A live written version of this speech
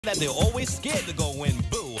That they're always scared to go in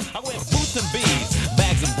boo. I wear boots and beads,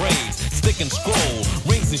 bags and braids, stick and scroll,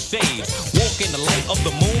 rings and shades. Walk in the light of the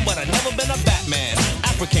moon, but I never been a Batman.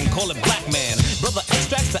 African, call it black man. Brother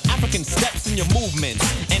extracts the African steps in your movements.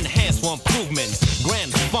 Enhance for improvements.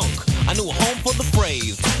 Grand funk, I knew a home for the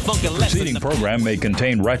phrase. Funk and The preceding program may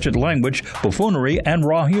contain ratchet language, buffoonery, and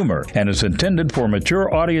raw humor, and is intended for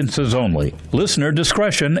mature audiences only. Listener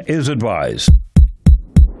discretion is advised.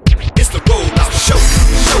 It's the Rollout Show.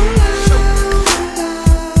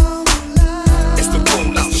 It's the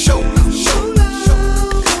Rollout Show.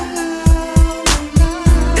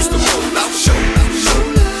 It's the Rollout Show.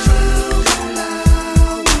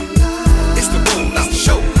 It's the Rollout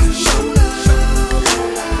Show.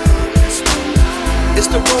 It's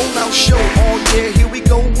the Rollout Show. Oh yeah, here we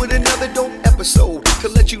go with another dope episode to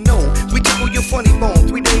let you know we tickle your funny bone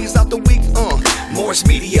 3 days out the week. Morris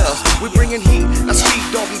Media, we bringing heat. I speak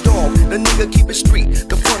doggy dog, the nigga keep it street.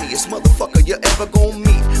 The funniest motherfucker you ever gon'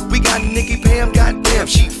 meet. We got Nikki Pam, goddamn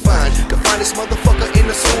she fine. The finest motherfucker in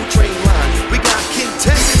the Soul Train line. We got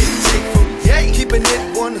Tangie from Yay, keeping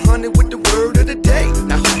it 100 with the word of the day.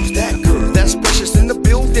 Now who's that girl? That's Precious in the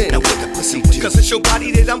building. Now what the pussy do? Cause it's your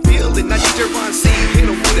body that I'm feeling. Now DJ Ron C, hit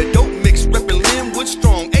him with a dope mix, reppin' Linwood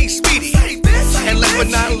strong. Hey Speedy, and last but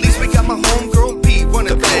not least we got my homegirl P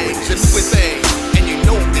running things and moving things.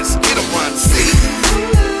 It's get a Ron C.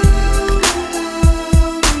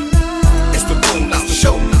 It's the Rollout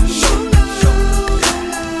Show.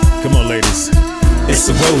 Come on, ladies. It's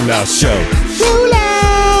the Rollout Show. Roll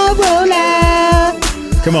out, roll out.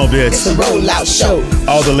 Come on, bitch. It's the Rollout Show.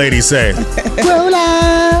 All the ladies say. Roll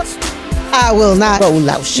out. I will not.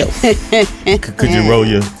 Rollout Show. Could you roll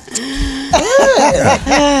your...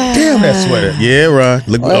 Damn that sweater. Yeah, Ron.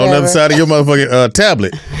 Look on the other side of your motherfucking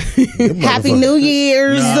tablet. Happy New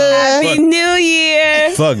Year's. Happy New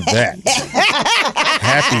Year. Fuck that.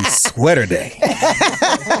 Happy Sweater Day.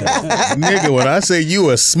 Nigga, when I say you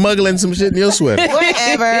are smuggling some shit in your sweater.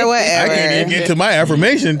 Whatever. I can't even get to my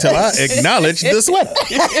affirmation until I acknowledge the sweater.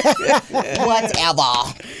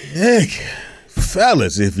 Whatever. Nigga,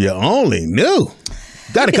 fellas, if you only knew.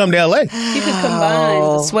 Got to come to LA. You could combine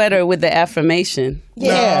the sweater with the affirmation.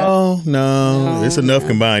 Yeah. No. It's enough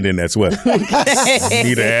combined in that sweater.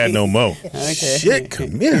 Need to add no more. Okay. Shit,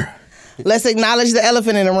 Kamira. Let's acknowledge the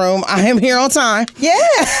elephant in the room. I am here on time. Yeah.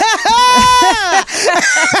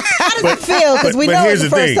 How does it feel? Because we know it's the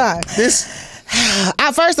first time.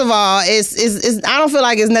 First of all, it's I don't feel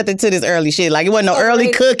like it's nothing to this early shit. Like it wasn't no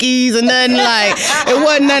early cookies or nothing. Like it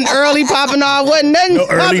wasn't nothing early popping off. Wasn't nothing. No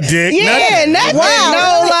early dick. Yeah, nothing. Wow.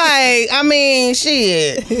 No, like I mean,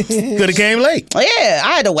 shit. Could have came late. Yeah,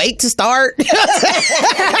 I had to wait to start. Which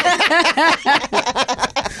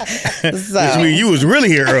means you was really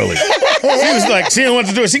here early. She was like, she didn't want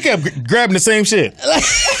to do it. She kept grabbing the same shit.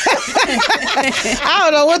 I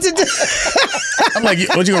don't know what to do. I'm like,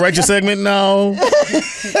 what, you gonna write your segment? No.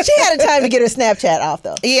 She had a time to get her Snapchat off,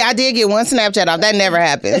 though. Yeah, I did get one Snapchat off. That never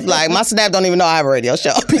happened. Like, my Snap don't even know I have a radio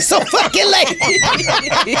show. I'll be so fucking late.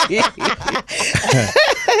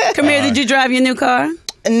 Kamira, did you drive your new car?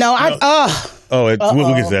 No, we'll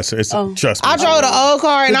get to that. Trust me. I drove the old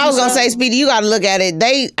car, and I was gonna say, Speedy, you gotta look at it.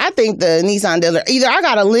 I think the Nissan dealer, either I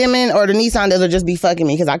got a lemon or the Nissan dealer just be fucking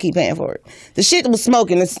me because I keep paying for it. The shit was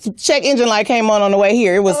smoking. The check engine light came on the way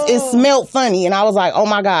here. It smelled funny, and I was like, oh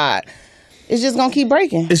my God. It's just gonna keep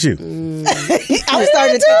breaking. It's you. I'm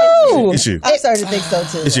starting to think it's you. I'm starting to think so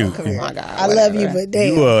too. It's you. Oh my God, I love you, but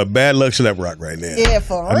damn. You are bad luck slap rock right now. Yeah,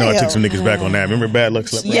 for real. I know I took some niggas back on that. Remember bad luck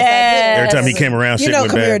slap rock? Yes. Every time he came around, shit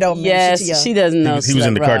went Kamira bad. don't Yes, she doesn't know. He was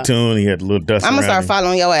in the cartoon. He had a little dust. I'm gonna start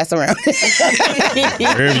following your ass around.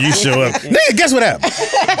 Wherever you show up, nigga, guess what happened?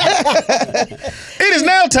 It is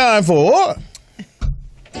now time for.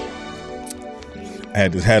 I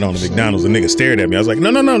had this hat on at McDonald's. A nigga stared at me. I was like, no.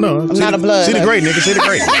 I'm not a blood. See the great, nigga. See the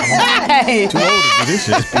great. Too old to do this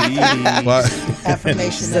shit.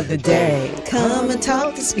 Affirmations of the day. Come and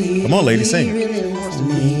talk to Speedy. Come on, lady, sing it. He really wants to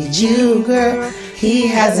meet you, girl. He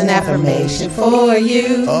has an affirmation for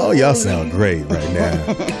you. Oh, y'all sound great right now.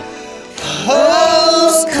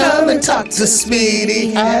 Hoes, come and talk to Speedy.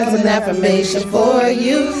 He has an affirmation for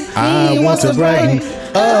you. I want to brighten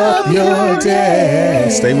up your day.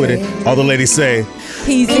 Stay with it. All the ladies say,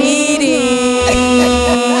 he's eating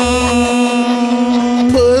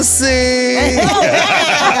pussy.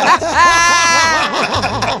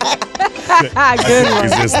 Good one.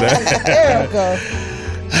 Resist that. There we go.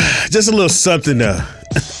 Just a little something to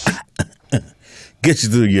get you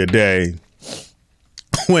through your day.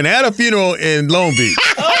 When at a funeral in Long Beach,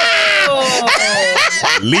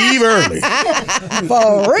 leave early.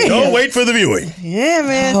 For real. Don't wait for the viewing. Yeah,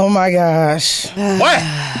 man. Oh my gosh. What?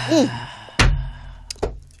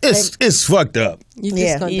 It's fucked up. You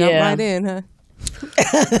just gonna jump right in, huh?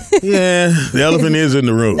 Yeah, the elephant is in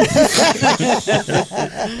the room.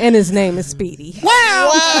 And his name is Speedy.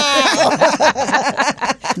 Wow.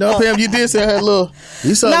 No, Pam, you did say I had a little.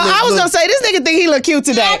 You saw No, I was gonna say this nigga think he look cute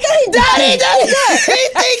today. He does. He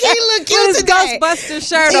think he look cute With his today. Ghostbuster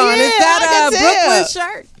shirt on. Yeah, Is that I a can Brooklyn tell.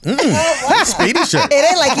 shirt? Speedy shirt. It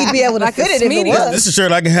ain't like he'd be able to Like a fit it if it Speedy. was. This is a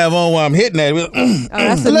shirt I can have on while I'm hitting that. Oh,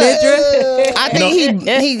 that's a midriff. I think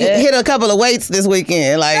he hit a couple of weights this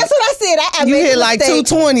weekend. Like That's what I said. I you made hit a like mistake.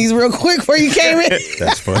 220s real quick before you came in.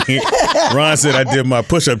 That's funny. Ron said I did my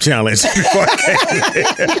push-up challenge before I came in.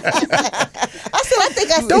 I said, I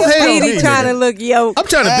think I Don't still hate on Speedy me, trying to nigga. look yoked. I'm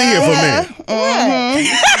trying to be here for a minute.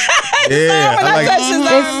 Yeah, I like it.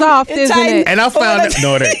 It's soft, isn't it? And I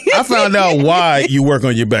found out why you work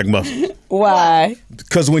on your back muscle. Why?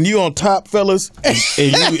 Because when you on top, fellas, and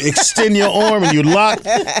you extend your arm and you lock,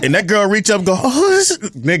 and that girl reach up and go, oh, this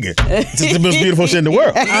nigga, this is the most beautiful shit in the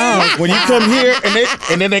world. When you come here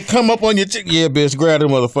and then they come up on your chick, yeah, bitch, grab them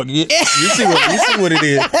motherfucker. You see what it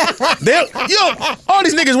is. All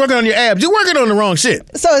these niggas working on your abs. You're working on the wrong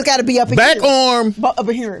shit. So it's got to be up in Back here. arm, Up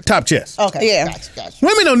in here. top chest. Okay. Yeah. Gotcha.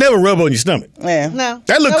 Women don't never rub on your stomach. Yeah. No.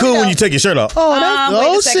 That look No, cool we when don't. you take your shirt off.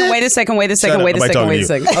 Wait a second.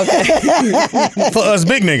 Okay. For us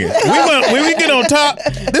big niggas, when we get on top,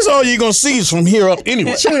 this all you're gonna see is from here up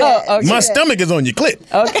anyway. Okay. My stomach is on your clit.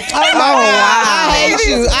 Okay. Oh wow. I hate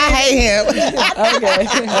you. I hate him.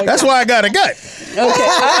 Okay. That's why I got a gut. Okay. For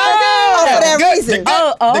that The reason.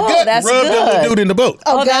 gut, the gut that's rubbed the little good. dude in the boat.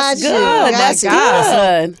 Oh, That's gotcha. good. That's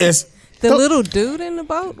Gotcha. good. It's The little dude in the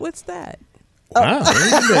boat? What's that?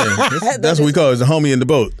 that's what we call it, the homie in the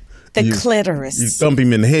boat. The You clitoris. thump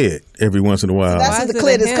him in the head every once in a while. That's Why what the is it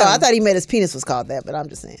clit a is him? called. I thought he meant his penis was called that, but I'm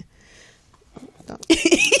just saying.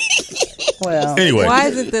 Well, Anyway, Why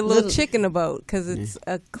is it the little chick in the boat? Because it's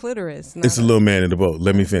a clitoris. it's a little man in the boat.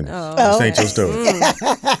 Let me finish. Oh, This ain't your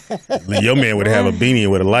story. Your man would have a beanie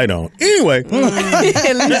with a light on. Anyway,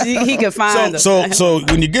 At least he can find them. so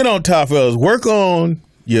when you get on top, fellas, work on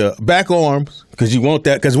your back arms because you want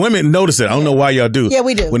that. Because women notice it. I don't know why y'all do. Yeah,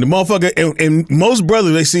 we do. When the motherfucker and most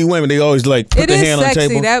brothers they see women, they always like put It their is hand on the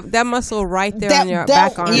sexy. table. That muscle right there on your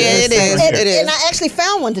back arm. yeah, it is. And, It is. and I actually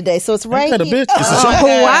found one today, so it's right Ain't that a here. bitch? It's a show.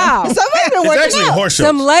 Oh, wow. Somebody's been It's working actually a out. horse show.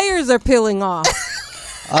 Some layers are peeling off.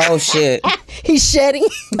 oh shit. He's shedding.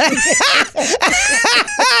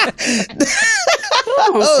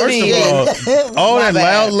 First of all that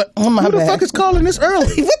loud. Who the fuck is calling this early?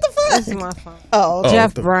 What the fuck? This is my phone. Oh,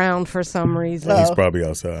 Jeff Brown for some reason. He's probably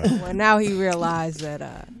outside. Well, now he realized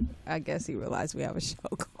that. I guess he realized we have a show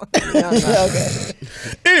going on. Okay.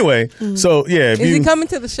 Anyway, so yeah, if Is you, he coming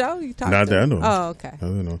to the show? You talking Not to that I him? know. Oh, okay. I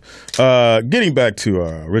don't know. Getting back to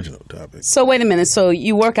our original topic. So wait a minute. So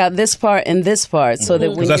you work out this part and this part, so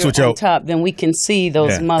that when That's you're what y'all- on top, then we can see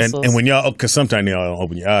those Yeah. muscles. And when y'all, because sometimes y'all don't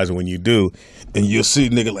open your eyes, and when you do, and you'll see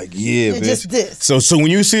nigga like, yeah, bitch. just this. So when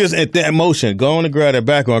you see us at that motion, go on and grab that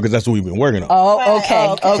back on because that's what we've been working on. oh, okay,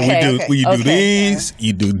 Oh, okay. okay. So we do these,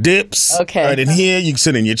 you do dips. Okay. Right in here, you can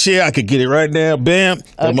sit in your chair. I could get it right now. Bam.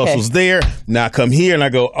 The Okay. muscle's there. Now I come here and I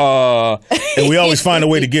go, and we always find a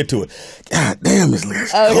way to get to it. God damn, it's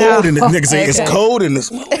cold in this. Niggas say it's cold in this.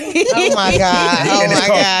 Oh my god. Oh And my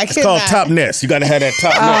god. it's called top nest. You got to have that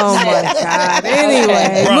top Oh nest. my God.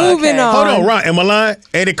 Anyway, Ron, moving on. Hold on, Ron. Am I lying?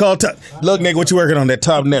 Ain't it called top? Look, nigga, what you working on that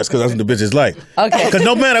top nest? Because that's what the bitch is like. Okay. Because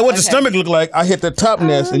no matter what the stomach look like, I hit the top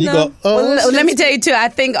nest and you no. go, oh. Well, let me tell you too. I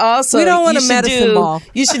think also We don't want you a should medicine do, ball.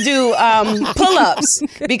 You should do pull-ups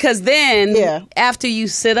because then Yeah. after you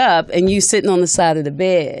sit up and you sitting on the side of the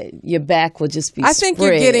bed, your back will just be. I think you're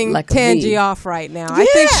spread getting like a Tangie V. off right now. I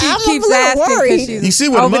think she I'm a keeps little asking worried. because she's You see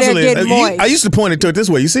where the over muscle there is. getting moist. I used to point it to it this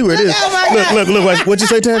way. You see where it is. Oh my Look. What you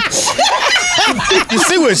say, Tam? You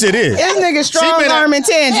see where shit is. This nigga strong been- arm and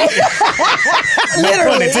tangent. No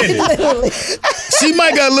pun intended. She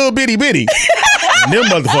might got a little bitty. And them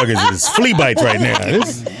motherfuckers is flea bites right now.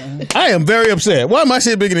 I am very upset. Why my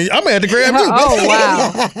shit bigger than you? I'm gonna have to grab you. Oh,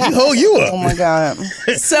 wow. You hold you up. Oh my god.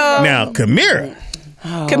 So Now, Kamira.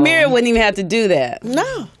 Kamira wouldn't even have to do that.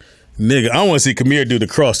 no. Nigga, I want to see Kamira do the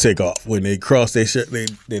cross takeoff. When they cross their shit,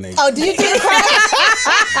 then they. Oh, do you do the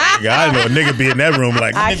cross? Nigga, I know a nigga be in that room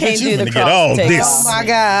like, I nigga, can't you do the finna get cross all takeoff. this. Oh my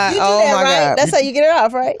god. You do Oh that, my right? god. That's how you get it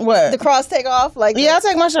off, right? What? The cross take off? Like Yeah, I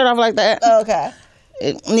take my shirt off like that. Oh, okay.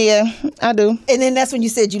 Yeah, I do. And then that's when you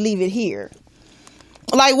said you leave it here.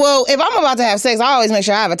 Like, well, if I'm about to have sex, I always make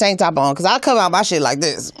sure I have a tank top on because I come out my shit like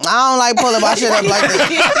this. I don't like pulling my shit up like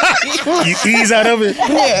this. You ease out of it?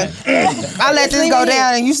 Yeah. I let this go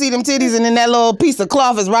down and you see them titties and then that little piece of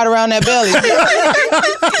cloth is right around that belly.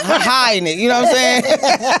 Hiding it, you know what I'm saying?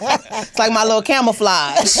 It's like my little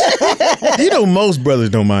camouflage. You know, most brothers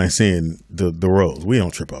don't mind seeing the rolls. We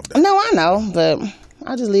don't trip off that. No, I know, but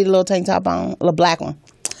I just leave a little tank top on, a little black one.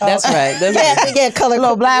 That's right. Yeah, color.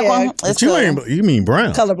 Little black one. But It's you cool. ain't, you mean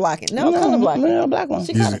brown. Color blocking. No, color blocking. Little black one.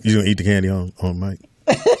 You gonna eat the candy on mic?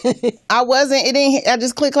 I wasn't. It didn't. I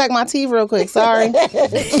just click like my teeth real quick. Sorry.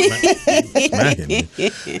 Smacking me.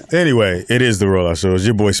 Anyway, it is the Rollout Show. It's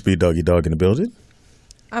your boy Speed Doggy Dog in the building.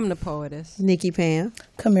 I'm the poetess. Nikki Pam.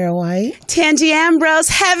 Kamira White. Tangie Ambrose,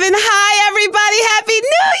 heaven high, everybody. Happy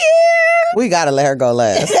New Year. We gotta let her go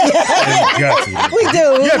last. You got to. We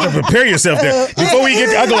do. You have to prepare yourself there. Before we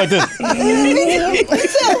get, I go like this.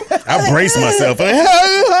 I brace myself. That's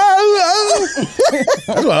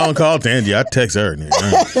why I don't call Tangie. I text her.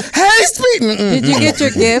 Hey, Speed. Did you get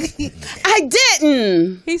your gift? I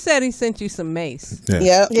didn't. He said he sent you some mace.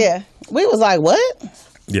 Yep. Yeah. We was like, what?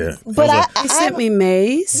 Yeah. But He sent me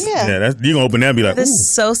mace. Yeah. You gonna open that and be like, This ooh,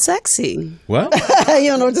 is so sexy. what? You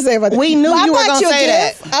don't know what to say about that. We knew But you I were bought gonna you a say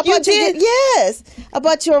gift. that. I bought you a gift. Yes. I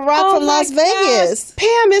bought you a rock from Las Vegas.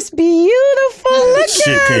 Pam, it's beautiful. Look Shit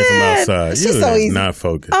at came from it. outside. She's You so are easy. not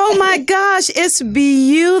focused. Oh my gosh, it's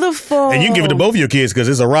beautiful. And you can give it to both of your kids because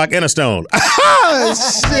it's a rock and a stone.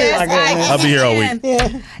 Shit. I'll be here all week.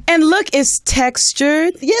 Yeah. And look, it's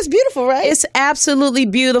textured. Yes, beautiful, right? It's absolutely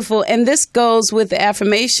beautiful. And this goes with the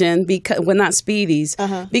affirmation, because well, not Speedy's,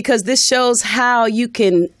 because this shows how you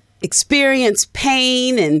can experience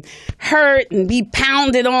pain and hurt and be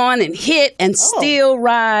pounded on and hit and still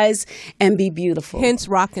rise and be beautiful. Hence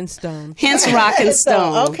rock and stone. Hence rock and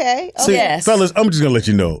stone. Okay. See, Yes. fellas, I'm just gonna let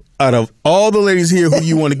you know. Out of all the ladies here who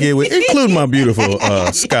you want to get with, including my beautiful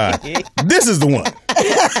Sky, this is the one.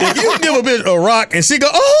 If you give a bitch a rock and she go,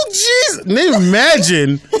 oh jeez,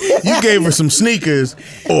 imagine you gave her some sneakers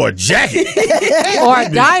or a jacket Or a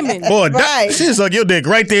diamond. or a Right. She just suck your dick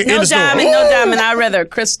right there in No the store. diamond, no diamond. I'd rather a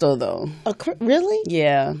crystal though. Really?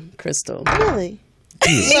 Yeah, crystal. Really? So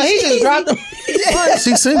he just dropped them. Why is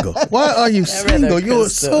she single? Why are you single? You're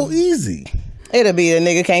crystal. so easy. It'll be a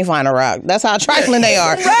nigga can't find a rock. That's how trifling they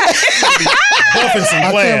are. Buffing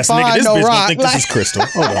some glass, find nigga. This no bitch rock. don't think this is crystal.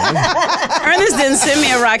 Hold on. Ernest didn't send me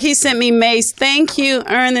a rock. He sent me mace. Thank you,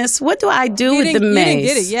 Ernest. What do I do with the didn't- mace? you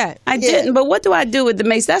didn't get it yet. I didn't, but what do I do with the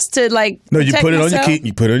mace? That's to like No, you protect put it on your myself? key.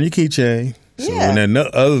 You put it on your keychain. So Yeah. when that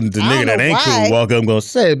other the nigga that know ain't why. cool walk up and go,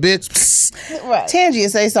 say it, bitch. Right. Tangie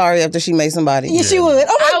say sorry after she made somebody. Yes, she would.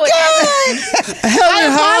 Oh my God! I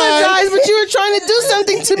apologize, but you were trying to do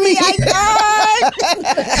something to me.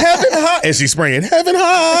 Heaven high. And she's spraying heaven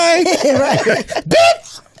high.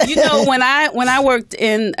 Bitch. You know, when I worked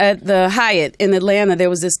at the Hyatt in Atlanta, there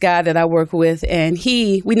was this guy that I worked with, and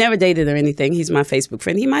we never dated or anything. He's my Facebook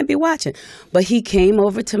friend. He might be watching, but he came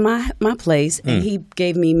over to my place and he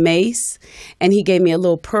gave me mace, and he gave me a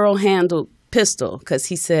little pearl handled pistol because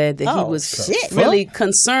he said that he was really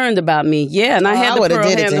concerned about me. Yeah, and I had the would've pearl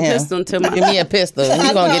did it to handled him. pistol until my Give me a pistol. You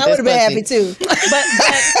I gonna get this would have been happy pussy. too.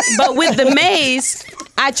 But with the mace,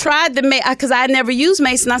 I tried the mace because I never used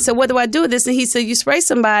mace, and I said, "What do I do with this?" And he said, "You spray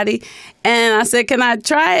somebody." And I said, "Can I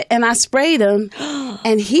try it?" And I sprayed him,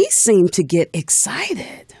 and he seemed to get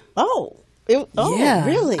excited. Oh. Yeah,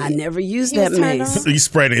 really? I never used He that was turned mace. You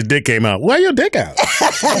sprayed it, his dick came out. Why your dick out? Look,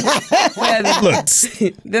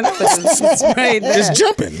 Then I sprayed that. it's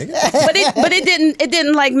jumping, nigga. But it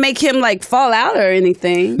didn't like make him like fall out or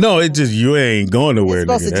anything. No, it just, you ain't going nowhere,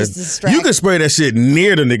 It's supposed nigga. to just distract. You can spray that shit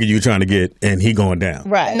near the nigga you trying to get, and he going down.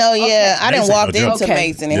 Right. No, yeah, I didn't Mace walk ain't no into joke.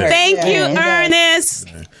 mace and it Yeah. hurt. Thank you, Ernest.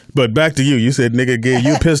 But back to you. You said nigga gave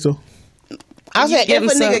you a pistol. I said, give if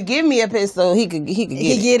a him some? nigga give me a pistol, he could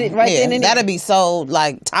get it right then and there. That'd be so,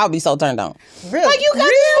 like, I'll be so turned on. Really? Like, you got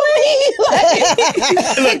this for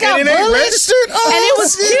me? Look, and it ain't registered. Oh, And it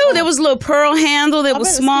was shit. cute. It was a little pearl handle. It was bet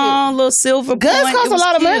it's small, little silver Guns point. cost It a was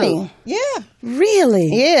lot of cute. money. Yeah. Really?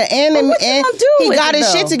 Yeah, and what you and gonna do he with got it, his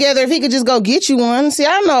though? shit together if he could just go get you one. See,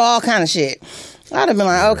 I know all kind of shit. I'd have been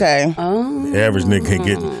like, okay. Oh. The average nigga can't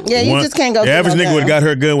get. Yeah, you just can't go The get average no nigga would have gun. got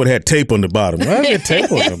her gun would have had tape on the bottom. Why you got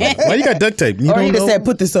tape on the bottom? Why you got duct tape? You Or he don't just know? said,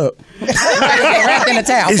 put this up. Wrapped in a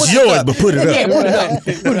towel. It's Put this yours, up. but put it up.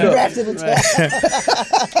 Wrapped in a towel.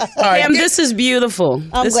 Pam, this is beautiful.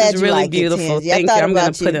 I'm this glad is you really like it, beautiful. Tansy. I Thank thought you. I'm going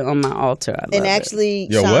about to put you. it on my altar. I love And it. actually,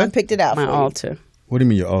 Yo, Sean what? picked it out My for you. altar, What do you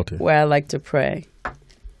mean your altar? where I like to pray.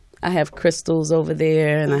 I have crystals over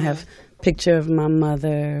there, and I have picture of my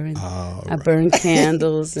mother. And I burned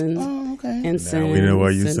candles and incense. Now we know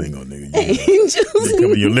why you single, nigga. Angels. You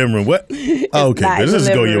come in your living room. What? Oh, okay, but let's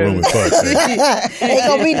just go to your room and fuck. Ain't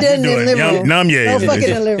gonna be done in the living room. Namye. No fucking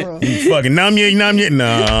in the living room. You fucking namye.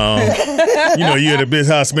 No. You know, you at a bitch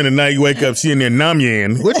house spending the night, you wake up, she in there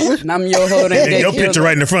namye. What? Namyo And your picture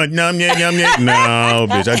right in the front. Namye. No,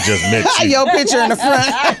 bitch, I just met you. Your picture in the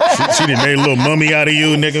front. She done made a little mummy out of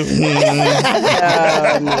you, nigga.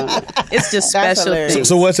 No. It's just special things.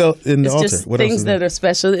 So what's else in the It's altar? just What things else is that are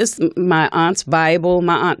special. It's my aunt's Bible.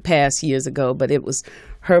 My aunt passed years ago, but it was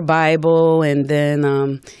her Bible, and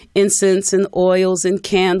then incense and oils and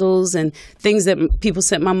candles and things that people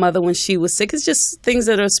sent my mother when she was sick. It's just things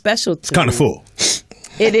that are special to It's kind of full.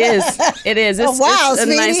 It is. It is. It's, wow, it's a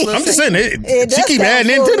Speedy. nice little I'm just thing. saying, she keep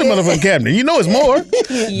adding into the motherfucking cabinet. You know it's more.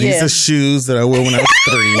 These are shoes that I wore when I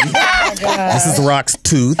was 3. This is Rock's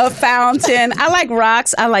tooth. A fountain. I like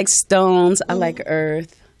rocks. I like stones. I like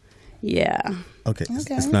earth. Yeah. Okay.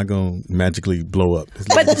 It's not going to magically blow up.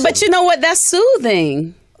 But you know what? That's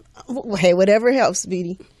soothing. Hey, whatever helps,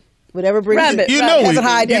 Speedy. Whatever brings Rabbit. You Rabbit. know, That's a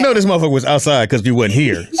high day. you know this motherfucker was outside because you wasn't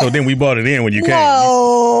here. So then we bought it in when you came.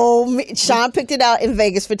 No, Sean picked it out in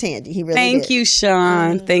Vegas for Tangie. He really Thank did. you,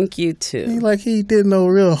 Sean. Thank you, too. Like he did no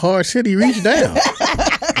real hard shit. He reached down.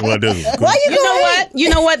 Well, Why you know what? You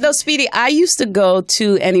know what, though, Speedy? I used to go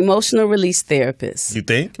to an emotional release therapist. You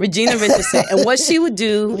think? Regina Richardson. And what she would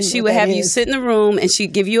do, she would have you sit in a room and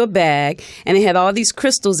she'd give you a bag and it had all these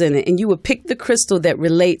crystals in it. And you would pick the crystal that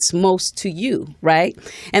relates most to you, right?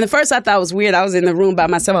 And at first I thought it was weird. I was in the room by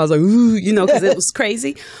myself. I was like, ooh, you know, because it was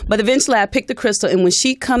crazy. But eventually I picked the crystal. And when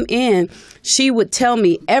she come in, she would tell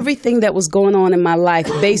me everything that was going on in my life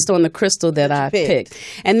based on the crystal that I picked.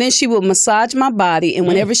 And then she would massage my body. And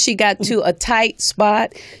whenever she got to a tight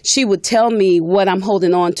spot, she would tell me what I'm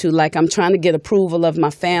holding on to. Like I'm trying to get approval of my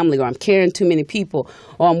family, or I'm carrying too many people,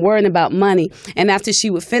 or I'm worrying about money. And after she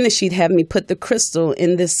would finish, she'd have me put the crystal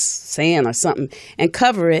in this sand or something and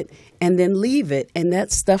cover it and then leave it. And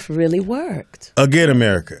that stuff really worked. Again,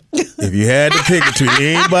 America, if you had to pick between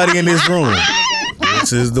anybody in this room,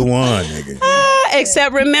 this is the one, nigga.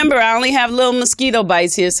 Except remember, I only have little mosquito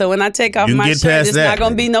bites here, so when I take off my shirt, it's not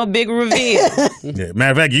going to be no big reveal. Yeah,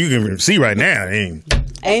 matter of fact, you can see right now.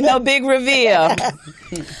 Ain't no big reveal.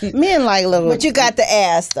 Men like little. But you got the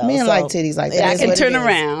ass, though. Men like titties like that. I can turn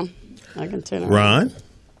around. I can turn around. Ron,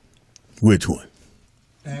 which one?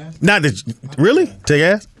 Not that. Really? Take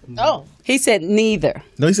ass? Oh. He said neither.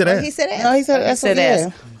 No, he said ass. He said ass. No, he said that's said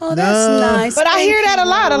ass. Oh, that's nice. But I hear that a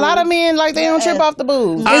lot. A lot of men like they don't trip off the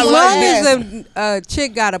boobs. As long as a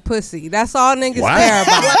chick got a pussy, that's all niggas care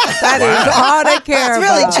about. That is all they care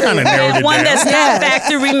about. Kind of narrowed it One down. that's not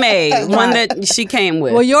factory made. One that she came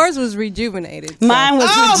with. Well, yours was rejuvenated. So. Mine was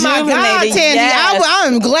my rejuvenated. God, Tangie. Yes.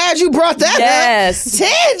 I'm glad you brought that Yes. up.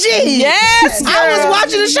 Tangie. Yes, I was girl.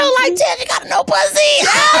 watching the show like, Tangie got no pussy.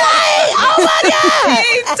 Oh my God.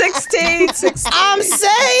 16. I'm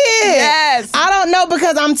saying. Yes. I don't know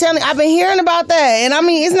because I've been hearing about that. And I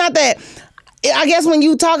mean, it's not that. I guess when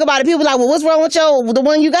you talk about it, people are like, well, what's wrong with the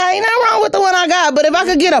one you got? Ain't nothing wrong with the one I got. But if I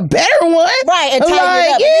could get a better one. Right, and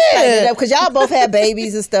tighten like, it up. Because y'all both had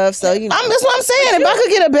babies and stuff. So, you know. That's what I'm saying. If I could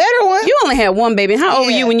get a better one. You only had one baby. How old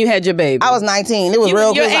were you when you had your baby? I was 19. It was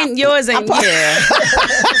real good. Yours ain't, yeah.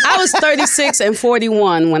 I was 36 and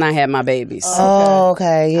 41 when I had my babies. Oh,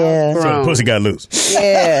 okay, yeah. So the pussy got loose.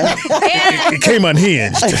 Yeah. It came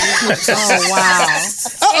unhinged. Oh, wow.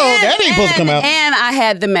 Uh-oh, that ain't supposed to come out. And I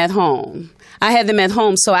had them at home.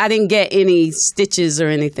 So I didn't get any stitches or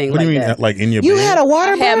anything What like do you mean, that. like in your You bed? had a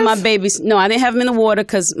water I had birth? my babies. No, I didn't have them in the water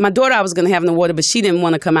because my daughter I was going to have in the water, but she didn't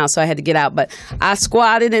want to come out, so I had to get out. But I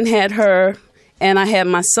squatted and had her, and I had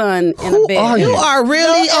my son in a bed. You are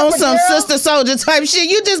really No, on some girl. Sister Soldier type shit.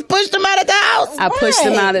 You just pushed them out of the house. I pushed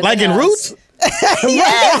them out of Like the in house. Roots?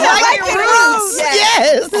 Yes.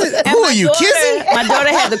 And Who my are you, daughter- kissing? My daughter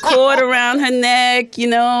had the cord around her neck,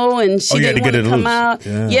 and she you had didn't to get want to it come loose. out.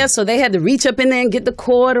 Yeah. So they had to reach up in there and get the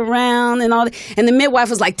cord around and all that. And the midwife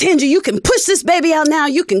was like, Tangie, you can push this baby out now.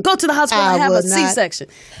 You can go to the hospital I and have a would not. C-section.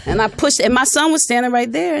 And I pushed, and my son was standing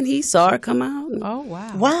right there, and he saw her come out. Oh,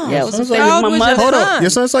 wow. Wow. Yeah, it was, Sounds it like- was How my old was mother. your Hold son? on. Your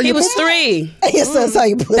son saw He you? was 3. Your son saw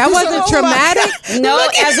you pussy. That wasn't traumatic? No,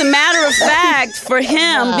 as a matter of fact, for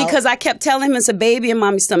him, because I kept telling him it's a baby in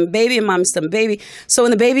mommy's stomach, baby in mommy's stomach, baby. So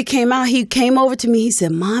when the baby came out, he came over to me. He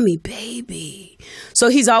said, "Mommy, baby." So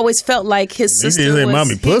he's always felt like his He sister didn't say was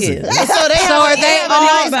mommy pussy. his. So Are they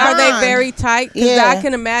bond. very tight? Because Yeah. I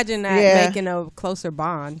can imagine that Yeah. making a closer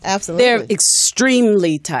bond. Absolutely. They're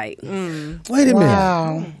extremely tight. Wait a minute.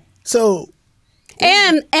 Wow. So,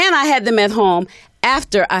 And I had them at home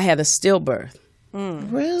after I had a stillbirth.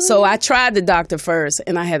 Really? So I tried the doctor first,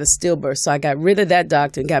 and I had a stillbirth. So I got rid of that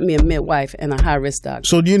doctor and got me a midwife and a high-risk doctor.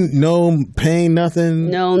 So you no pain, nothing?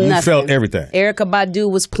 No, you nothing. felt everything? Erykah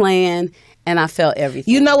Badu was playing, and I felt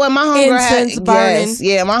everything. You know what? My homegirl Incense had burning. Yes,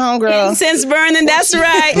 yeah, my homegirl. Incense burning, that's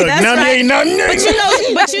right. Look, that's now right. there ain't nothing.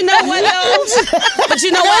 But you know what though? But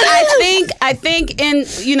you know what?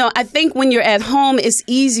 I think when you're at home, it's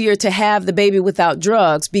easier to have the baby without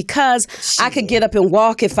drugs because I could get up and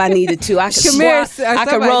walk if I needed to. I could Kamira, squat, I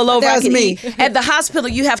could roll over. that I was could me. eat. At the hospital,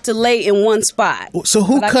 you have to lay in one spot. So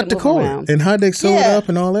who But I cut the could move cord? around. And how'd they sew it Yeah. up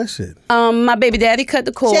and all that shit? My baby daddy cut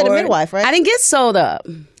the cord. She had a midwife, right? I didn't get sewed up.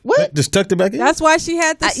 What? Just tucked it back in? That's why she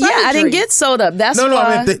had the surgery. Yeah, I didn't get sewed up. That's no,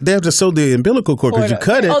 why. I mean, they have to sew the umbilical cord because you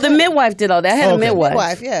cut it. Oh, the midwife did all that. I had a Okay. midwife.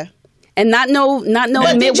 Midwife, yeah. And not no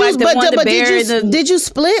midwife that wanted to bury the... Did you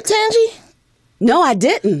split, Tangie? No, I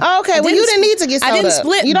didn't. Oh, okay, I well, didn't you didn't need to get I sewed didn't up.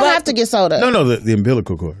 split. You don't but- have to get sewed up. No, the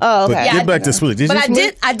umbilical cord. Oh, okay. But Yeah, get back to split. Did But you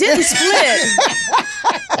split? I didn't split.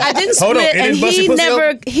 I didn't Hold on, split, it and didn't bust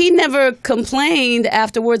your pussy he never complained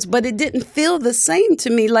afterwards. But it didn't feel the same to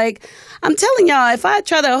me. Like I'm telling y'all, if I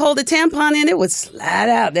try to hold a tampon in, it would slide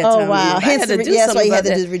out. That time. wow. I Hence, had to do that's why you something had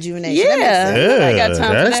about to that. do rejuvenation. That makes Yeah, sense. I got time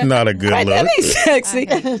for that's that. not a good Right, look. that ain't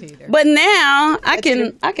sexy. But now I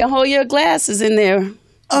can hold your glasses in there.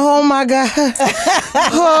 Oh my God.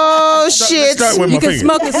 Oh shit. Start with my You can finger.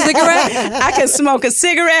 smoke a cigarette. I can smoke a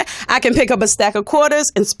cigarette. I can pick up a stack of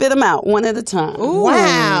quarters and spit them out one at a time.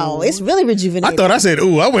 Wow. It's really rejuvenating. I thought I said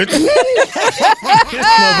ooh. I went. This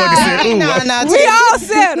motherfucker said ooh. No, We all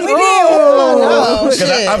said, we did. Oh, Because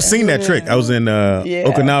shit. I've seen that trick. I was in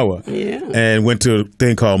Okinawa and went to a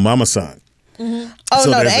thing called Mama-san. Oh,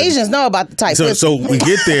 So no, the there's a- Asians know about the type. So we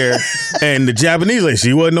get there, and the Japanese lady,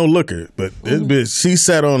 she wasn't no looker, but this bitch, she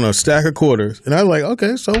sat on a stack of quarters, and I was like,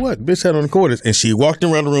 okay, so what? Bitch sat on the quarters, and she walked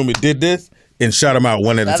around the room and did this, and shot them out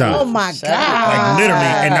one at a time. Oh my God. Like literally,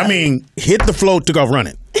 and I mean, hit the floor, took off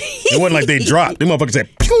running. It wasn't like they dropped. Them motherfuckers said,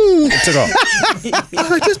 pew, and took off. I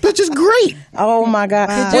was like, this bitch is great. Oh my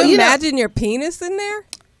God. Did you imagine your penis in there?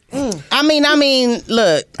 I mean,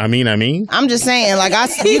 look. I mean. I'm just saying, like I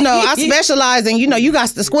specialize in, you got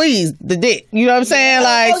to squeeze the dick. You know what I'm saying?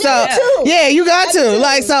 Like, you got to.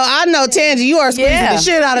 Like, so I know, Tangie, you are squeezing the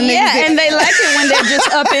shit out of niggas. Yeah, and they like it when they're just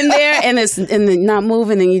up in there and they're not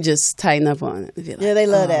moving, and you just tighten up on it. Like, Yeah, they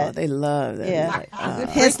love that. They love that. Yeah. Like,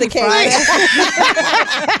 Hence the case.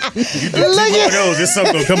 You do two more of those, there's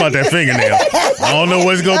something gonna come out that fingernail. I don't know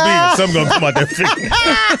what it's gonna be. But something gonna come out that fingernail.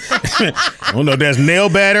 I don't know if that's nail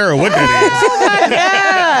batter or what that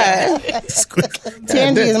is.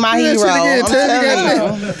 Tangie is my hero. I'm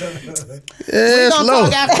telling you. We're It's gonna low.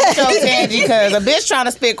 talk after the show, Tangie, because a bitch trying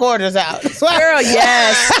to spit quarters out. girl,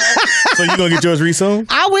 yes. So you gonna get yours resewn?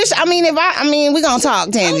 I wish. We gonna talk,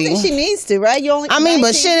 I don't think Tangie. she needs to, right? You only. But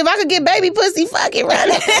 19? shit, if I could get baby pussy, fuck it, right?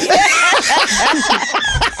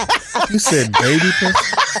 You said baby pussy?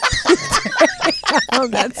 Oh,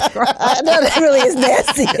 that's gross. I know that really is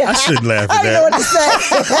nasty. I shouldn't laugh I at don't know what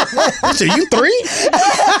that. to say. Shit, you 3?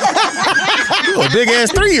 You a big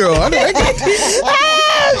ass 3-year-old. I mean,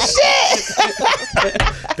 Oh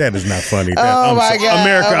shit! that is not funny. Oh, my God.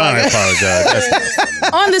 America, Oh, my I apologize. That's not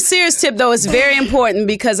funny. On the serious tip, though, it's very important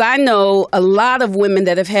because I know a lot of women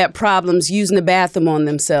that have had problems using the bathroom on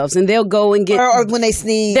themselves, and they'll go and get Or when they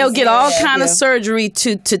sneeze. they'll get all Yeah, kind of yeah. surgery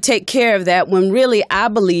to take care of that, when really I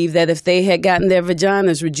believe that if they had gotten their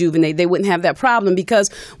vaginas rejuvenated, they wouldn't have that problem, because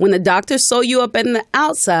when the doctors sew you up in the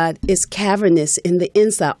outside, it's cavernous in the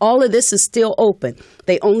inside. All of this is still open.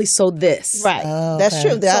 They only sew this. Right. That's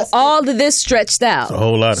true. That's All of this stretched out. a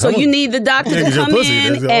whole lot. So you need the doctor Yeah, to 'cause your come pussy,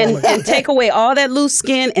 in that's all right. and take away all that loose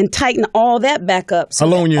skin and tighten all that back up. So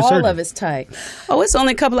How long that you in all surgery? of it's tight. Oh, it's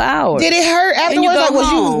only a couple of hours. Did it hurt And you afterwards? go Like,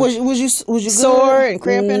 home. was you sore good? and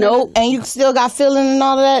cramping. Nope. And you still got feeling and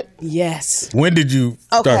all of that? Yes. When did you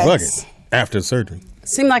start Okay. fucking? After surgery.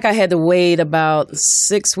 Seemed like I had to wait about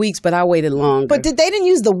 6 weeks, but I waited longer. But they didn't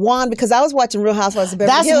use the wand, because I was watching Real Housewives of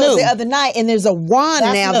Beverly That's Hills new. the other night, and there's a wand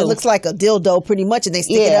That's now new. that looks like a dildo, pretty much, and they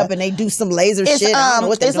stick it Yeah. up and they do some laser It's shit. I don't know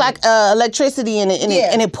what they're it's doing. like electricity in it, Yeah.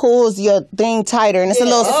 and it pulls your thing tighter, and it's a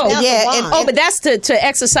little It's yeah. not the and- wand. but that's to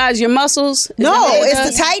exercise your muscles? Is no, that what it it's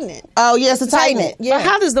does? to tighten it. oh yes, to tighten it. Yeah. But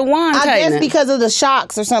how does the wand I tighten guess it? because of the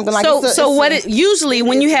shocks or something like. So what it usually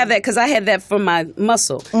when you have that, because I had that for my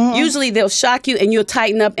muscle. Usually they'll shock you and you'll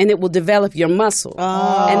tighten up and it will develop your muscle.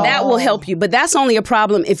 And that will help you. But that's only a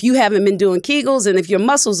problem if you haven't been doing Kegels and if your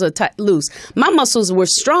muscles are loose. My muscles were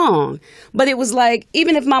strong, but it was like,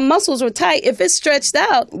 even if my muscles were tight, if it's stretched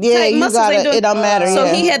out, tight muscles ain't doing, it don't matter. So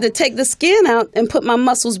he had to take the skin out and put my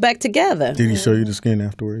muscles back together. Did he show you the skin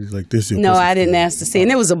afterwards? He's like, this is your No, pussy. I didn't ask to see. And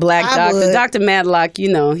it was a black doctor. Dr. Madlock, you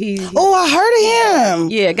know, he... Oh, I heard of him.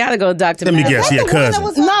 Yeah, gotta go to Dr. Let me Madlock. guess, he a cousin.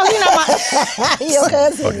 No, he not my... Your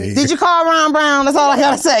cousin. Did you call Ron Brown? That's all I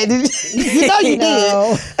gotta say. You know you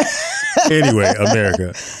did. Anyway,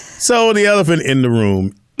 America. So the elephant in the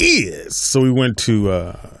room is, so we went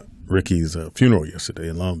to Ricky's funeral yesterday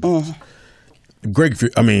in Long Beach. Great,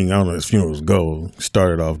 I don't know, his funerals go.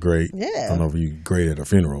 Started off great. Yeah. I don't know if you great at a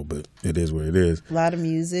funeral, but it is what it is. A lot of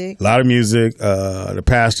music. The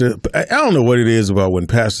pastor, I don't know what it is about when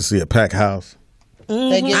pastors see a packed house.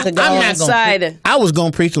 They get to go I'm not excited. I was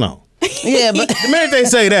going to preach long. Yeah, but The minute they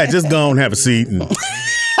say that, just go and have a seat and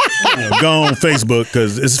go on Facebook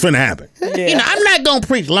because it's finna happen. Yeah. I'm not going to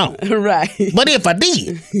preach long. Right. But if I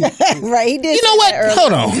did, Right, he did. you know what?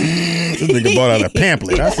 Hold on. This nigga bought out a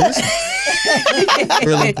pamphlet. I said,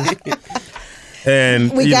 really?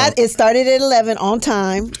 And It started at 11 on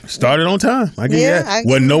time. started on time. I get Yeah, that.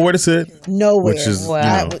 Wasn't nowhere to sit. Nowhere. Which is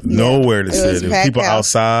Wow. nowhere to It was sit. There was packed people house.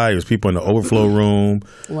 outside. There was people in the overflow room.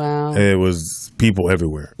 Wow. It was people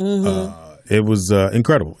everywhere. It was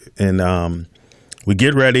incredible. And we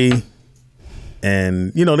get ready,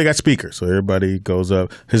 and they got speakers, so everybody goes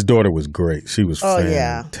up. His daughter was great. She was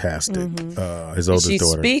fantastic. His oldest Did she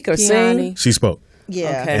daughter. speak or sing? She spoke.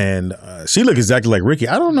 Yeah. Okay. And she looked exactly like Ricky.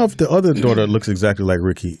 I don't know if the other daughter looks exactly like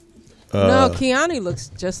Ricky. No, Kiani looks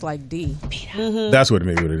just like D. That's what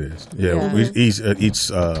maybe what it is. Yeah, each.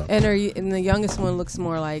 And the youngest one looks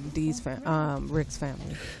more like D's Rick's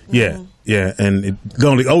family. Yeah, and the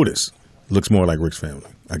only oldest looks more like Rick's family,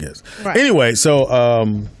 I guess. Right. Anyway,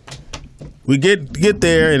 so we get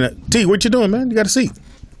there, and T, what you doing, man? You got a seat.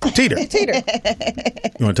 Teeter.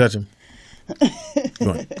 You want to touch him? You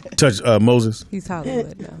want to touch Moses? He's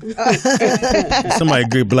Hollywood now. Somebody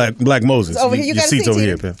get black Moses. Over here, you your got a seat's seat, over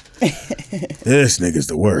here, Teeter. Pim. This nigga's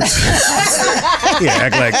the worst. Yeah,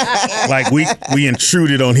 act like we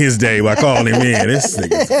intruded on his day by calling him in. This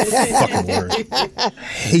nigga's the fucking worst. I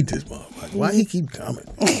hate this motherfucker. Why he keep coming?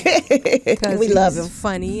 Because We love him.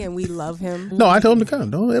 funny and we love him. No, I told him to come.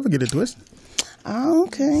 Don't ever get it twisted. oh,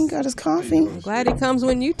 okay, got his coffee. I'm glad he comes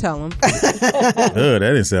when you tell him. That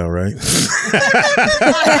didn't sound right.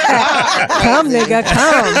 Come, nigga,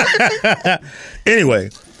 come. Anyway,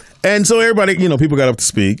 and so everybody, people got up to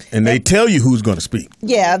speak, and they tell you who's going to speak.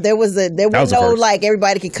 Yeah, there was was no the first. like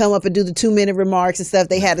everybody could come up and do the 2-minute remarks and stuff.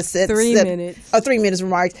 They had to set 3 minutes. 3 minutes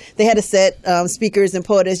remarks. They had to set speakers and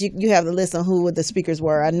poetess. You have the list on who the speakers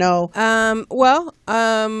were. I know.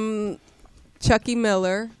 Chucky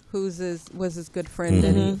Miller, was his good friend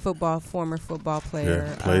and former football player.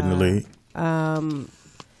 Yeah, played in the league.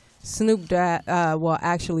 Snoop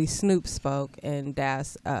actually Snoop spoke and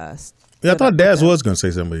Daz. Yeah, I thought Daz was going to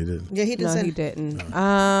say something, but he didn't. Yeah, he did. No, say he didn't.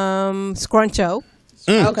 Scruncho.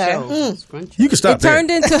 Okay. You can stop there.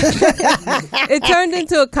 It turned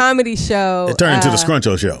into a comedy show. It turned into the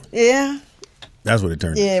Scruncho show. Yeah. That's what it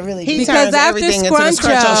turned into. Yeah, it really. He did. Because turns after everything into the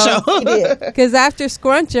Scruncho show. He did. Because after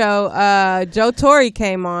Scruncho, Joe Torre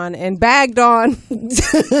came on and bagged on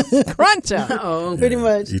Scruncho. Pretty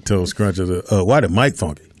much. He told Scruncho, why the mic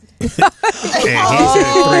funky? And he said it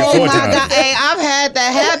 3-4 Oh my times. God. Hey, I've had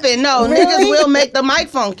that happen. No, niggas will make the mic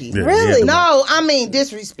funky. Yeah, Really? he had the No, I mean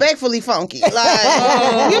disrespectfully funky.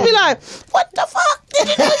 Like you'll be like, "What the fuck did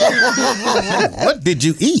you do?" What did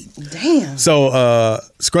you eat? Damn. So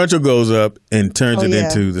Scruncho goes up and turns it yeah.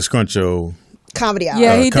 into the Scruncho. Comedy hour.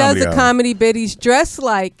 Yeah, he does comedy a hour. comedy bit. He's dressed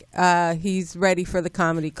like he's ready for the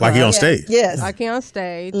comedy club. Like he on stage. Yes. Like he on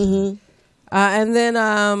stage. And then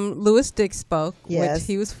Louis Dick spoke, Yes. which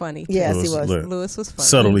he was funny. Yes, he Louis- was. look, Louis was funny.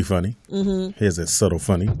 subtly funny. Here's that subtle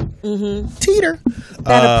funny. Teeter.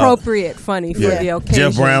 That appropriate funny for Yeah. the occasion.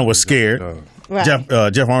 Jeff Brown was scared. Right.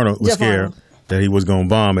 Jeff Arnold was Jeff scared Arnold. that he was going to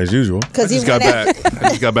bomb as usual. Because I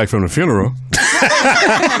just got back from the funeral.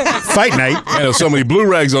 Fight night. And there were so many blue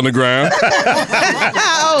rags on the ground.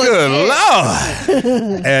 Good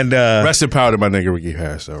Lord. And Rest in power to my nigga Ricky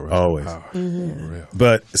Harris, though. Right? always. Real.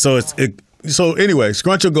 But so so anyway,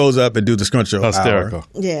 Scruncho goes up and do the Scruncho Hysterical. hour.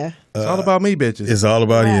 Yeah. It's all about me, bitches. It's all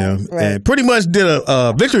about him. right. And pretty much did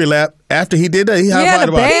a victory lap after he did that. He Yeah, high-fived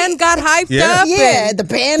the about it. band got hyped Yeah. up. Yeah, and the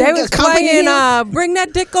band They was accompanied playing, him. bring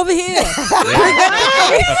that dick over here. Bring that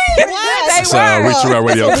dick over here. They That's Reach Around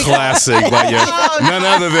Radio classic by none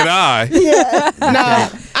other than I. Yeah. No,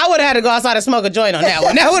 I would have had to go outside and smoke a joint on that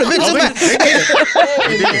one. That would have been too much.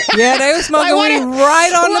 Yeah, they were smoking weed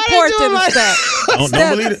right on the porch of the steps. Don't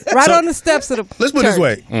believe it. Right on the steps of the Let's put it this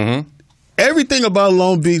way. Everything about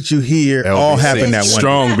Long Beach you hear LBC. all happened that one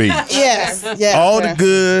Strong day. beat. Yes. All the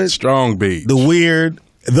good, Strong beat. the weird,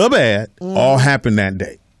 the bad, all happened that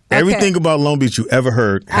day. Everything about Long Beach you ever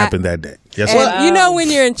heard happened that day. Yes, And you know when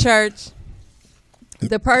you're in church,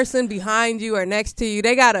 the person behind you or next to you,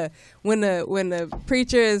 they gotta when the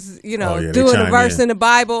preacher is doing a verse in the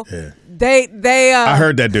Bible, they I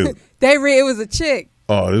heard that dude. it was a chick.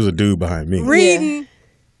 Oh, there was a dude behind me. Reading,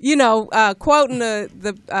 quoting the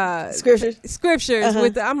scriptures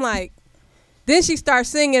with I'm like, then she starts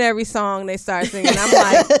singing every song they start singing. I'm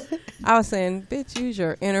like, I was saying, bitch, use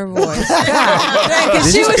your inner voice.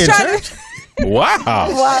 Because she was trying to. Wow.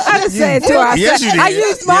 I didn't say it to her. Yes, you did. I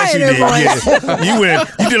used my inner voice. Yeah.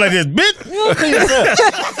 You did like this, bitch.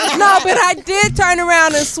 No, but I did turn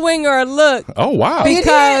around and swing her a look. Oh, wow.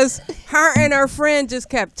 Because her and her friend just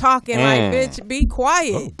kept talking like, bitch, be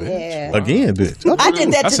quiet. Oh, bitch. Again, bitch. I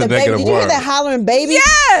did that That's to a the baby. negative Did you hear word. that hollering baby?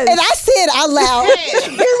 Yes. And I said out loud,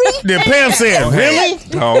 Then Pam said, really?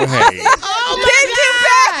 Oh, hey.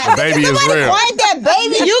 The baby is real. quiet that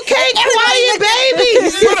baby. You can't quiet baby.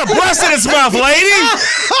 Put a breast in its mouth, lady.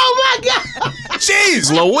 Oh my God. Jeez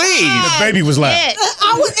Louise. The baby was loud.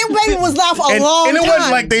 Baby was loud for a long And it time.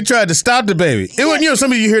 wasn't like they tried to stop the baby. It wasn't,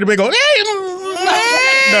 some of you hear the baby go, hey.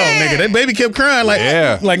 No, nigga, that baby kept crying like,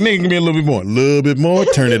 nigga, give me a little bit more. A little bit more.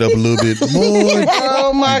 Turn it up a little bit more.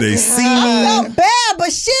 Oh my God. They see I me. felt bad,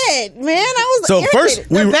 but shit, man, I was So first,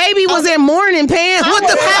 irritated. The baby was in mourning pants. What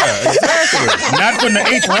the fuck? Exactly. Not from the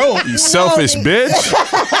 8th row. You selfish bitch.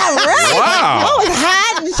 Right. Wow. I was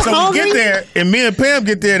hot and So we hungry. get there, and me and Pam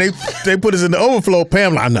get there, and they put us in the overflow.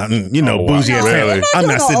 Pam, like, I'm not, bougie ass Pam. Really? I'm Not not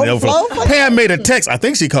doing sitting in no the overflow. overflow. Pam made a text. I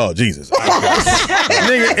think she called Jesus.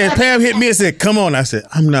 Nigga, and Pam hit me and said, come on. I said,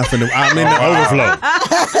 I'm not finna, I'm in the overflow.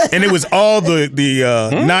 And it was all the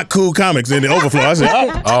not cool comics in the overflow. I said,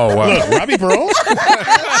 Oh, wow. look, Robbie Perot.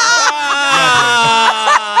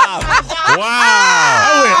 Wow. I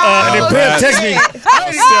went, and then Pam texted me.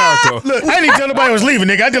 Hysterical. Look, I didn't even tell nobody I was leaving,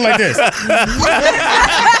 nigga. I did like this. Let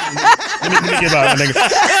me get out, nigga.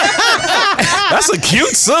 That's a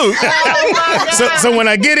cute suit. So when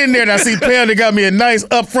I get in there and I see Pam, they got me a nice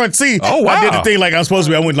up front seat. Oh, wow. I did the thing like I'm supposed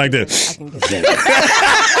to be. I went like this. Yeah,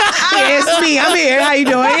 it's me. I'm here. How you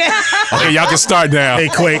doing? Okay, y'all can start now. Hey,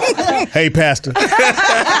 Quake. Hey, Pastor.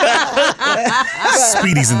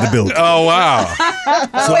 Speedy's in the building. Oh, wow.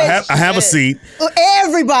 So I have a seat.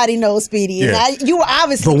 Everybody knows Speedy. And Yeah. you were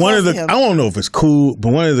obviously But one of close the, to him. I don't know if it's cool,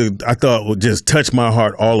 but one of the, I thought would just touch my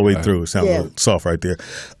heart all the way through. It sounds a little soft right there.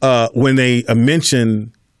 When they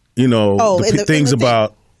mention, things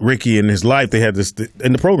about Ricky and his life, they had this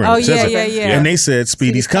in the program. Oh, It says yeah, it. yeah, yeah. And they said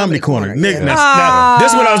Speedy's Comedy Corner. Yeah. Nigga, now,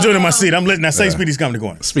 this is what I was doing in my seat. I'm letting that say Speedy's Comedy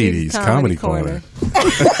Corner. Speedy's Comedy Corner.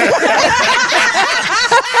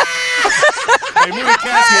 Hey, move the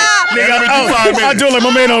casket. Nigga, I do it like my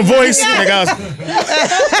man on Voice. Nigga, I was,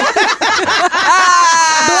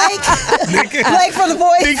 Blake from The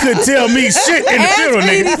Voice. he couldn't tell me shit in the funeral,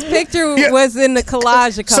 nigga. Speedy's picture Yeah. was in the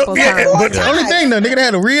collage a couple times. But the only thing though, nigga, they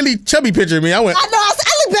had a really chubby picture of me. I went, I know. I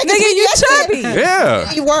look back Nigga, and you see chubby.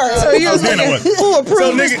 Yeah. You were. then I went. Who approved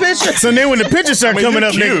So, this nigga, picture? so then when the pictures start I mean, coming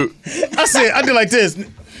up, you're nigga, I did like this.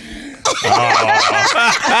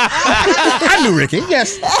 I knew Ricky.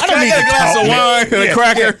 Yes. I don't need a glass of wine and a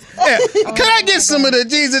cracker. Yeah. Can I get some of the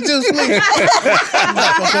Jesus juice, please?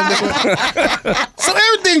 So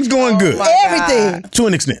everything's going good. Everything. To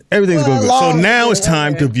an extent. Everything's going good. So now it's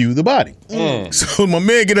time to view the body. So my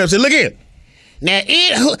man get up and said, look here. Now,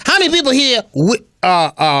 how many people here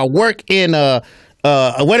work in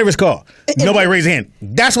whatever it's called? Nobody raise a hand.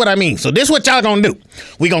 That's what I mean. So this is what y'all gonna do.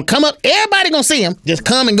 We gonna come up. Everybody gonna see him. Just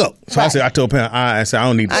come and go. So I told Pam, I said, I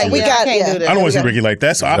don't need to see We Ricky. got can't do that. I don't want to see Ricky like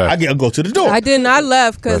that. So I'll go to the door. I didn't. I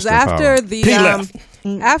left because Rest in after power. the He left.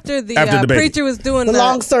 after the baby. preacher was doing The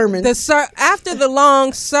long sermon. After the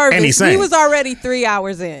long service, And he sang. we was already 3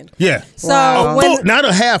 hours in. Yeah. So when Not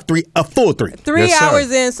a half 3, a full 3. 3 Yes, sir. hours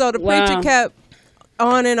in, so the preacher Wow. kept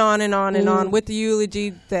on and on and on and on with the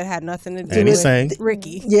eulogy that had nothing to do And he with sang.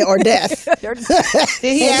 Ricky. Yeah, or death. Did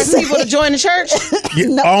he ask people to join the church? Yeah,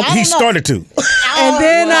 No, I he don't know. started to. And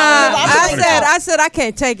then I I said I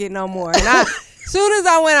can't take it no more. And soon as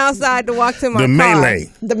I went outside to walk to my The car, melee.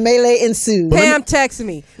 The melee ensued. Pam texted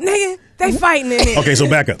me, nigga, they fighting in here. Okay, so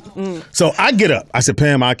back up. So I get up. I said,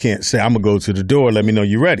 Pam, I can't say. I'm going to go to the door. Let me know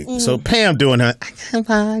you're ready. So Pam doing her.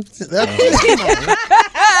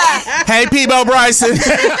 Hey, Peebo Bryson.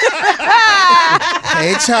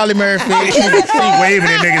 Hey, Charlie Murphy. She waving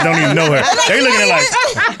at niggas don't even know her. They looking at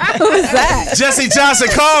like, Who is that? Jesse Johnson,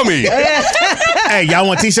 call me. hey, y'all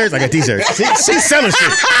want t-shirts? I got t-shirts. She's selling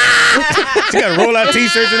shit. She got to roll out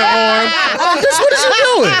t-shirts in her arm. What is she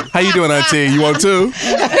doing? How you doing, Auntie? You want two?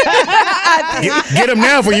 Get them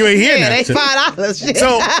now for you ain't here now. They $5.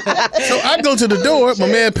 So I go to the door. My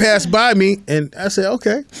man passed by me, and I said,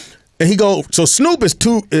 okay. And he go, so Snoop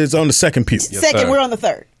is on the second pew. Second, we're on the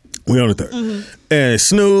third. We're on the third. And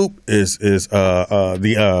Snoop is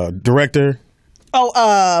the director.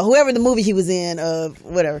 Oh, whoever the movie he was in,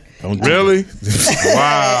 whatever. Really?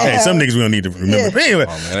 Wow. Hey, some niggas we don't need to remember. Yeah. But anyway,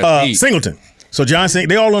 Oh, man, Singleton. So John Singleton,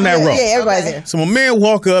 they all on that row. Yeah, everybody's there. So my man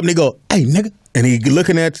walk up and he go, hey, nigga. And he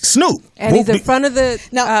looking at Snoop. And he's in front of the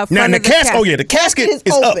now the casket. Oh yeah, the casket is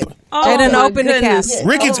up. They didn't open the casket.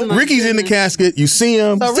 Ricky's in the casket. You see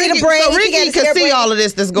him. So Ricky can see all of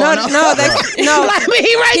this that's going on. No. He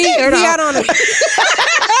right there. He had on a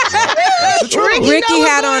Ricky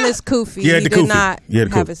had on his kufi. Yeah, he did not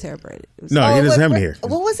have his hair braided. No, he doesn't have any hair.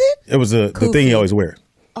 What was it? It was the thing he always wears.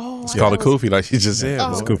 It's called a kufi, like she just said.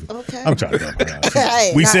 It's Koofy. Okay. I'm trying to help her out.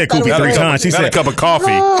 Hey, We said Koofy 3 times. She Not said a cup of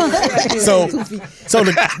coffee. So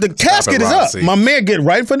the casket is up. Rossi. My man get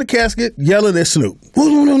right in front of the casket, yelling at Snoop. No,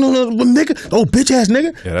 nigga. Oh, bitch ass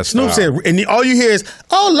nigga. Yeah, that's Snoop foul. said, and all you hear is,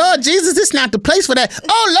 oh Lord Jesus, this not the place for that.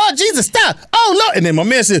 Oh Lord Jesus, stop. Oh Lord. And then my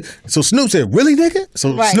man said, so Snoop said, really, nigga?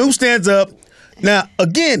 So Right. Snoop stands up. Now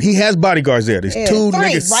again, he has bodyguards there. There's two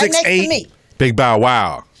niggas right next to 6'8". me. Big Bow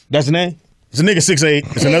Wow. That's the name. It's a nigga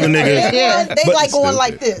 6'8". It's another nigga. Yeah, they But- like going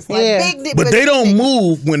like this. Like big, But they don't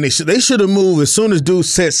move when they should. They should have moved as soon as dude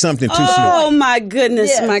said something to Snoop. Oh my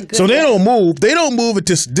goodness, Yeah. my goodness. So they don't move. They don't move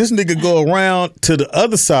until this nigga go around to the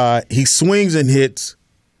other side. He swings and hits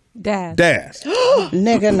Dad. Daz.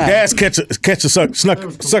 Nigga, no. Daz catch a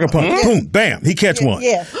sucker punch. Boom, bam. He catch one.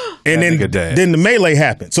 Yeah. And That nigga Daz. then the melee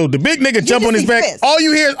happened. So the big nigga jump on his back. fist. All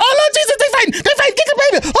you hear is, oh Lord Jesus, they fighting. Get the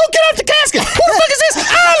baby. Oh, get off the casket. Who the fuck is this?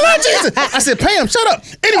 Oh Lord Jesus. I said, Pam, shut up.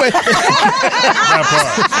 Anyway.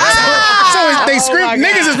 So they scream.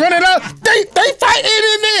 Niggas is running out. They fighting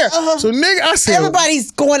in there. So nigga, I said,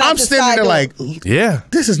 Everybody's going out I'm the standing side there door. like, Yeah.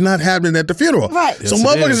 this is not happening at the funeral. Right. So Yes, it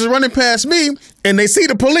motherfuckers is. is running past me and they see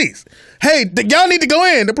the police. Hey, y'all need to go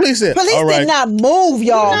in. The police said, Police all right. did not move,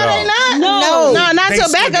 y'all. No, they not. No. not They till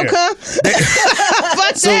stood backup there. come.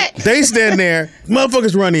 Fuck So that. they stand there,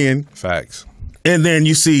 motherfuckers run in, Facts. and then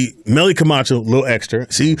you see Melly Camacho, a little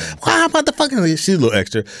extra. See, wow, about the fucking, she's a little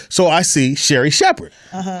extra. So I see Sherry Shepherd.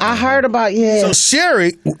 I heard about So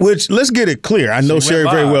Sherry, which let's get it clear, I know She Sherry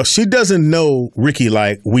went very live. well. She doesn't know Ricky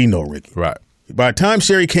like we know Ricky. Right. By the time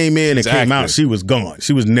Sherry came in and She's came out, active. she was gone.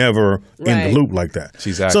 She was never in the Right. loop like that.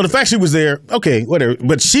 She's So the active. fact she was there, okay, whatever.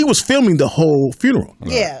 But she was filming the whole funeral.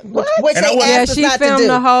 Yeah. Which And I they wasn't- Yeah, asked us she not to filmed do.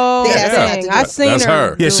 the whole They asked us not to thing. do I it. seen That's her.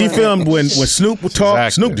 her. Yeah, she do it. filmed when Snoop would She's talk.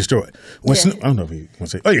 active. Snoop destroyed. When Yeah. Snoop, I don't know if you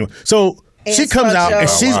want to say. Oh, anyway, so she And comes out and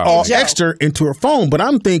Joe. she's Wow. all Joe. extra into her phone, but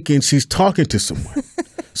I'm thinking she's talking to someone.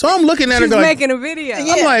 So I'm looking at her She's going, making a video.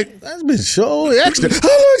 I'm like, that's been so extra.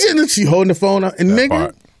 Oh, and she holding the phone out, and That nigga.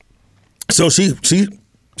 part. So she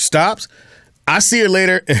stops. I see her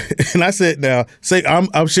later, and I said, "Now say I'm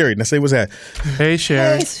Sherry." Now say what's that? Hey,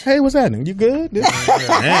 Sherry. Hey, what's happening? You good?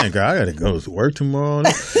 Man, girl, I gotta go to work tomorrow.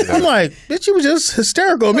 I'm like, bitch, you was just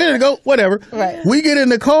hysterical a minute ago. Whatever. Right. We get in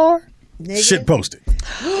the car. Nigga. Shit posted.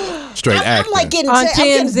 Straight I'm acting. like getting, On I'm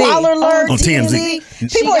getting TMZ. baller alert, On TMZ. People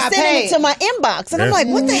She are got sending paid. it to my inbox, and I'm Yeah. like,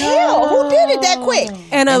 what the hell? Who did it that quick?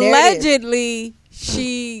 And there it is. allegedly,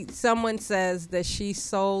 someone says that she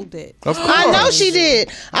sold it. Of course. I know she did.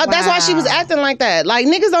 That's why she was acting like that. Like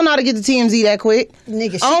niggas don't know how to get to TMZ that quick.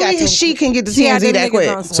 Nigga, she Only got to- she can get to She had TMZ them that niggas quick.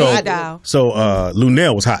 on speed dial. So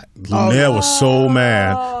Lunel was hot. Lunel was so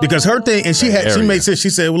mad because her thing, and she Area. made sense. She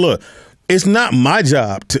said, "Well, look, it's not my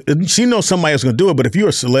job to." She knows somebody else going to do it, but if you're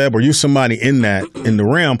a celeb or you're somebody in the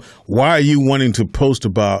realm, why are you wanting to post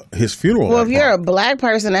about his funeral? Well, if you're a black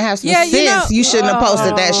person that has some Yeah, sense, you know- you shouldn't have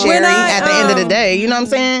posted that, Sherry. When I, at the end of the day, you know what I'm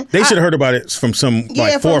saying? they should have heard about it from some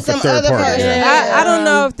like from fourth or some third other party. person. Yeah. I don't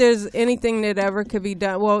know if there's anything that ever could be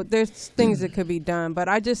done. Well, there's things that could be done, but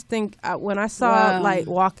I just think when I saw like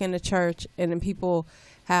walk into church and then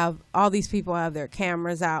all these people have their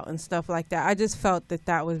cameras out and stuff like that, I just felt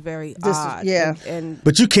that was very odd. yeah. And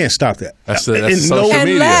But you can't stop that. That's And social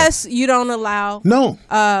media. unless you don't allow No.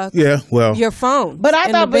 Yeah. Well. your phone. But I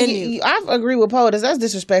in thought, the venue. I agree with Poetess. That's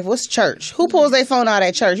disrespectful. It's church. Who pulls their phone out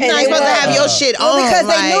at church? You're And not they supposed to were. have your shit Well, on. because they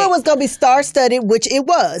like- knew it was going to be star-studded, which it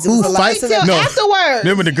was. It Who was a lot fight? of celebrities. Till No. afterwards.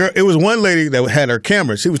 Remember the girl? It was one lady that had her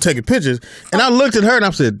camera. She was taking pictures, and I looked at her and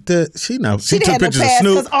I said, "She She took didn't have no pictures of pass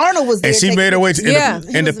Snoop." because Arnold was there. And she taking made her way to. Yeah.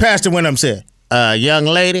 And the pastor went up and said, young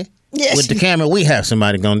lady, Yeah, with the camera, we have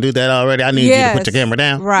somebody gonna do that already. I need you to put the camera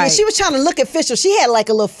down. Right. Yeah, she was trying to look official. She had like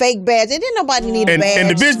a little fake badge. And didn't nobody need a badge. And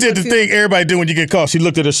the bitch did the thing everybody do when you get caught. She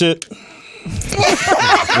looked at her shit.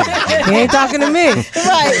 He ain't talking to me.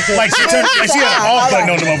 Right. Like she had an off button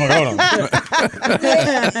on the motherfucker. Hold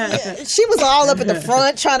on. She was all up in the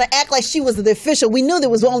front trying to act like she was the official. We knew there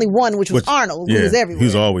was only one, which was Arnold, who was everywhere. He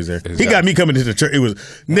was always there. He got me coming to the church. It was,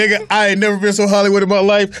 nigga, I ain't never been so Hollywood in my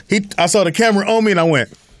life. I saw the camera on me and I went.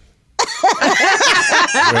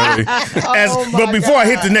 Really? But before I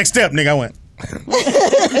hit the next step, nigga, I went.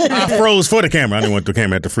 I froze for the camera. I didn't want the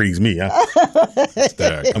camera to freeze me.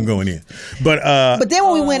 I'm going in. But then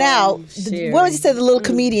when we went out, what was you say? The little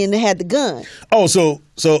comedian that had the gun. Oh, so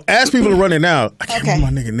as people are running out, I can't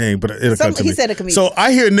remember my nigga name, but it'll come to me. He said a comedian. So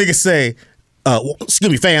I hear niggas say,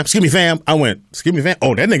 excuse me, fam. I went, excuse me, fam.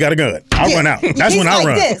 Oh, that nigga got a gun. I run out. That's when I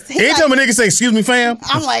run. Anytime a nigga say, excuse me, fam.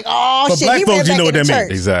 I'm like, oh, but shit. black folks, you know what that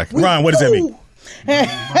means. Exactly. Ron, what does that mean?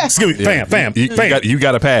 Excuse me, fam. You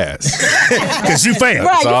got to pass. Because you fam.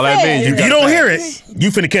 That's all that means. If you don't hear it,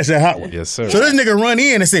 you finna catch that hot one. Yes, sir. So this nigga run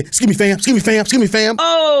in and say, excuse me, fam.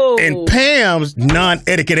 Oh. And Pam's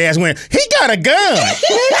non-etiquette ass went, he got a gun.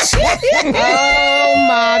 Oh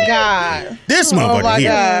my God. This motherfucker my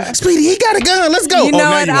here. God. Speedy, he got a gun. Let's go. You know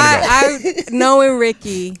what? I Knowing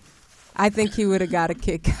Ricky, I think he would have got a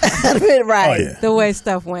kick out. Right. Oh, yeah. The way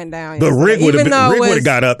stuff went down. But Rick would have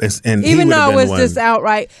got up and even he though it been was one. just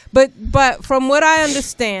outright. But from what I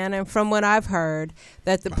understand and from what I've heard,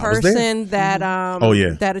 that the person that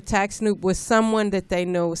that attacked Snoop was someone that they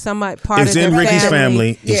knew, part it's of their in Ricky's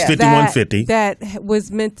family. It's 5150. That was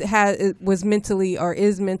mentally or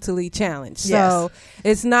is mentally challenged. Yes. So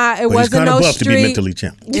it's not. It But wasn't no buff street. to be mentally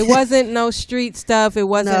challenged. It wasn't no street stuff. It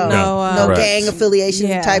wasn't no gang affiliation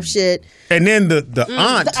type shit. And then the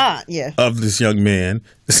aunt of this young man.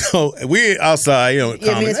 So we outside, comment,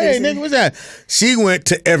 hey nigga, what's that? She went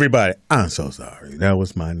to everybody. I'm so sorry. That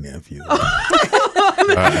was my nephew.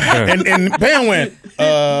 and Pam went,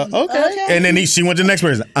 okay. And then she went to the next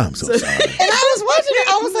person. I'm so sorry. And I was watching it.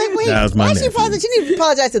 I was like, wait, that was my why nephew. she apologize? She need to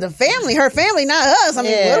apologize to the family, her family, not us. I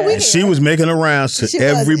mean, what are we? And she was making a rounds to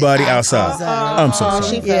everybody outside. I'm so sorry.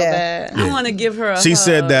 She felt bad. I want to give her a She hug.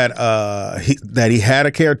 said that he had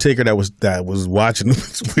a caretaker that was watching,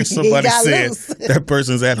 which somebody said loose. that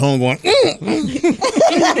person's at home going, Yeah,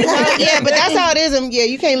 but that's how it is. Yeah,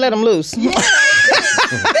 you can't let them loose. They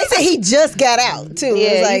said he just got out too. Yeah,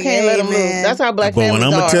 It was like, you can't let them loose. That's how black But families when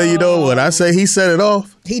I'm are. gonna tell you though, what I say, he set it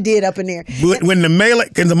off. He did up in there. When the male,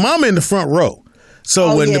 and the mama in the front row,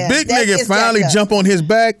 so when the big that nigga is finally jacked up. jump on his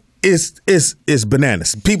back, it's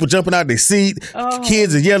bananas. People jumping out their seat.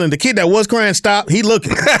 Kids are yelling. The kid that was crying, stop. He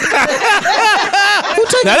looking.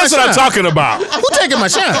 Now that's what I'm talking about. Who taking my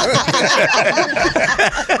shot?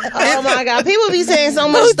 Oh my God, people be saying so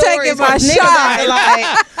much Who's stories. taking my Niggas shot? are like,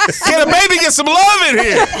 Can a baby get some love in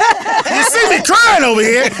here? You see me crying over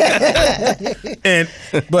here.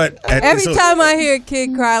 Every time I hear a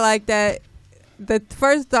kid cry like that, the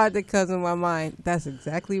first thought that comes in my mind, that's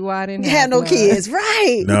exactly why I didn't Had no kids,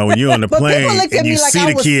 right? No, when you're on the But plane people looked at and you me like see I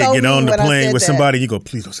the was kid so get on mean the when I plane said with that. somebody, you go,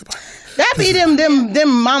 please don't say bye. that be them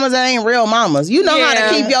mamas that ain't real mamas. You know how to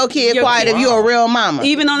keep your kid quiet if you're a real mama.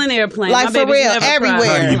 Even on an airplane. Like My for baby's real, never everywhere.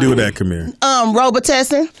 cried. How do you do that, Kamira?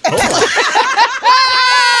 Robotessing.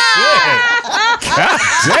 God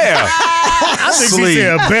damn. I think she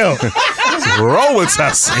said a belt. Roll with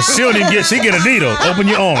us. And she don't even she get a needle. Open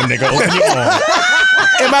your arm, nigga. Open your arm.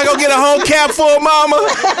 Am I gonna get a whole cap full, mama?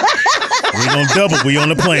 We gonna double. We on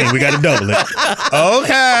the plane. We gotta double it.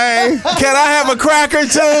 Okay. Can I have a cracker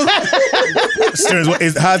too?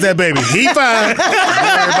 How's that baby? He fine. Don't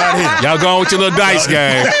worry about him. Y'all going with your little dice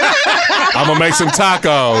game. I'm gonna make some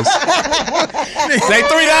tacos. They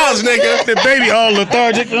 $3, nigga. The baby all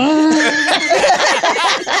lethargic.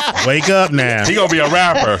 Wake up now. He gonna be a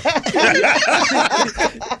rapper.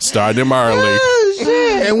 Start him early.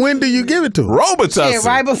 And when do you give it to him? Robitussin. Yeah,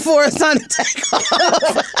 right before it's time to take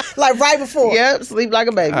off. Like right before. Yep, sleep like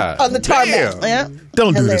a baby. On the tarmac. Yep.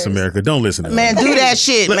 Don't do this, America. Don't listen to Man, that. do that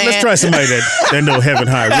shit, man. Let's try somebody that know heaven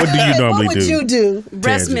high. What do you normally What would you do?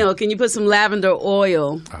 Breast Tangie. milk, and you put some lavender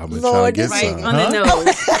oil Lord, get this right some. on the nose.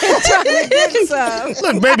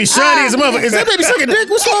 Look, baby shiny as a mother. Is that baby sucking dick?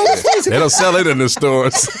 What's wrong with this? They don't sell it in the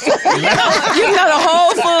stores. You can go to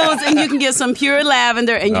Whole Foods and you can get some pure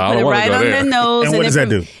lavender and you I put don't it wanna right go on there. their nose. And what does that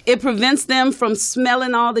do? It prevents them from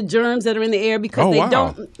smelling all the germs that are in the air because Oh,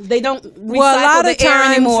 wow. they don't recycle Well, a lot the of air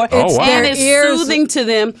times anymore. Oh, wow. And their it's ears- soothing to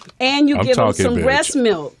them. And you I'm give them talking, some bitch. breast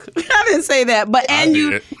milk. I didn't say that, but and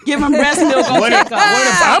you did. give them breast milk on What if takeoff.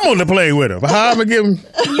 I'm on the plane with her? How am I give him?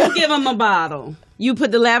 You give them a bottle. You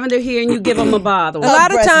put the lavender here and you give them a bottle. A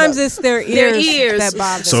lot of times it's their ears that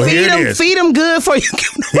bother. So here it is. Feed them good for you.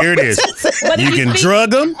 Here it is. You can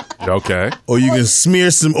drug them. Okay. Or you can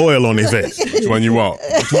smear some oil on their face. Which one you want?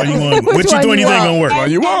 Which one you want? Which one you think gonna work? Which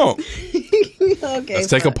one you want? Okay. Let's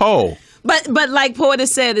take a poll. But like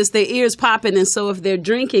Poetess said, it's their ears popping, and so if they're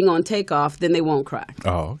drinking on takeoff, then they won't cry.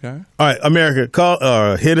 Oh, okay. All right, America,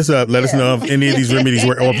 call, hit us up. Let us know if any of these remedies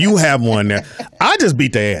work, or if you have one there. I just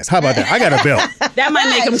beat their ass. How about that? I got a belt. That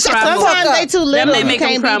might make them cry more. Sometimes they too little. That may You make them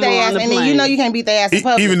can't cry beat their more ass, on the and then plane. you know you can't beat their ass in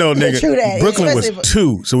public. Even though, True nigga, that. Brooklyn was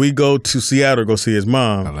Especially- 2, so we go to Seattle to go see his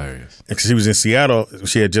mom. Hilarious. And she was in Seattle.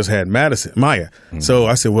 She had just had Maya. So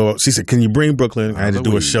I said, well, she said, can you bring Brooklyn? I had to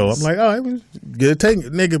do a show. I'm like, all right, good. Take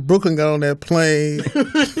it. Nigga, Brooklyn got on that plane.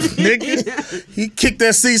 Nigga, he kicked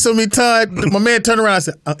that seat so many times. My man turned around and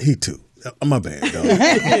said, he too. My bad, dog.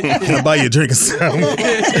 Can I buy you a drink or something?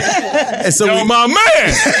 And so my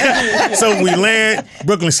man. So we land,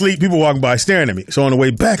 Brooklyn sleep, people walking by staring at me. So on the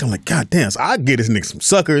way back, I'm like, God damn, so I get this nigga some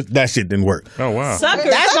suckers. That shit didn't work. Oh, wow.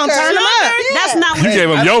 Suckers. That's gonna turn them up. That's not what You gave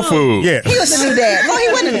him your food. Yeah. He was to do that. No, he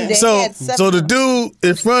wouldn't do that. So the dude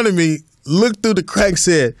in front of me looked through the crack and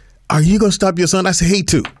said, are you gonna stop your son? I said, he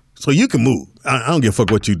too. So you can move. I don't give a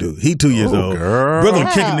fuck what you do. He 2 years old. Girl. Brooklyn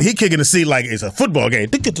kicking the seat like it's a football game.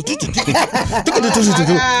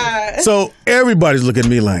 So everybody's looking at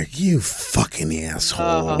me like, you fucking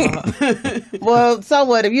asshole. Well, so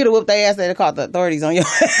what? If you'd have whooped their ass, they'd have called the authorities on your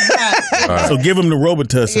ass. So give them the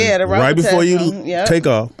Robitussin right before you take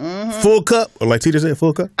off. Full cup, or like Tita said,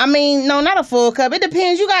 full cup. I mean, no, not a full cup. It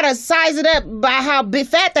depends. You gotta size it up by how big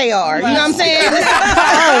fat they are. You know what I'm saying?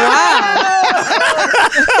 Oh wow!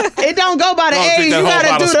 It don't go by the age. You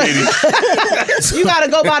gotta do the. You gotta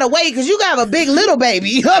go by the weight because you got a big little baby.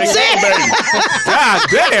 You know what I'm saying? God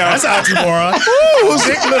damn. That's oxymoron. Ooh,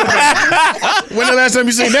 big little baby. When the last time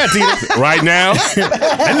you seen that, Tita? Right now?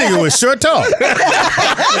 That nigga was short tall.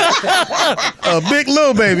 A big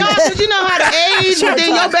little baby. No, but you know how the age, but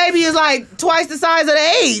then your baby is like twice the size of the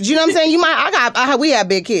age. You know what I'm saying? You might. We have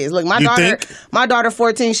big kids. Look, my daughter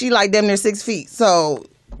 14. She like damn near 6 feet. So.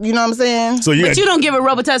 You know what I'm saying? So but you don't give her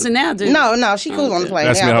Robitussin now, do you? No, she cool on the plane.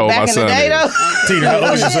 That's me how old back my in the son day, is. though. Tina, how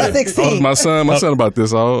old is your son? 16. My son about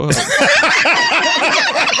this old.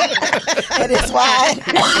 That is why.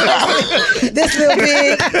 This little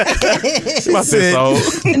big. About this old.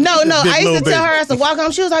 No. Big I used to little tell her as to walk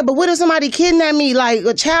home. She was like, but what if somebody kidnapped me, like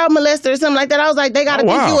a child molester or something like that? I was like, they got to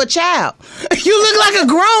think you a child. You look like a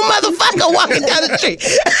grown motherfucker walking down the street.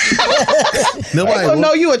 Nobody don't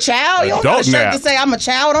know you a child. You don't got a shirt to say I'm a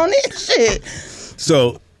child on it. Shit.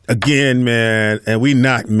 So again, man, and we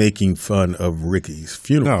not making fun of Ricky's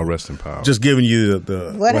funeral. No, rest in power. Just giving you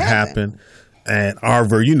the what happened. And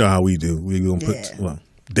our you know how we do. We gonna put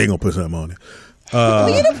they gonna put something on it. Well,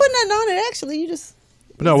 you didn't put nothing on it. Actually, you just.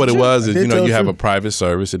 No, what it was is you have a private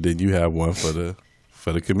service and then you have one for the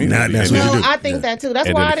community. That's what you do. I think that too. That's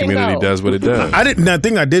and why then I the didn't community go. does what it does. The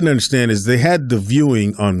thing I didn't understand is they had the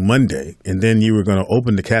viewing on Monday, and then you were going to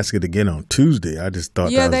open the casket again on Tuesday. I just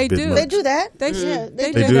thought that was a bit much. They do that. They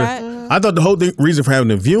do that. I thought the whole reason for having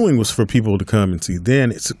the viewing was for people to come and see.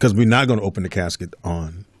 Then it's because we're not going to open the casket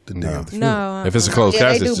on the day of the funeral. No. If it's a closed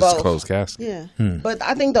casket, it's just a closed casket. Yeah. But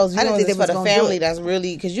I think those viewings is for the gonna family. That's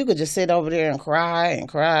really because you could just sit over there and cry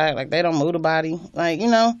like they don't move the body. Like you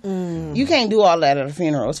can't do all that at a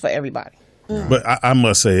funeral. It's for everybody. But I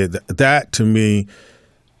must say that to me,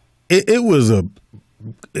 it was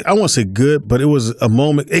I won't say good, but it was a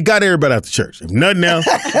moment. It got everybody out the church. If nothing else,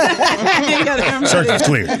 church was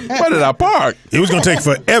clear. Where did I park? It was going to take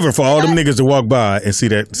forever for all them niggas to walk by and see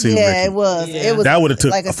Ricky. It was. It was. That would have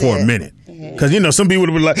took for a minute. Because, some people would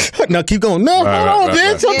have been like, now keep going. No, hold on,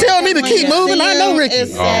 bitch. Don't tell me to keep moving. I know Ricky.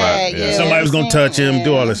 It's sad. Yeah. Somebody was going to touch him,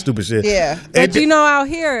 do all that stupid shit. Yeah. But out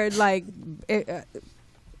here, like,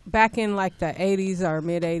 back in like the 80s or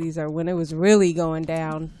mid 80s or when it was really going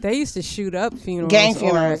down, they used to shoot up funerals. Gang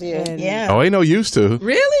funerals, yeah. Oh, ain't no used to.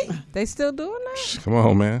 Really? They still doing that? Come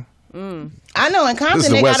on, man. I know in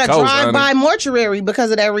Compton they got a drive-by mortuary because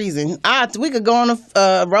of that reason. We could go on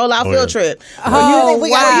a roll-out field trip. You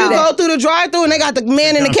go through the drive-through and they got the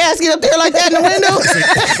man in the casket up there like that in the window.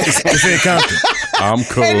 It's in Compton. I'm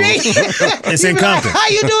cool. It's in Compton. How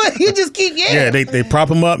you do it? You just keep Yeah, they prop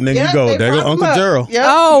him up and then you go. There go Uncle Gerald. Yep.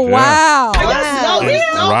 Oh, wow. No,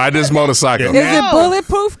 Ride this motorcycle. Is it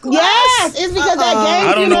bulletproof glass? Yes, it's because that game.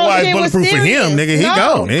 I don't know why it's shit was bulletproof for him, nigga. He No.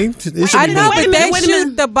 gone. I know, but they wait a shoot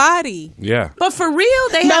minute. the body. Yeah. But for real,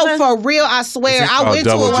 they No, have for real, I swear. This is I called went to it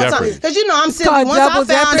double one time. jeopardy. Because, you know, I'm silly. Called Once I double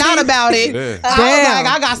found jeopardy? out about it, Yeah. I was Damn.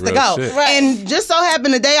 like, I got to Real go. shit. And just so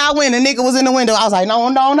happened the day I went, a nigga was in the window. I was like, no.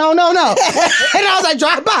 And I was like,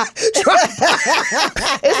 drive by.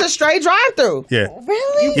 It's a straight drive-through. Yeah.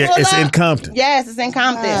 Really? Yeah, it's in Compton. Yes, it's in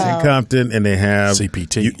Compton. It's in Compton, and they have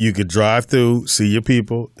CPT. You could drive through, see your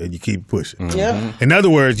people, and you keep pushing. Yep. In other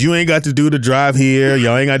words, you ain't got to do the drive here.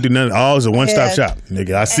 Y'all ain't got to do nothing. All is a one-stop Yeah. shop,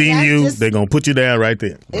 nigga. I seen that's you. just- They gonna put you down right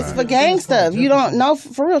there. It's for gang stuff. You don't know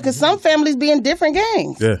for real, because some families be in different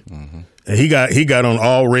gangs. Yeah. And he got on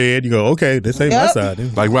all red. You go, okay, this ain't my Yep.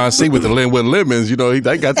 side. Like Ron C with the Linwood Lemons, you know,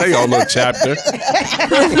 they got their own little chapter.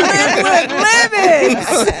 Linwood Lemons.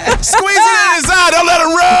 Squeeze it in his eye, don't let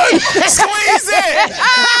him run. Squeeze it.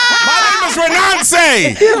 My name is Renance.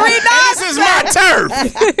 This is my turf.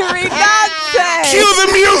 Renance. Cue the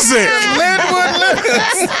music.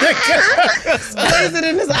 Squeeze it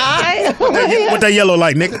in his eye. What that yellow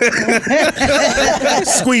like, nigga?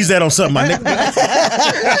 Squeeze that on something, my nigga.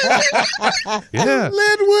 Yeah.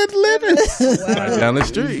 Linwood Lemons. Right down the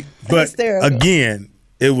street. But terrible. again,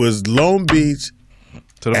 it was Long Beach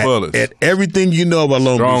To the fullest. at everything you know about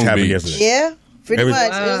Long Strong Beach happened Beach. yesterday. Yeah, pretty Every-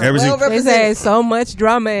 much. Everything- It was well They represented. said so much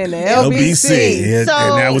drama in the LBC. LBC. And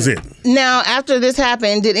that was it. Now, after this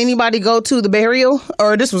happened, did anybody go to the burial?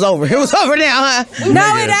 Or this was over? It was over now, huh?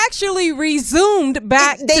 No, it actually resumed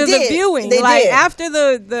back They to the did. viewing. They like did. after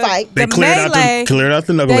the Fight. They the cleared melee, out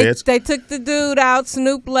the they, knuckleheads. they took the dude out.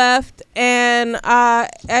 Snoop left, and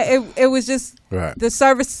it was just Right. the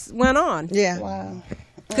service went on. Yeah. Wow.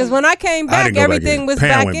 Because when I came I back, didn't go back everything in. was Pam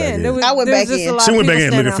back went back in. in. There was, I went there was back just in. a lot She of went back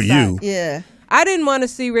people in looking for standing you. outside. Yeah. I didn't want to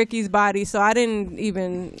see Ricky's body, so I didn't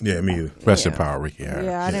even. Yeah, me either. Rest in power, Ricky Harris.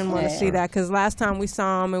 Yeah, I didn't want to see that because last time we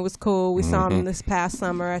saw him, it was cool. We saw him this past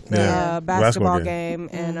summer at the Yeah. basketball Basketball game,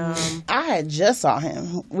 and I had just saw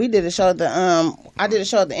him. We did a show at the I did a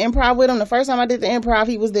show at the Improv with him. The first time I did the Improv,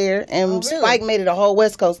 he was there, and Spike made it a whole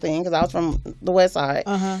West Coast thing because I was from the West Side.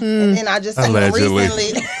 And then I just saw him Allegedly.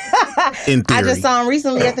 recently. In theory. I just saw him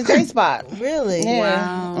recently at the J Spot. Really?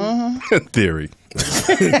 Yeah. Theory.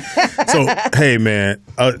 So, hey, man,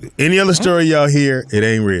 any other story y'all hear, it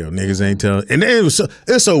ain't real. Niggas ain't telling. And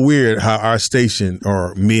it's so weird how our station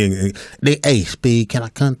or me and hey, Speed, can I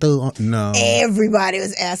come through? No. Everybody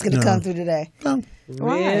was asking to No. come through today. No.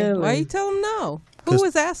 why? Why you tell him no? Who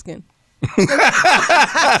was asking?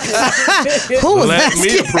 Who was Let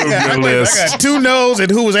me approve your I list. got two no's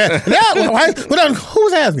and who was asking? Who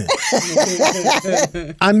was asking?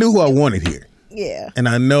 I knew who I wanted here. Yeah. And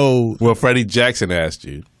I know Well, Freddie Jackson asked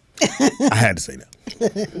you. I had to say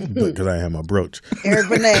that because I had my brooch. Eric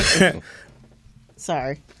Benet.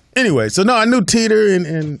 Sorry. Anyway, so no, I knew Teeter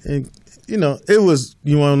and you know, it was,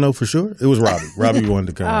 you want to know for sure? It was Robbie. Robbie wanted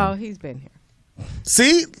to come. Oh, he's been here.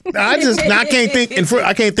 See, I can't think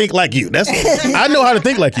I can't think like you. I know how to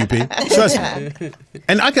think like you, P. Trust me.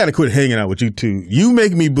 And I gotta quit hanging out with you two. You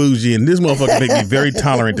make me bougie, and this motherfucker make me very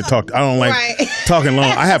tolerant to talk. I don't like talking long.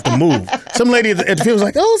 I have to move. Some lady at the field was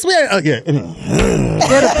like, "Oh, swear, yeah."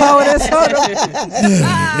 Did a poetess photo?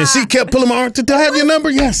 And she kept pulling my arm. Do I have your number?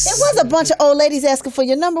 Yes. There was a bunch of old ladies asking for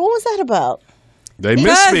your number. What was that about? They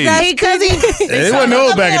missed Speedy. It wasn't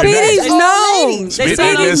old back in the day. Speedy's known. Speedy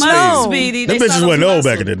Speedy's missed known. Speedy. Them bitches wasn't old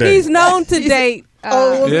back in the day. He's known to date.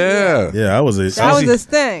 Yeah. Yeah, I was That was his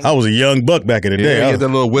thing. I was a young buck back in the day. Yeah, I you was- had that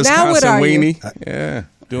little Now what Wisconsin are you? weenie. Yeah.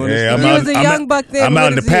 Doing his Yeah, thing. He was a young buck then. I'm What out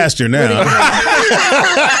in the is he? pasture now.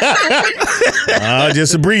 I'm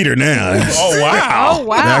just a breeder now. Oh, wow. Oh,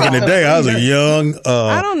 wow. Back in the day, I was a young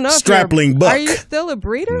I don't know. if strapling you're- buck. Are you still a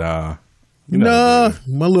breeder? Nah. Nah,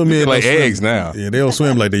 my little men They lay don't swim. eggs now. Yeah, they don't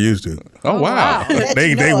swim like they used to. Oh, wow.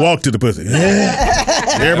 They walk to the pussy.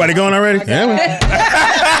 Everybody going already? Yeah.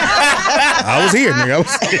 I was here, nigga. I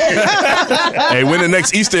was here. Hey, when the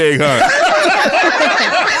next Easter egg hunt?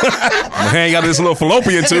 I'm hang out this little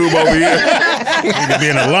fallopian tube over here. Need to be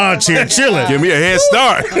in a lawn chair chilling. Give me a head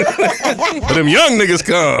start. But them young niggas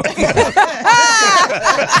come.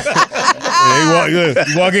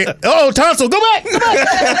 You walk in. Oh, tonsil, go back. Go back.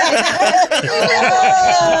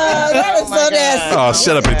 That was so nasty. Oh,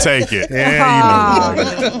 shut up and take it. Yeah, you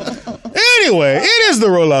know. Anyway, it is the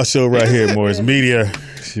Rollout Show right here at Morris Media.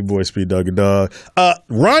 It's your boy Speed Doggy Dog.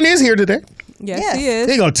 Ron is here today. Yes, he is.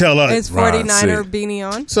 He gonna tell us. His 49er beanie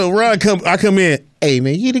on. So Ron, I come in. Hey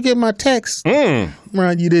man, you didn't get my text.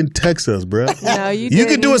 Ron, you didn't text us, bro. No, you didn't. You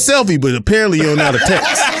could do a selfie, but apparently you don't know how to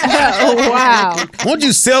text. Oh wow! Why don't you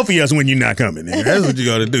selfie us when you're not coming? That's what you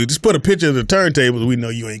gotta do. Just put a picture of the turntables. We know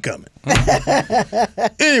you ain't coming.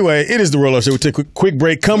 Anyway, it is the Roll Up Show. We take a quick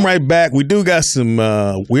break. Come right back. We do got some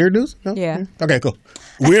weird news. No? Yeah. Okay, cool.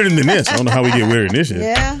 Weirder than this. I don't know how we get weirder than this shit.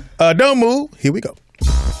 Yeah. Don't move. Here we go.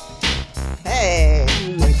 Hey.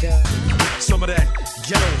 Oh my God. Some of that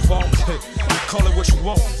ghetto funk. Call it what you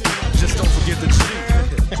want. Just don't forget the cheat.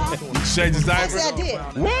 Change his diaper. Yes, I did.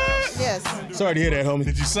 What? Yes. Sorry to hear that, homie.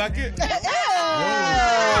 Did you suck it?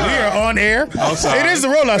 We are on air. I'm sorry. It is the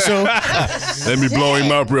Roll Out Show. Let me blow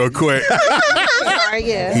him up real quick. Sorry,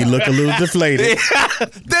 yeah. He look a little deflated.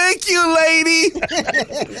 Thank you, lady.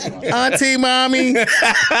 Auntie, mommy.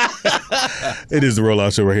 It is the Roll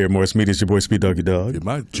Out Show right here. More Speedy. It's your boy, Speed Doggy Dog. Get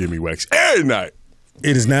my Jimmy wax every night.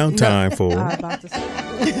 It is now time for...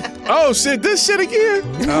 Oh, shit. This shit again?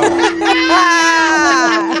 Oh.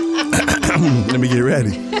 Let me get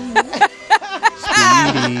ready.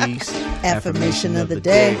 Speedy's affirmation of the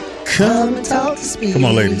day. Come and talk to Speedy. Come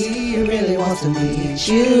on, ladies. He really wants to meet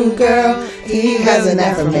you, girl. He has an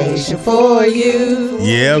affirmation for you.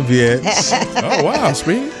 Yeah, bitch. Oh, wow,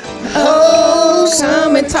 Speedy. Oh,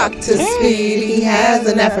 come and talk to Speedy. He has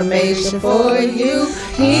an affirmation for you.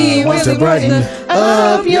 He wants to brighten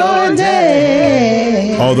up your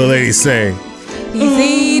day. All the ladies say... He's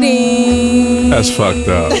eating. That's fucked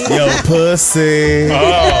up. Yo, pussy.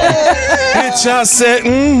 Bitch, I said,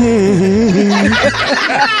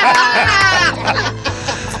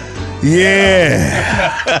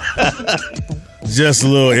 Yeah. Just a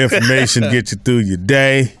little information to get you through your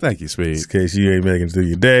day. Thank you, Speed. In case you ain't making it through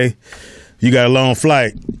your day. You got a long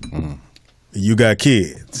flight. You got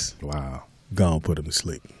kids. Wow. Go on, put them to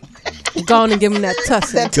sleep. Go on and give him that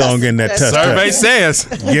tussin. Go on, give him that tuss. Survey says.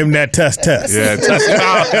 Give him that tuss. Yeah, tuss him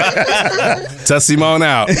out. Tuss him on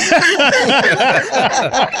out.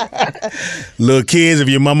 Little kids, if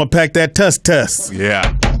your mama packed that tuss.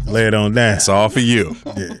 Yeah. Lay it on down. It's all for you.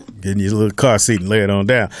 Yeah. Get in your little car seat and lay it on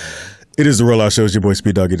down. It is the Roll Out Show. It's your boy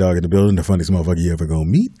Speed Doggy Dog in the building. The funniest motherfucker you ever gonna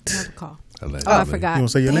meet. Call. I forgot. You want to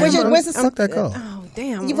say your name? Where's the Fuck that call. Oh,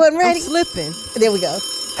 damn. You wasn't ready? I'm slipping. There we go.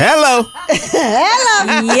 Hello.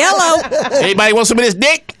 Hello. Yellow. Anybody want some of this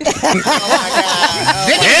dick?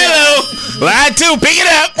 Hello. Line 2, pick it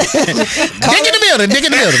up. Dick in the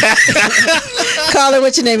building. Caller,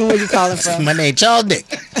 what's your name and where you calling from? My name Charles Dick.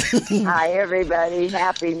 Hi, everybody.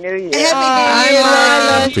 Happy New Year.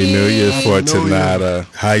 Happy New Year, Fortunata.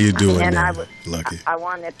 How you doing, And man? Lucky. I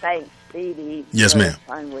want to thank Speedy Yes, for ma'am. the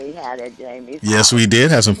fun we had at Jamie's Yes, house. we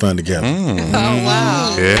did have some fun together. Oh,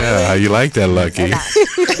 wow. Yeah, how you like that, Lucky? And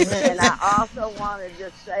I also want to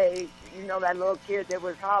just say, you know that little kid that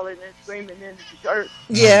was hollering and screaming in the church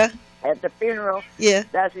Yeah. at the funeral? Yeah.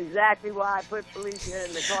 That's exactly why I put Felicia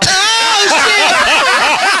in the car.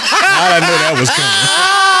 I didn't know that was coming.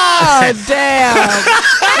 Oh, damn.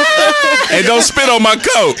 Hey, don't spit on my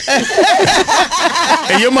coat.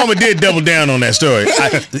 And your mama did double down on that story.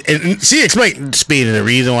 And she explained, Speedy, the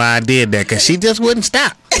reason why I did that, because she just wouldn't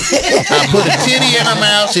stop. I put a titty in her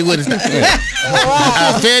mouth, she wouldn't stop.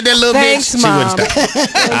 I fed that little Thanks, bitch, Mom. she wouldn't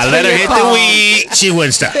stop. I let her hit the weed, she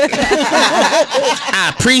wouldn't stop.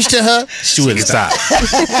 I preached to her, she wouldn't stop.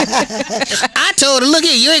 I told her, look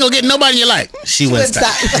here, you ain't gonna get nobody in your life. She wouldn't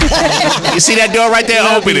stop. You see that door right there?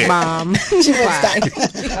 Open it. Mom. She wouldn't stop.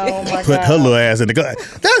 Oh, my Put God. her little ass in the car.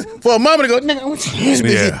 That's for a mama to go, nigga,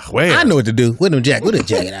 Yeah, where? I know what to do. With them jacket. With a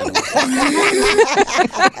jacket out of the way.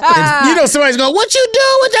 You know somebody's going, what you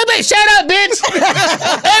do with that bitch? Shut up, bitch.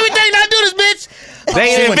 Everything I do this, bitch.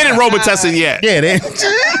 They ain't invented Robitussin yet. Yeah, they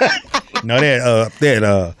no, they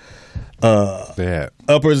had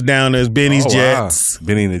uppers, downers, Benny's Jets.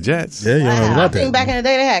 Benny and the Jets. Yeah, you don't know I about think that. back in the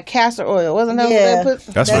day they had castor oil, wasn't that Yeah. what they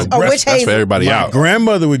put? That's That's- for, or witch that's for hazel. everybody My out.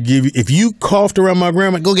 grandmother would give you, if you coughed around my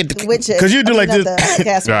grandma, go get the, Witch because you do like this.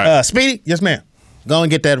 Right. Speedy, yes ma'am. Go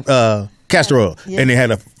and get that castor oil. And they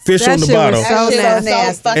had a fish That on the shit was bottle. so That shit nasty.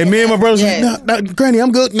 nasty. And me and my brother said, no, Granny,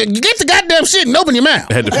 I'm good. Get the goddamn shit and open your mouth.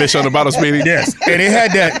 They had the fish on the bottle, Speedy? Yes. And it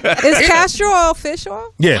had that. Is castor oil fish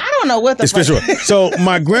oil? Yeah. I don't know what the It's fuck. fish oil. So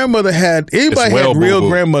my grandmother had, everybody It's well, had real boo-boo.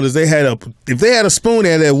 grandmothers. They had if they had a spoon, they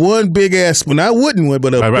had that one big ass spoon. Not a wooden one,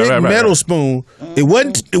 but a big metal spoon. It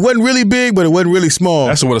wasn't really big, but it wasn't really small.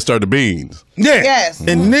 That's the one that started the beans. Yeah. Yes.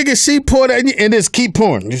 And nigga, she poured that and just keep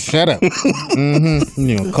pouring. Just shut up. You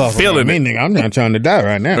know, cough Feeling me, nigga. I'm not trying to die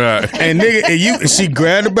right now. Right. And nigga, and she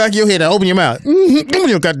grabbed the back of your head and open your mouth. Give me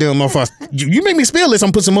your goddamn motherfucker. You make me spill this, I'm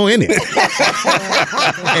gonna put some more in it. and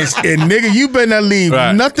nigga, you better not leave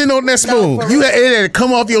nothing on that spoon. It had to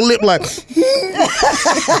come off your lip like.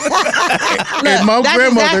 And my That's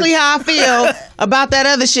grandmother. exactly how I feel about that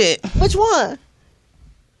other shit. Which one?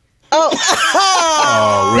 Oh,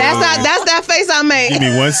 really? That's that face I made. Give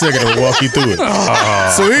me 1 second to walk you through it.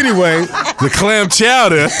 So anyway, the clam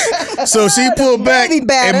chowder. So she pulled back, and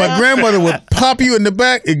my grandmother would pop you in the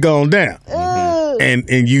back. It gone down.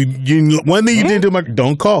 And you one thing you didn't do,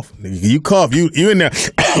 don't cough. You cough, you in there.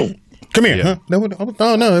 Come here. Huh? No, it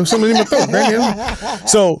was something in my throat.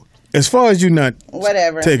 So as far as you not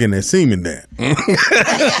taking that semen down,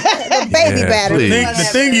 the baby battery. The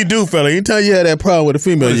thing you do, fella, anytime you have that problem with a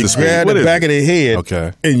female, you grab the back of their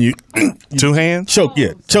head, and you 2 hands, choke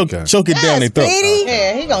it down their throat.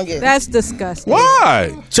 Yeah, he gonna get. That's disgusting.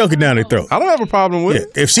 Why? Choke it down their throat. I don't have a problem with it.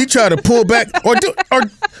 If she try to pull back or do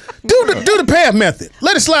the Pam method,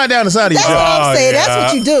 let it slide down the side of your jaw. That's what I'm saying.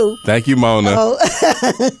 That's what you do. Thank you, Mona.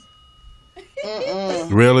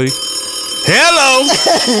 Really? Hello.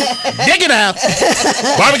 Dick it out.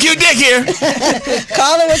 Barbecue dick here.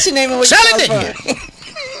 Caller, what's your name and where you Charlie come Dick from?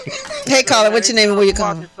 Hey, caller, what's your name and where you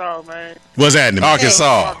come from? Arkansas, man. What's happening?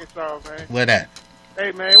 Arkansas. Man. What that?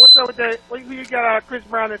 Hey, man, what's up with that? Who you got out of Chris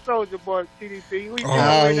Brown and Soulja Boy, TDP? Who you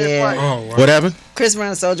got Oh, yeah. that What happened? Chris Brown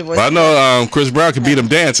and Soulja Boy. Well, I know Chris Brown can beat him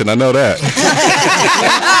dancing. I know that.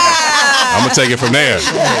 I'm going to take it from there.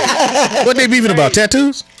 What they beefing about?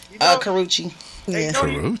 Tattoos? Karuchi. Yeah.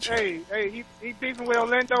 Hey, he beefing with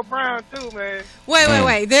Orlando Brown too, man.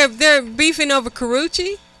 Wait. They're beefing over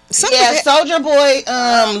Karuchi? Soulja Boy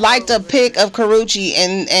liked a pic of Karuchi,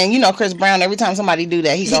 and you know Chris Brown. Every time somebody do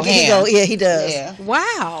that, he go ham. He does. Yeah.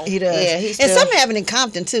 Wow. He does. Yeah, and something happened in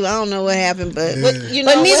Compton too. I don't know what happened, but you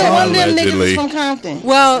know, neither one of them niggas is from Compton.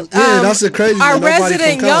 Well, that's the crazy. Our Nobody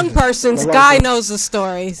resident from young Compton. person, Sky, knows the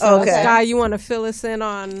story. So, Okay. Sky, you want to fill us in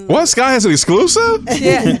on? What? Sky has an exclusive?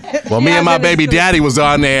 Yeah. Well, me and my baby daddy was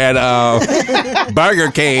on there at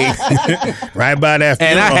Burger King. Right by that.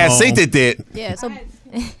 And I had seated it. Yeah, so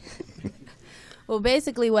well,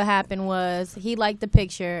 basically what happened was he liked the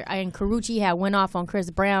picture, and Karuchi had went off on Chris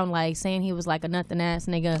Brown, like saying he was like a nothing ass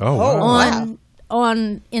nigga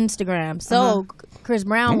on Instagram. So Chris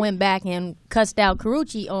Brown went back and cussed out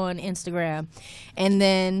Karuchi on Instagram, and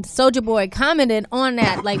then Soulja Boy commented on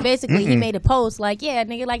that, like basically he made a post like, yeah,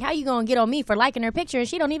 nigga, like how you gonna get on me for liking her picture and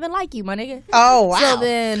she don't even like you, my nigga. Oh wow. So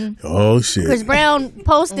then shit. Chris Brown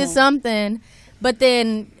posted something, but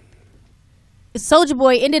then Soulja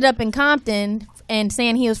Boy ended up in Compton and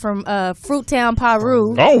saying he was from Fruittown,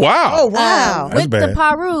 Peru. Oh wow! Oh wow! With the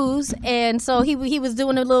Perus, and so he was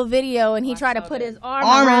doing a little video, and he tried to put his arm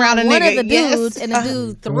around a one nigga. of the dudes, Yes. and the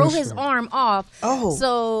dude threw his arm off. Oh.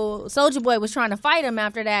 So Soulja Boy was trying to fight him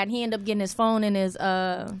after that, and he ended up getting his phone and his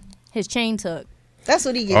chain took. That's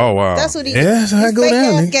what he gets. Oh wow! That's what he Yeah, gets. that's how I go Fake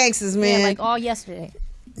down. ass gangsters, man. Yeah, like all yesterday.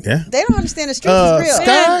 Yeah. They don't understand the streets is real.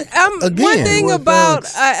 Sky, again. One thing about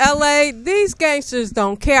LA, these gangsters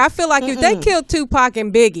don't care. I feel like if they killed Tupac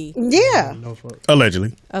and Biggie, Yeah.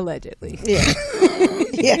 Allegedly. Yeah.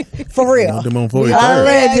 Yeah. For real. Them on 43rd.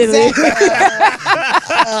 allegedly.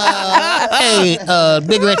 Hey,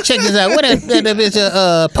 Big Red, check this out. What that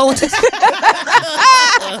bitch, Poetess?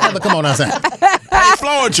 Have her come on outside. Hey,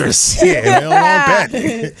 Florenters. Yeah, they don't want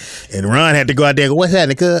that. And Ron had to go out there and go, what's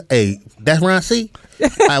happening, cuz? Hey, that's Ron C? All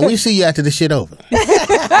right, we see you after this shit over. Hey,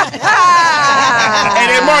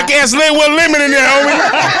 that Mark Linwood Lemon in there, homie.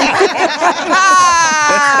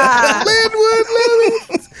 Linwood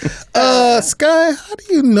Lemon. Sky, how do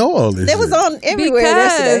you know all this? They was on everywhere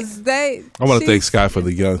yesterday. I want to thank Sky for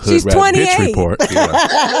the Young Hood She's Rap 28. Bitch Report.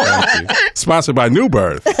 Yeah. Sponsored by New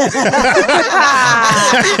Birth.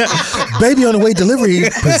 Baby on the Way Delivery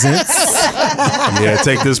presents. Yeah,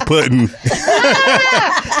 take this pudding.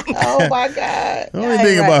 Oh my God. The only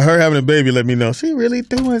thing about her having a baby, let me know, she really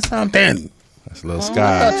doing something. That's a little I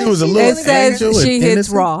Sky. thought she was a little It says angel she and hits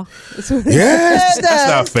innocent. raw. Yes. That's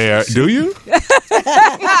not fair. Do you?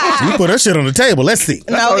 You put her shit on the table. Let's see.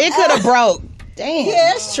 No, it could have broke. Damn.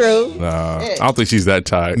 Yeah, it's true. Nah, I don't think she's that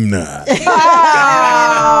tight. Nah. She's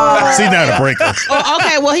not a breaker. Oh,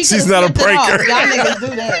 okay, well he. She's not a could've flipped it breaker. off. Y'all niggas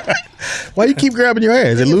do that. Why you keep grabbing your hair?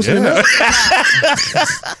 Is it loosening up?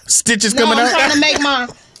 Stitches No, coming I'm out? trying to make my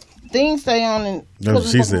thing stay on. And No,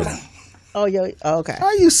 she said. Oh, yo. Oh, okay. How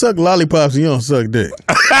you suck lollipops and you don't suck dick?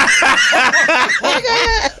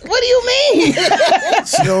 What What do you mean?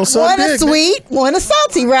 She don't suck One dick, is sweet, one is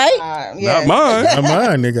salty, right? Not mine. Not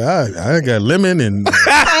mine, nigga. I got lemon and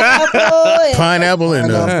pineapple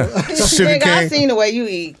and sugar Nigga, I cane. seen the way you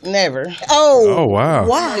eat. Never. Oh, wow.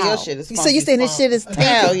 Wow. Your shit is So you saying this shit is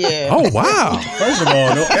hell yeah. Oh, wow. First of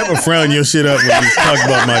all, don't ever frown your shit up when you talk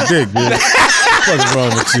about my dick, bitch. What's wrong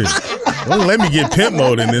with you? Don't let me get pimp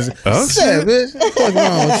mode in this. Okay. Bitch. What's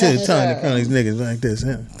wrong with you? Trying to these niggas like this,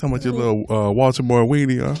 huh? Talking about your little Baltimore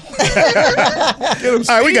weenie, huh?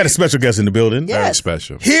 All right, we got a special guest in the building. Very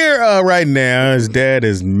special. Here right now, his dad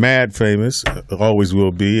is mad famous. Always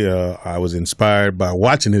will be. I was inspired by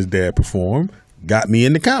watching his dad perform. Got me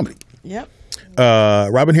into comedy. Yep.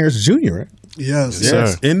 Robin Harris Jr., right? Yes,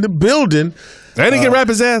 Yes, in the building. And he can rap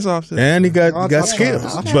his ass off. And he got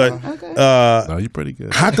skills. But no, you're pretty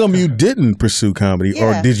good. how come you didn't pursue comedy?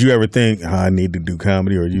 Yeah. Or did you ever think, I need to do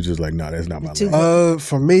comedy? Or you just like, no, that's not my life?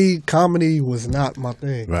 For me, comedy was not my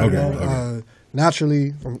thing. Right. You know? Okay.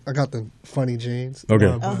 Naturally, I got the funny genes.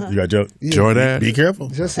 Okay. But- You got joke? Yeah. Jordan? Be careful.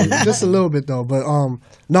 Just a little bit though, but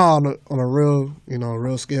no, on a real,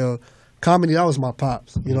 real scale, comedy, that was my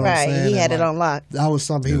pops. You know what I'm Right. saying? He had And, it on lock. That was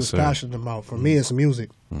something he Yes, was sir. passionate about. For me, it's music.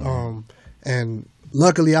 And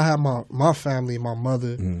luckily, I had my family, my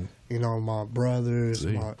mother, my brothers,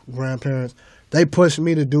 my grandparents. They pushed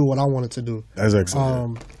me to do what I wanted to do. That's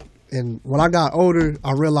excellent. And when I got older,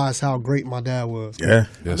 I realized how great my dad was. Yeah.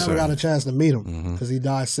 I never got a chance to meet him because he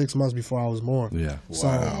died 6 months before I was born. Yeah. So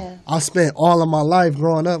I spent all of my life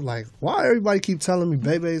growing up like, why everybody keep telling me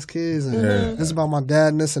Bebe's kids and this is about my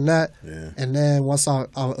dad and this and that. Yeah. And then once I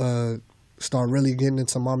start really getting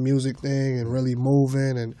into my music thing and really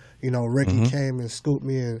moving, and Ricky came and scooped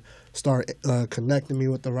me and started connecting me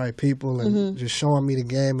with the right people and just showing me the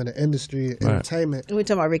game and the industry, entertainment. We're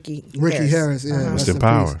talking about Ricky Harris, yeah, Rest rest in in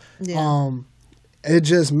power. peace. Yeah. It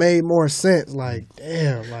just made more sense. Like,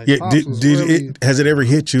 damn, like, Yeah, Pops was really, has it ever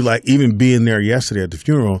hit you, like even being there yesterday at the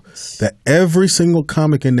funeral, that every single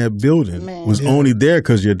comic in that building was only there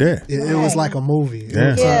because you're there? it was like a movie.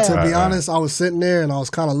 Yeah. To be honest, I was sitting there and I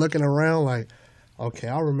was kind of looking around like, okay,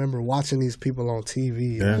 I remember watching these people on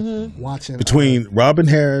TV. Yeah. Watching Between Robin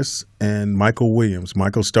Harris and Michael Williams.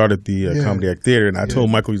 Michael started the Comedy Act Theater, and I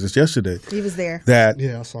told Michael this yesterday. He was there. That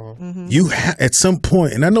I saw him. you at some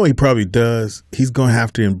point, and I know he probably does, he's going to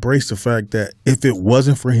have to embrace the fact that if it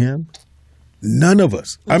wasn't for him, none of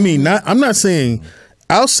us. I mean, I'm not saying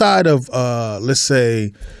outside of, let's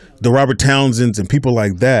say, the Robert Townsends and people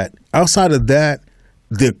like that, outside of that,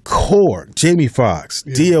 the core, Jamie Foxx,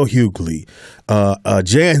 D.L. Hughley,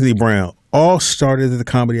 J. Anthony Brown, all started at the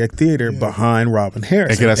Comedy Act Theater behind Robin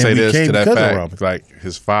Harris. And can I say this became to that because of fact? Robin. Like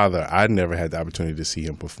his father, I never had the opportunity to see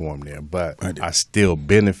him perform there, but I still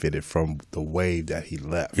benefited from the wave that he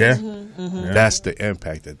left. Yeah. That's the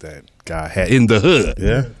impact that guy had in the hood.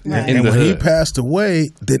 Yeah. In And the when he hood. passed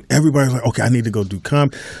away, then everybody's like, okay, I need to go do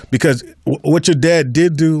comedy. Because what your dad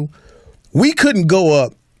did do, we couldn't go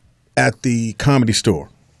up at the Comedy Store.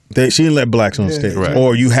 She didn't let blacks on stage. Right.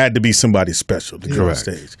 Or you had to be somebody special to go on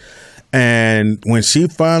stage. And when she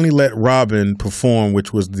finally let Robin perform,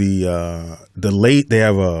 which was the late, they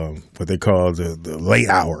have what they call the late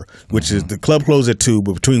hour, which is the club closed at 2,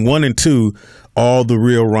 but between 1 and 2, all the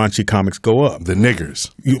real raunchy comics go up. The niggers.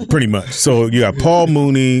 Pretty much. So you got Paul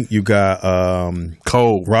Mooney, you got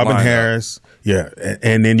Cole, Robin lineup. Harris,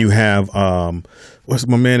 and then you have what's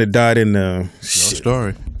my man that died in the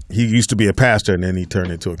story. He used to be a pastor and then he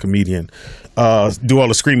turned into a comedian. Do all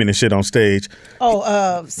the screaming and shit on stage.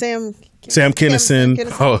 Sam Kinnison,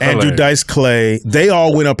 Andrew Dice Clay, they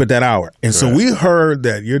all went up at that hour. And so we heard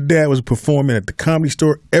that your dad was performing at the Comedy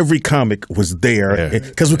Store. Every comic was there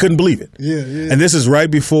because we couldn't believe it. And this is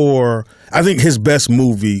right before, I think his best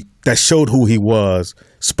movie that showed who he was,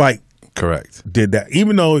 Spike. Correct. Did that.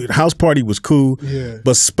 Even though House Party was cool,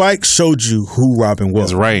 but Spike showed you who Robin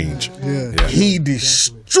was. His range. He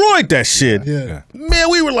destroyed that shit. Man,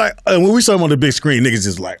 we were like, when we saw him on the big screen, niggas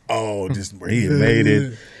just like, oh, this he made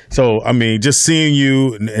it. So, I mean, just seeing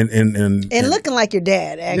you and looking like your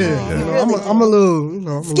dad, actually. I'm a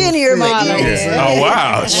little, skinnier model. Oh,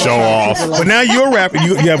 wow. Show off. But now you're rapping.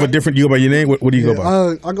 You have a different, you go by your name? What do you go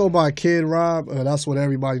by? I go by Kid Rob. That's what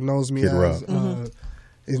everybody knows me Kid as. Rob. And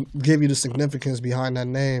give you the significance behind that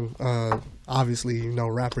name. Obviously,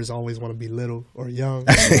 rappers always want to be little or young.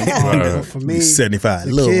 But for me, 75,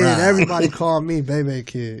 the little kid, Rob. everybody called me Bebe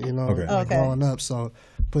Kid, Okay. growing up. So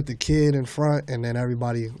put the kid in front, and then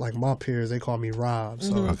everybody, like my peers, they call me Rob.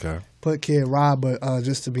 So put Kid Rob, but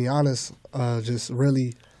just to be honest, just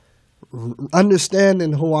really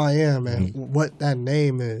understanding who I am and what that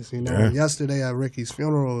name is. Yesterday at Ricky's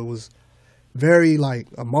funeral, it was very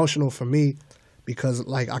emotional for me because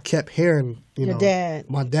like I kept hearing, Your dad.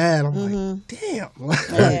 my dad. I'm like, damn.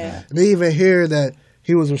 And they even hear that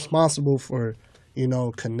he was responsible for,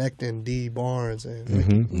 connecting D Barnes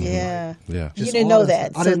and Yeah. Yeah. You didn't know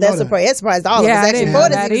that. I So didn't that's know that. That surprised all of us. I Actually, didn't know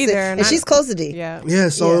Poetess that even said- either, and she's close to D. Yeah. Yeah,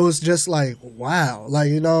 so it was just like, wow.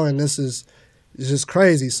 Like, and this is it's just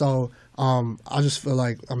crazy. So I just feel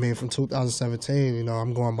like, from 2017,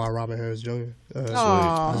 I'm going by Robin Harris Jr.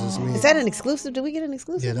 Aww. That's just me. Is that an exclusive? Did we get an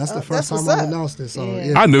exclusive? Yeah, that's the first what's time I up. announced it. So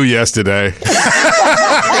I knew yesterday.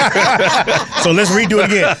 So let's redo it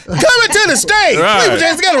again. Coming to the stage. Right. We were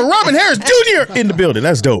just together. Robin Harris Jr. in the building.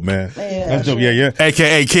 That's dope, man. That's dope. Yeah.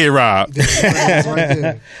 AKA Kid Rob.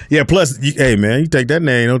 Yeah, plus, hey, man, you take that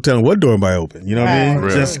name, don't tell them what door might open. You know what I mean?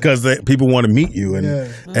 Right. Just because people want to meet you.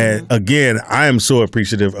 And again, I am so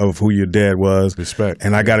appreciative of who your dad was. Respect.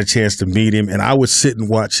 And I got a chance to meet him, and I would sit and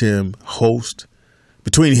watch him host.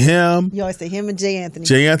 Between him, You always say him and J. Anthony.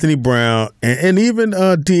 J. Anthony Brown, and even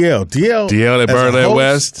DL. DL at as a Birdland host,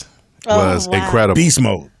 West was incredible. Beast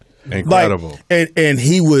mode. Incredible. Like, and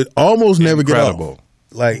he would almost never get Incredible. off.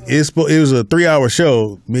 Like it was a 3-hour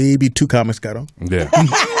show. Maybe 2 comics got on. Yeah.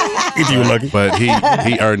 If you were lucky. But he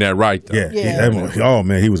earned that right, though. Oh,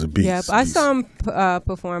 man, he was a beast. Yep, I saw him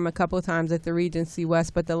perform a couple of times at the Regency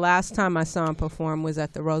West, but the last time I saw him perform was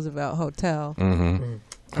at the Roosevelt Hotel. Mm-hmm.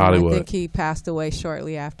 Hollywood. I think he passed away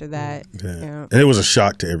shortly after that. Yeah. And it was a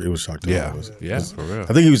shock to everyone. It was a shock to all of us. Yeah, for real. I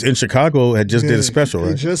think he was in Chicago, had just did a special,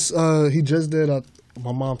 right? He just did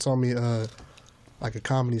my mom told me like a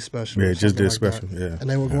comedy special. Yeah, just did a like special. that. Yeah. And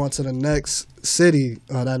they were going to the next city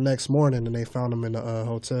that next morning, and they found him in the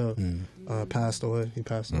hotel. Passed away. He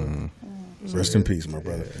passed away. Rest in peace, my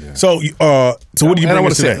brother. Yeah. So what do you bring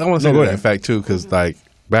us today? I want to say that, in fact, too, because like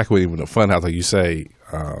back when even the Funhouse, like you say,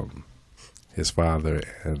 his father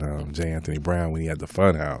and J. Anthony Brown, when he had the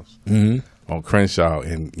Funhouse on Crenshaw,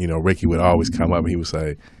 and Ricky would always come up and he would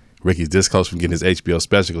say, Ricky's this close from getting his HBO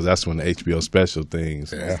special, because that's when the HBO special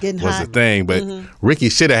things was the thing. But Ricky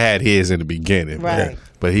should have had his in the beginning, right?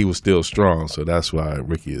 But he was still strong, so that's why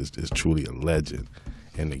Ricky is truly a legend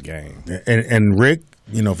in the game. And Rick,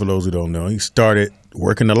 for those who don't know, he started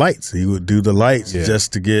working the lights. He would do the lights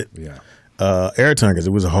just to get airtime, because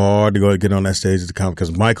it was hard to go get on that stage at the comic,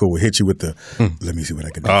 because Michael would hit you with the let me see what I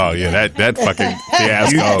can do. Oh yeah, that fucking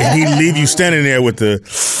fiasco. And he'd leave you standing there with the let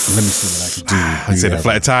me see what I can do. He said the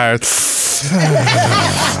flat tires.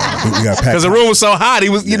 Because the room was so hot, he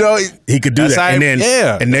was he could do that, and then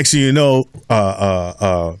and next thing you know,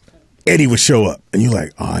 Eddie would show up, and you're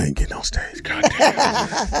like, oh, I ain't getting on stage. God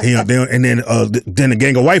damn. And then the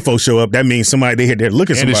gang of white folks show up. That means somebody they there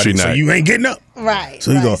looking at somebody, Industry so night. you ain't getting up. Right.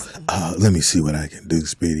 So you go, let me see what I can do,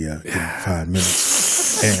 Speedy. I'll give him 5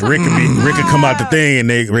 minutes. And Rick could come out the thing, and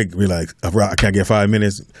Rick be like, I can't get 5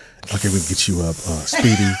 minutes. Okay, we can get you up,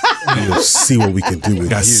 Speedy. We'll see what we can do with you.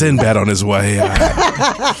 Got Sinbad on his way.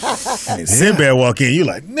 And Sinbad walk in, you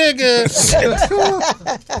like, nigga.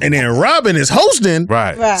 And then Robin is hosting.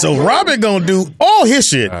 Right. So Robin gonna do all his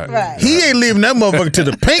shit. Right. He ain't leaving that motherfucker till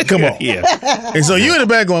the paint come off. And so you in the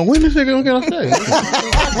back going, when this nigga gonna get on stage?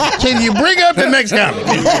 Can you bring up the next comic?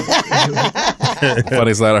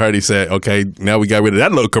 Funny slide I heard he said, okay, now we got rid of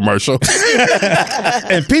that little commercial.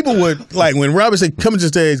 And people would, like, when Robin said, come to the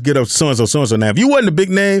stage, get up so-and-so. Now, if you wasn't a big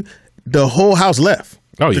name, the whole house left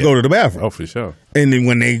to go to the bathroom. Oh, for sure. And then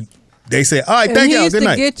when they say, all right, and thank he y'all, used good to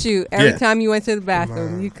night. get you every time you went to the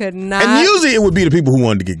bathroom. You could not. And usually it would be the people who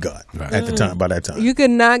wanted to get got at the time, by that time. You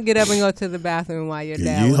could not get up and go to the bathroom while your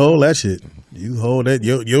dad You was hold that shit. You hold that.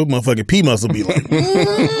 Your motherfucking pee muscle be like.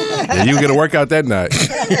 Yeah, you get a workout that night.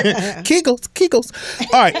 Kegels.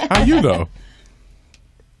 All right. How you know?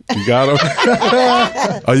 You got him?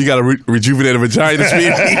 Oh, you got a rejuvenated vagina, Speedy?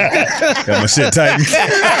 Got my shit tight.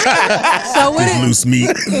 So what is loose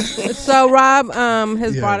meat? So Rob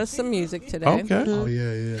has brought us some music today. Okay. Oh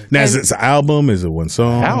yeah. Now is it an album? Is it one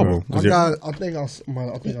song? Album. I think I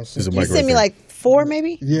sent You sent me like 4,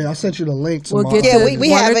 maybe. Yeah, I sent you the link to We'll my. get Yeah, to we one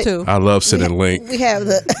have or it. two. I love sending link. We have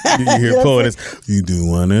the. You hear Poetess. You do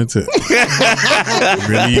 1 and 2.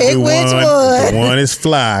 Really, you Pick do which one. one. The one is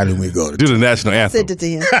fly, then we go to Do the national anthem. Sent it to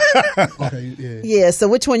him. Okay, yeah. Yeah. So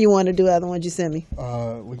which one you want to do? Other ones you sent me.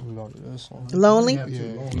 We can go to this one. Lonely.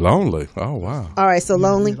 Yeah. Lonely. Oh, wow. All right. So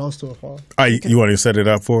lonely. Yeah, those two are fine. All right, you want to set it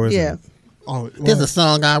up for us? Yeah. Oh, This is a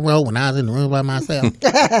song I wrote when I was in the room by myself.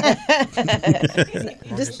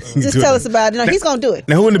 Just tell us about it. No, he's gonna do it.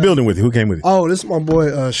 Now, who in the building with you? Who came with you? Oh, this is my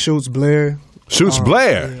boy Schultz Blair. Shoots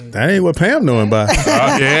Blair. That ain't what Pam know him by.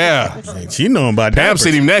 Oh, yeah. She know him by Pam Dappers.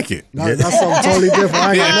 seen him naked. That's something totally different.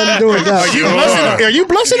 I ain't got nothing to do with that. Are you blushing? Are you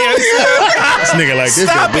blushing? This nigga like this.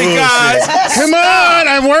 Stop is it, bullshit. guys. Come on,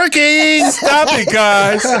 I'm I'm working. Stop it,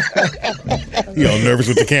 guys. You all nervous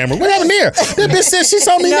with the camera. What happened there? That bitch said she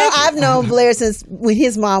saw me naked. I've known Blair since when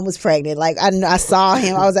his mom was pregnant. Like I saw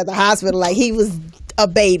him. I was at the hospital. Like he was a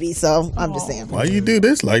baby. So I'm just saying. Why you do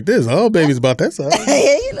this like this? Oh, baby's about that size.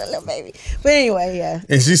 Yeah, you little baby. But anyway, yeah.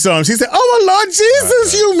 And she saw him. She said, "Oh, my Lord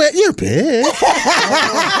Jesus, you're big.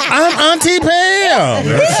 I'm Auntie Pam."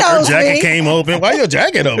 Her jacket came open. Why your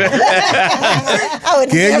jacket open?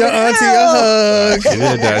 Give your auntie a hug. She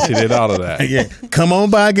did that. She did all of that. Yeah. Come on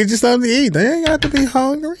by, get you something to eat. They ain't got to be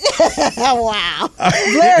hungry. Wow.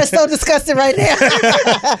 Blair is so disgusted right now.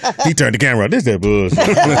 He turned the camera on. This that bullshit.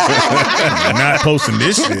 I'm not posting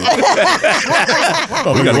this shit.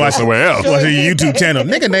 Oh, we gotta watch somewhere else. Watch your YouTube channel.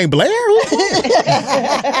 Nigga named Blair?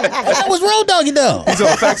 That was Road Doggy though. He's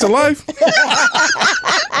on Facts of Life.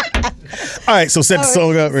 All right, so set the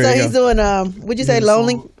song up. So he's doing, would you say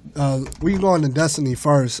Lonely? We can go into Destiny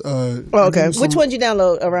first. Okay. Which one did you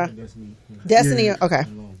download around? Destiny? Yeah. Okay.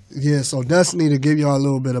 Yeah, so Destiny, to give y'all a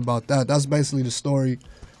little bit about that, that's basically the story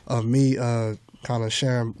of me kind of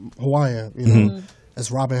sharing who I am, you know,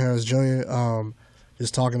 as Robin Harris Jr.,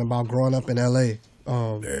 just talking about growing up in L.A.,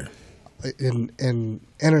 in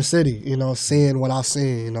inner city, you know, seeing what I've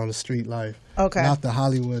seen, you know, the street life. Okay. Not the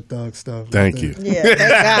Hollywood thug stuff. Thank you. Yeah,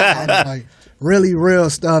 thank God. Like, really real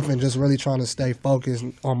stuff and just really trying to stay focused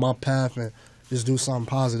on my path and just do something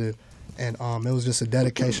positive. And it was just a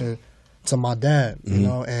dedication to my dad, you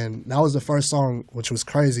know, and that was the first song, which was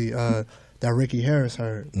crazy, that Ricky Harris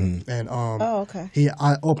heard. And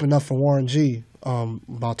I opened up for Warren G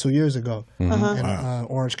about 2 years ago in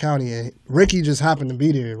Orange County, and Ricky just happened to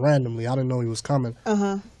be there randomly. I didn't know he was coming.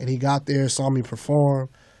 And he got there, saw me perform.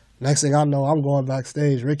 Next thing I know, I'm going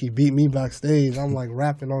backstage. Ricky beat me backstage. I'm like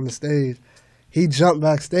rapping on the stage. He jumped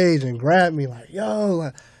backstage and grabbed me like, yo,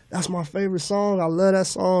 like, that's my favorite song. I love that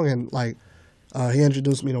song. And like, he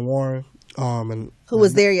introduced me to Warren. Who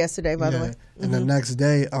was there yesterday, by the way. And the next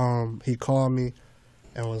day, he called me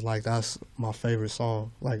and was like, that's my favorite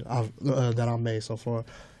song like that I made so far.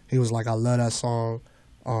 He was like, I love that song.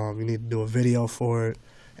 You need to do a video for it.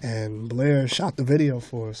 And Blair shot the video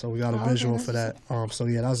for it, so we got a visual for that. So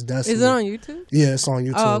yeah, that's Destiny. Is it on YouTube? Yeah, it's on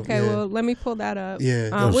YouTube. Oh, okay. Yeah. Well, let me pull that up. Yeah.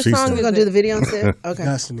 What song is We're gonna do the video instead. Okay.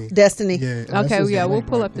 Destiny. Yeah. Okay. Yeah, we'll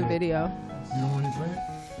pull up the video. You don't want to play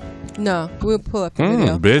it? No, we'll pull up the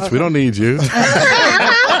video. Bitch, we don't need you.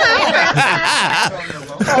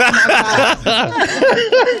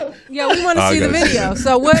 Yeah, we want to see the video.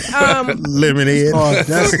 So what? Lemonade.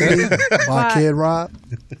 Destiny by Kid Rob.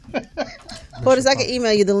 Poetess, I can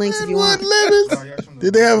email you the links if you want. Lemons.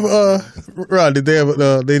 Did they have Rod? Did they have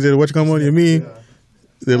they did what you come on? You mean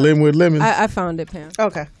the lemon with lemons? I found it, Pam.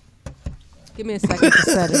 Okay. Give me a second to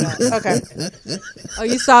set it up. Okay. Oh,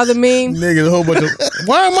 you saw the meme? Niggas, a whole bunch of.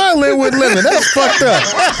 Why am I lemon with lemon? That's fucked up.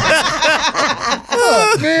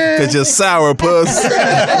 Oh, man. It's just sour puss.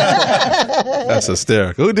 That's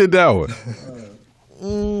hysterical. Who did that one?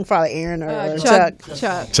 Probably Aaron or Chuck.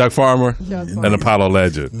 Chuck Farmer and Apollo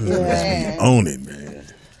Legend. Yeah. Own it, man.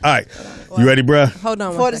 All right. You ready, bruh? Hold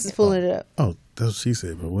on. Poetess is pulling it up. Oh, that's what she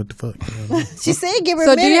said, but what the fuck? She said give her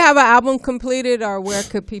So a minute. do you have an album completed, or where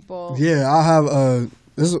could people? Yeah,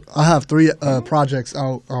 I have 3 projects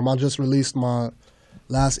out. I just released my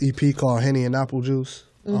last EP called Henny and Apple Juice.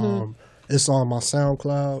 It's on my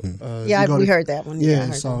SoundCloud. We heard that one. Yeah,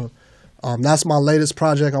 so that's my latest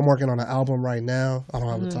project. I'm working on an album right now. I don't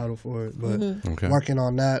have a title for it, but working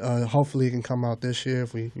on that. Hopefully it can come out this year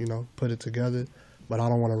if we, put it together. But I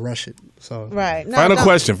don't want to rush it. So right. No, Final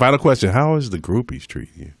question. How is the groupies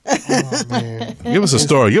treating you? Oh, man. Give us a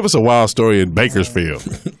story. Give us a wild story in Bakersfield.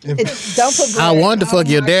 Don't put I wanted to fuck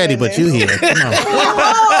your daddy, but you here. Come on.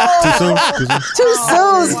 Too soon? Too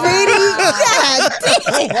soon, Speedy. God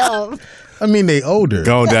damn. I mean, they older.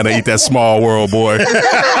 Go on down and eat that small world, boy.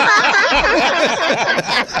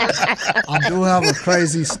 I do have a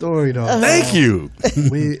crazy story though. Thank you.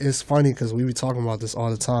 It's funny because we be talking about this all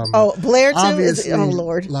the time. Oh, Blair too? Obviously, Oh,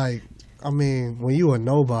 Lord. Like, I mean, when you a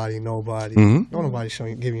nobody, don't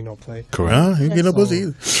nobody give you no play. Correct. You get no pussy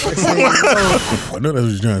either. I know that's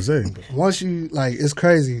what you're trying to say. Once you, it's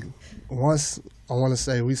crazy. Once, I want to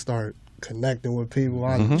say, we start connecting with people.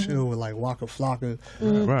 I chill with Waka Flocka.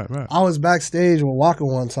 Right. I was backstage with Waka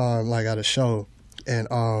one time, at a show, and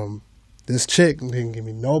this chick didn't give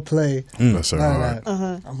me no play. That's all right.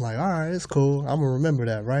 I'm like, all right, it's cool. I'm gonna remember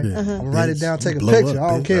that, right? Yeah. I'm gonna write it down, take a Blow picture. up, I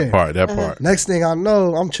don't care. That part. Next thing I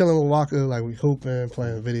know, I'm chilling with Waka, we hooping,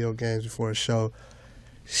 playing video games before a show.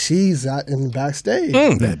 She's out in the backstage.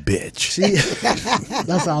 That bitch.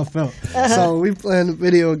 That's how I felt. So we playing the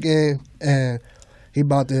video game, and he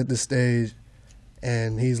about to hit the stage,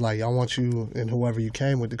 And he's like, I want you and whoever you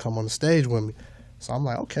came with to come on the stage with me. So I'm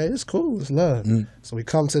like, okay, it's cool, it's love. So we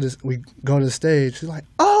go to the stage. She's like,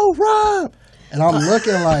 oh, Rob. And I'm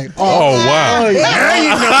looking like, oh wow.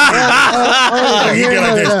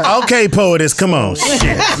 Okay, Poetess, come on. Shit.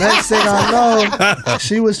 Next thing I know,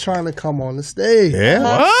 she was trying to come on the stage. Yeah.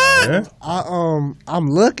 What? Yeah. I'm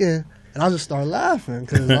looking. And I just start laughing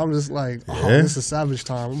because I'm just like, this is savage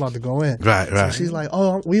time. I'm about to go in. Right. So she's like,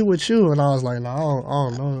 oh, we with you. And I was like, no, I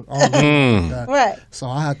don't know. I don't know that. Right. So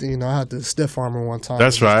I had to stiff arm her one time.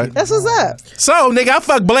 That's right. That's what's up. So, nigga, I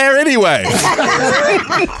fucked Blair anyway.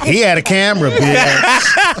 He had a camera,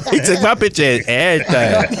 bitch. He took my picture and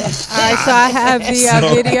everything. All right, so I have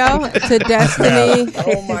the video to Destiny.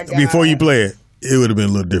 Oh my God. Before you play it, it would have been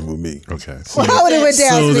a little different with me. Okay. Well, how would it went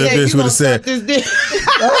down? So that bitch would have said,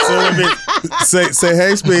 say,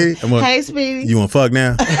 hey, Speedy. Hey, Speedy. You want to fuck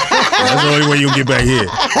now? That's the only way you'll get back here.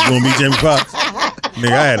 You want to meet Jamie Foxx?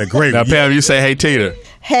 Nigga, I had a great Now, Pam, you say, hey, Teeter.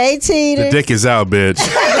 Hey, Teeter. The dick is out, bitch.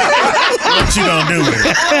 What you gonna do with it?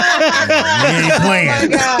 You ain't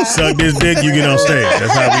playing. Suck this dick, you get on stage.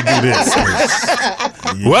 That's how we do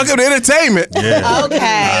this. Welcome to entertainment. Yeah. Okay.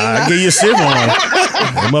 I give you a sip on.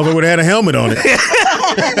 That motherfucker would have had a helmet on it.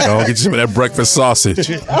 Go get you some of that breakfast sausage.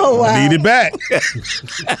 Oh, wow. Need it back.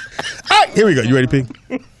 All right, here we go. You ready, P?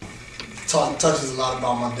 Touches a lot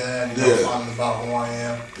about my dad. Finding about who I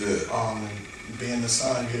am. Being the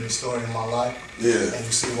son, you hear the story of my life. Yeah. And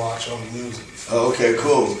you see why I chose music. Oh, okay,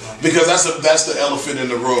 cool. Because that's the elephant in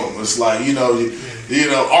the room. It's like, you know, are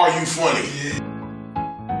you funny?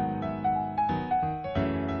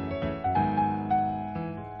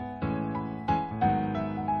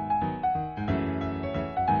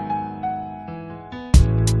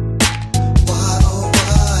 Why, oh,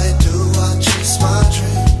 why do I chase my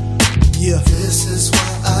dream? Yeah. This is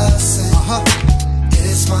why I say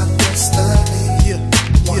it's my destiny.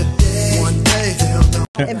 One day they'll know.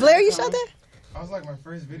 And Blair, you shot that? That was like my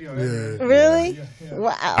first video ever. Really?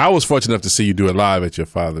 Wow. I was fortunate enough to see you do it live at your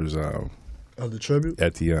father's the tribute?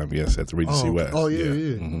 at the at the Regency West. Oh, yeah.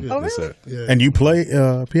 Mm-hmm. Oh, really? Yes, Yeah. And you play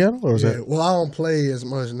piano, or is that? Well, I don't play as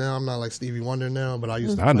much now. I'm not like Stevie Wonder now, but I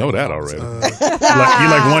used to. I know that already. You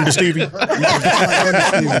like Wonder Stevie?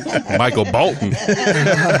 Michael Bolton.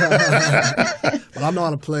 But I know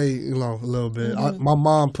how to play, a little bit. My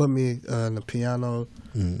mom put me in the piano,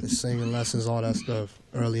 singing lessons, all that stuff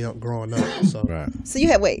early up growing up. So, So you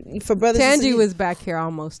had for brothers. Tangie was back here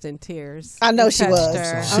almost in tears. I know she was.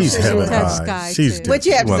 Her. She's heaven touched high. Sky, too. What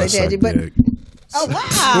you have to say, Tangie? But oh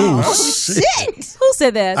wow! Oh shit! Who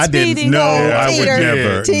said that? I Speedy? didn't know. I would Teeter.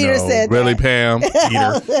 never. Teeter know. said Really, that. Pam?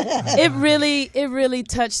 It really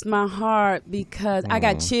touched my heart because I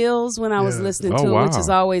got chills when I was listening to it, which is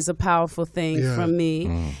always a powerful thing from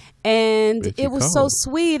me. And Bet it was so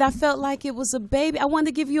sweet. I felt like it was a baby. I wanted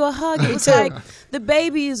to give you a hug. It was like the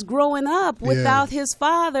baby is growing up without his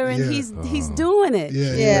father, and he's doing it.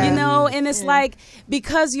 You know, and it's like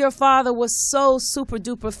because your father was so super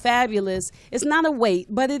duper fabulous, it's not a weight,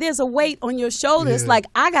 but it is a weight on your shoulders. Like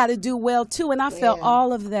I got to do well too, and I felt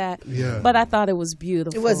all of that. But I thought it was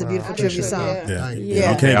beautiful. It was a beautiful tribute song. You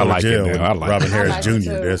can't go to jail with Robin Harris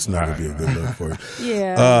Jr. That's not going to be a good look for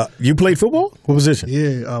you. You played football? What position?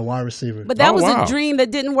 Yeah, wide receiver. But that was a dream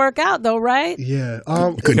that didn't work out, though, right? Yeah.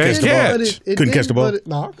 Couldn't catch the ball. Couldn't catch the ball.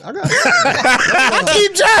 No, I got it.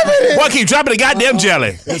 Keep dropping it. Well, keep dropping the goddamn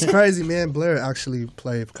jelly. It's crazy, man. Blair actually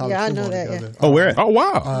played college football together. Oh, where? Oh,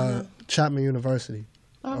 wow. Chapman University.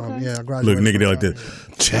 I graduated. Look, nigga, they like this.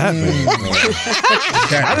 Chapman.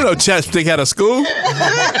 I didn't know Chapstick had a school.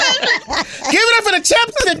 Give it up for the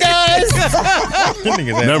Chapstick guys.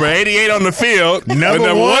 Number 88 on the field.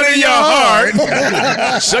 Number one in your heart.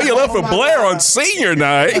 Show your love for Blair on senior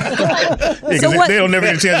night. They don't never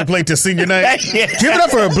get a chance to play till senior night. Give it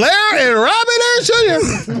up for Blair and Robin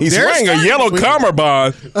Harris Jr. He's wearing a yellow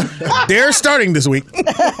cummerbund. They're starting this week.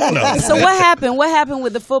 No. So what happened? What happened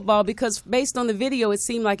with the football? Because based on the video, it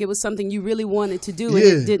seemed like it was something you really wanted to do, and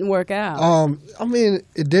it didn't work out. I mean,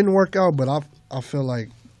 it didn't work out, but I feel like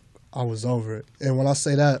I was over it. And when I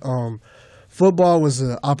say that, football was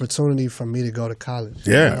an opportunity for me to go to college.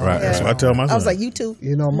 Yeah, right. That's what I tell my son. I was like, you too.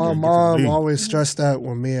 You know, my mom always stressed that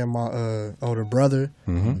with me and my older brother.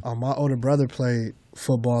 My older brother played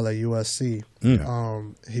football at USC.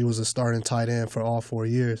 He was a starting tight end for all 4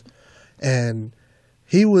 years, and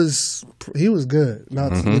he was good.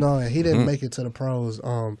 Not you know, and he didn't make it to the pros.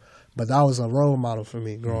 But that was a role model for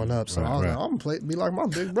me growing up. So I was like, I'm gonna be like my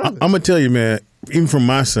big brother. I'm gonna tell you, man. even from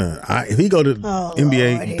my son, if he go to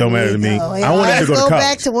NBA, don't matter to me. I want him to go to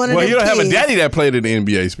college. Well, you don't have a daddy that played in the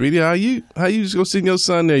NBA, Speedy. How you just go send your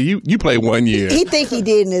son there? You played 1 year. He think he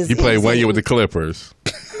did in his. You played 1 year with the Clippers.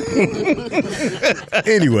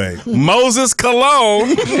 Anyway, Moses Cologne.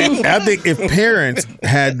 I think if parents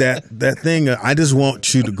had that thing, I just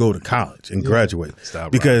want you to go to college and graduate.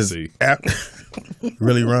 Stop, because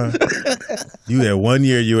really, Ron, you had 1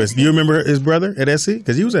 year US. Do you remember his brother at SC?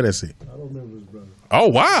 Because he was at SC. I don't remember his brother. Oh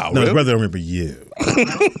wow! No, his brother don't remember you.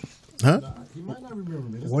 Huh? He might not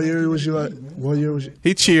remember me. What year was you at? What year was you?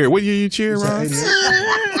 He cheered. What year you cheered, Ron?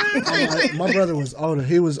 My brother was older.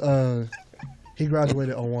 He was he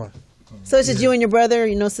graduated 01. So it's just you and your brother,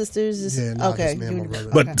 you know, sisters? Yeah, no, okay. just me and my brother.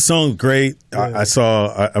 But the song's great. I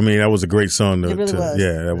saw. I mean, that was a great song. It really was.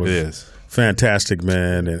 Yeah, that was fantastic,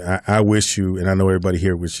 man. And I wish you, and I know everybody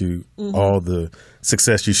here wish you all the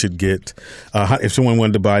success you should get. If someone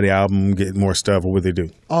wanted to buy the album, get more stuff, what would they do?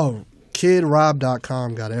 Oh,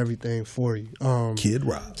 KidRob.com got everything for you. Kid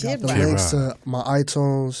Rob. Got the links to my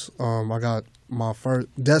iTunes. I got my first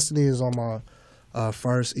Destiny is on my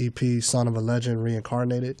first EP, Son of a Legend,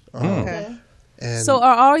 Reincarnated. Okay. And So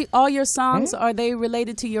are all your songs, are they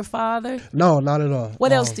related to your father? no, not at all.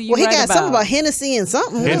 What else do you Well, he write got about? something about Hennessy and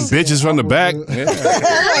something. Hitting bitches from the back. Yeah.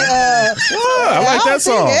 I like that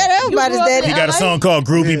song. Yeah, everybody's daddy. He got a song called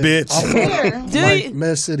Groovy Bitch. Like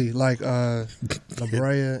Med City, like La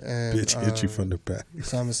Brea and Bitch hit you from the back.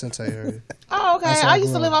 San Vicente area. Oh, okay. That's I all used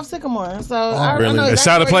to good. live off Sycamore, so I Really? know It's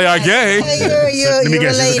time to play our game. Let me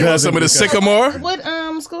guess, this is Want some of the Sycamore? What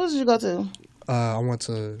schools did you go to? I went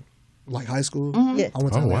to like high school. Yeah. I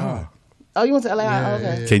went to Oh, LA. wow. Oh, you went to LA? Oh,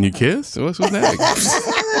 okay. Can you kiss? What's next?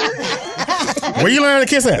 Where you learn to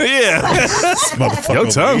kiss at? Yeah. Your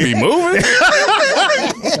tongue be moving.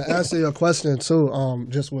 To answer your question too,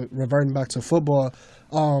 just with reverting back to football,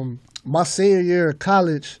 my senior year of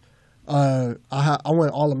college, I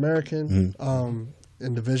went All-American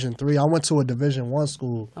in Division III. I went to a Division I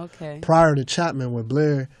school prior to Chapman with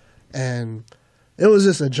Blair, and it was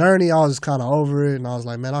just a journey. I was just kind of over it, and I was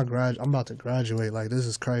like, man, I'm about to graduate. Like, this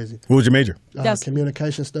is crazy. What was your major?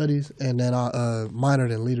 Communication studies, and then I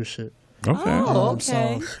minored in leadership. Okay. Oh,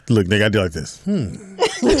 okay. Look, nigga, I do like this. I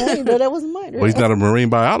didn't know that was mine. Well, he's not a marine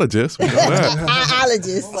biologist. We know that.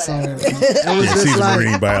 Biologist. So it was just she's a like,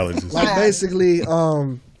 marine biologist. like basically,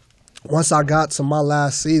 once I got to my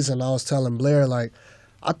last season, I was telling Blair, like,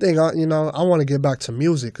 I think, I want to get back to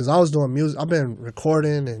music because I was doing music. I've been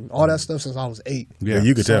recording and all that stuff since I was 8. Yeah,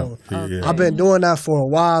 you could tell. Yeah. I've been doing that for a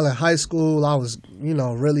while in high school. I was,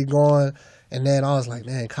 really going. And then I was like,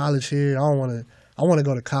 man, college here, I want to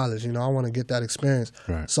go to college. I want to get that experience.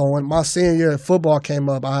 Right. So when my senior year of football came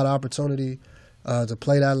up, I had an opportunity to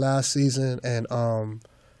play that last season and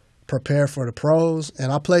prepare for the pros.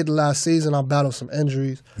 And I played the last season. I battled some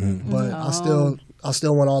injuries, but I still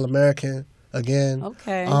went All-American again.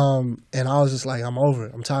 Okay. And I was just like, I'm over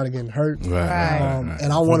it. I'm tired of getting hurt. Right.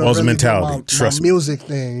 And I want to Football's a really mentality. do my Trust me. music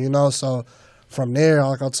thing, So from there,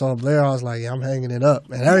 like I told Blair, I was like, yeah, I'm hanging it up.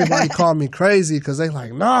 And everybody called me crazy because they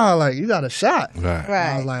like, nah, like, you got a shot. Right.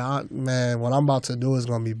 I was like, man, what I'm about to do is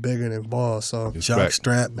going to be bigger than ball. So Jock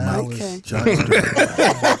strap, Mike.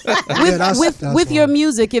 With your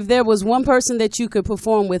music, if there was one person that you could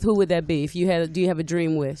perform with, who would that be? If you had, do you have a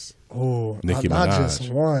dream wish? Oh, Nicki not Minaj. just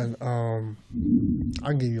one. I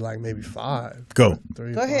can give you like maybe 5. Go.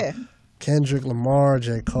 3, Go ahead. Kendrick Lamar,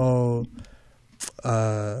 J. Cole,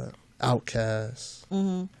 Outkast.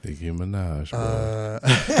 Nicki Minaj.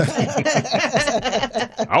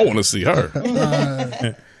 I want to see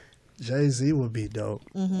her. Jay-Z would be dope.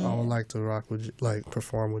 I would like to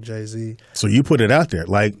perform with Jay-Z. So you put it out there.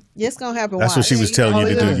 Like, Yeah, it's going to happen. that's what she was telling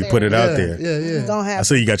you to do. You put it out there. Yeah. It's going to I happen.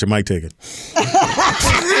 see you got your mic taken. He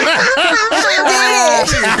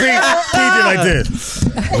did like this.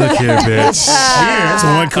 Look here, bitch. That's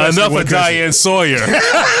one question. Enough one of question. Diane Sawyer.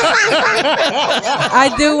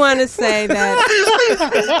 I do want to say that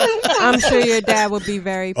I'm sure your dad would be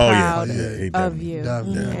very proud of you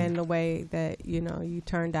and the way that you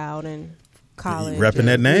turned out in college. Repping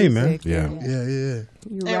that name, man. Yeah. Yeah.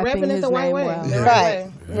 You And repping it his the right name way. well. The Right.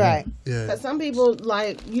 way. Right. Yeah. Because some people,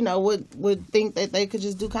 would think that they could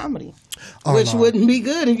just do comedy, Oh, which no. wouldn't be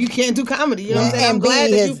good if you can't do comedy. You know what I'm saying? I'm And glad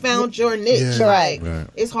be that you his- found your niche. Yeah. Right. Right.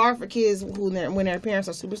 It's hard for kids when their parents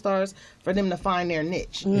are superstars for them to find their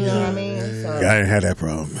niche. You know what I mean? So, I didn't have that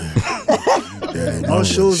problem, man. Those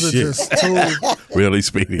shoes are just too. Really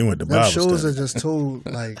speaking. He went to Them Bible shoes study. are just too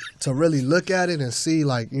to really look at it and see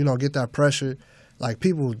get that pressure. Like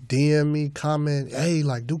people DM me, comment, hey,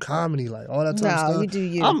 do comedy, all that type of No, stuff. you do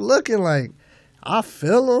you. I'm looking like I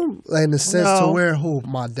feel him in the sense to where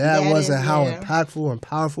my dad was and how yeah. impactful and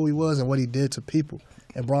powerful he was and what he did to people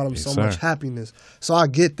and brought him so sir. much happiness. So I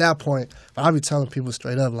get that point. But I be telling people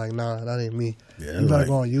straight up, like, nah, that ain't me. Yeah, You better like-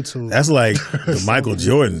 go on YouTube. That's like the Michael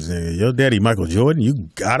Jordans. Nigga. Your daddy, Michael Jordan, you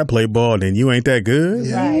gotta play ball, then you ain't that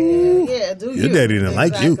good. Right. Yeah, do Your daddy didn't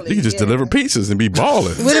like you. You can just deliver pizzas and be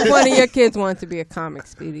balling. What if one of your kids wanted to be a comic,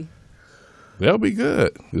 Speedy? That'll be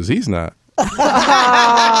good because he's not. I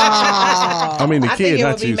mean, the I kid, think it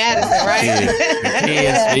not would be you. Madison, right?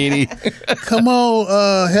 Kid, Speedy. Come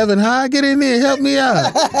on, Heaven High, get in there, help me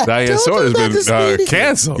out. Diane Sawyer has been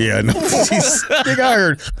canceled. Yeah, I know. She's, I think I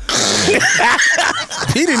heard.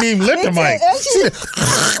 He didn't even lift the mic.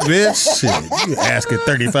 Bitch, shit. You asking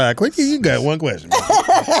 35 questions. You got one question.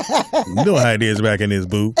 You know how it is back in this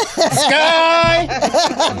booth. Sky!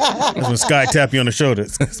 That's when Sky tap you on the shoulder.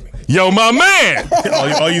 Yo, my man!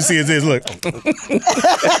 all you see is this, look.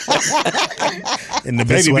 And the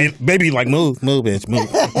baby like, move, bitch, move.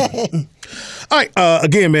 All right,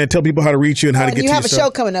 again, man, tell people how to reach you and how to get to you have a your stuff.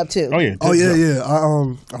 show coming up too. Oh, yeah. Oh yeah.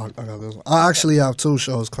 I got this one. I actually have 2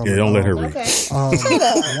 shows coming. Yeah, don't let her read.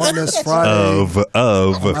 One this Friday.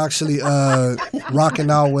 I'm actually rocking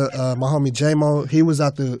out with my homie J-Mo. He was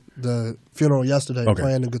at the funeral yesterday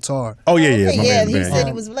playing the guitar. Oh yeah, my man. He said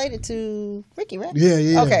he was related to Ricky, right?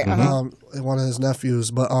 Yeah. Okay. One of his nephews,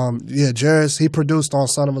 but Jairus, he produced on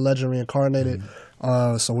Son of a Legend Reincarnated.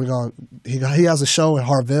 So he has a show in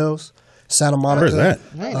Harville's, Santa Monica. Where's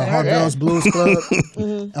that? Harville's Blues Club.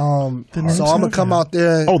 So I'm gonna come out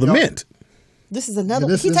there. Oh, the Mint. This is another.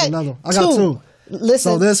 This is another. I got 2.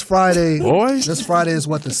 Listen. So this Friday, Boys? This Friday is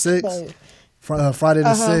what, the 6th? Friday the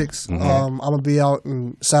 6th. I'm gonna be out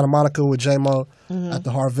in Santa Monica with J-Mo at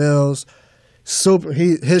the Harville's. Super.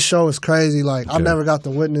 His show is crazy. Like I never got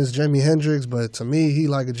to witness Jimi Hendrix, but to me, he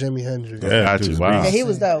like a Jimi Hendrix. Yeah, wow. Yeah, he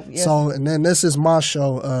was dope. Yeah. So and then this is my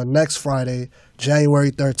show next Friday,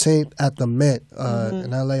 January 13th at the Mint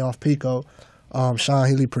in LA off Pico. Sean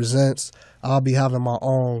Healy presents. I'll be having my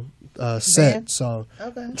own set, so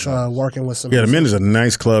working with some. Yeah, the Mint is a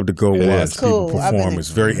nice club to go watch cool. people perform. It's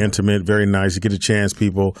very intimate, very nice. You get a chance,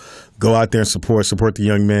 people go out there and support the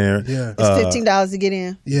young man. Yeah, it's $15 to get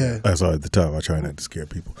in. Yeah, that's all at the top. I try not to scare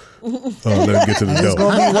people. Let them get to the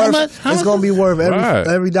door. It's gonna be worth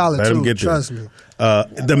every dollar Let too. them get there. Trust me.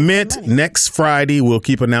 The Mint next Friday. We'll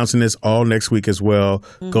keep announcing this all next week as well.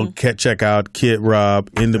 Go check out Kid Rob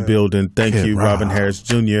in the building. Thank you, Robin Harris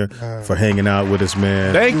Jr. for hanging out with us,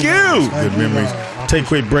 man. Thank you. Good memories. Take a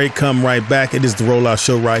quick break. Come right back. It is the Rollout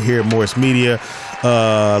Show right here at Morris Media.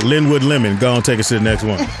 Linwood Lemon. Go on, take us to the next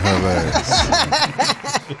one. All right.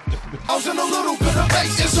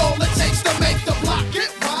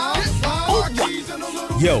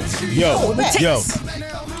 Yo.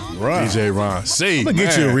 Ron. DJ Ron C. I'm gonna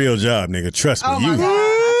get you a real job, nigga. Trust me.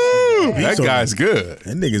 That guy's good.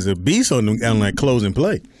 That nigga's a beast on that closing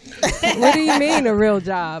play. What do you mean a real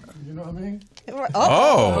job? You know what I mean?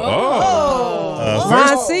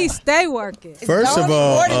 Ron C, stay working. First of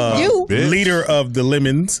all, leader of the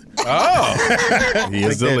Lemons. Oh, he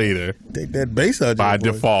is the leader. Take that bass out by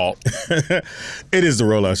default. It is the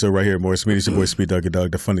Rollout Show right here at Morris Media. It's your boy Speed Doggy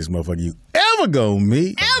Dog, the funniest motherfucker you ever gonna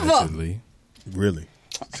meet. Ever. Really?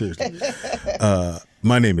 Seriously.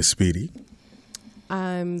 My name is Speedy.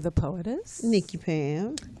 I'm the Poetess. Nikki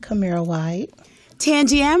Pam. Kamira White.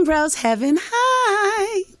 Tangie Ambrose, Heaven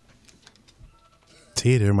High.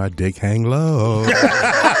 Teeter, my dick hang low.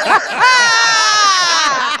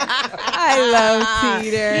 I love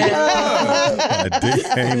Peter. My dick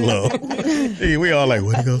hang low. Hey, we all like,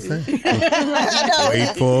 what he gonna say?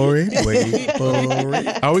 Wait for it.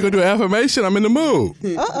 Are we gonna do affirmation? I'm in the mood.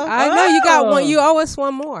 I know you got one. You owe us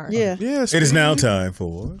one more. Yeah. Yes. It is now time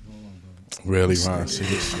for. Really, Ron? See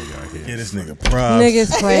this nigga out here. Get this nigga props.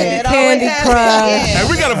 Niggas playing Candy Crush. Hey,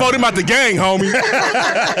 we gotta vote him out the gang, homie.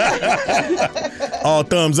 All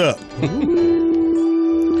thumbs up.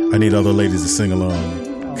 I need all the ladies to sing along.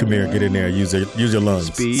 Kamira, get in there. Use your lungs.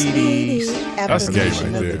 Speedy. That's the game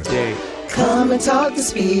right there. Come and talk to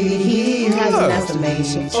Speedy. He has an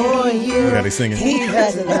affirmation for you. Got it singing. He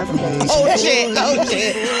has an affirmation. Oh shit!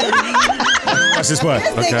 Watch this part.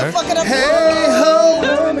 Okay. Hey ho!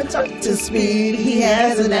 Come and talk to Speedy. He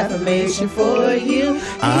has an affirmation for you.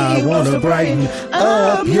 I want to brighten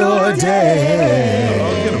up your day.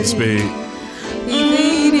 Oh, get him, Speed.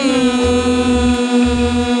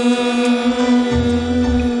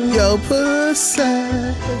 Yo, pussy.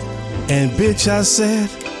 And bitch, I said,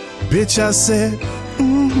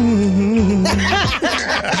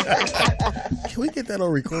 Can we get that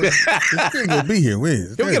on recording? This thing will be here.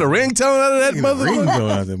 Can we get a ringtone out of that motherfucker?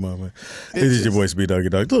 Ringtone out of that motherfucker. This is your boy, Speedy Doggy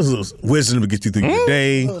Dog. Little wisdom to get you through your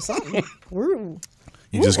day. You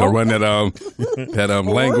just gonna run that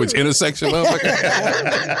language intersection,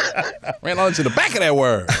 motherfucker? Ran on to the back of that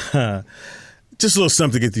word. Just a little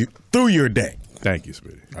something to get you through your day. Thank you,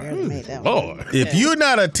 Speedy. Lord. If you're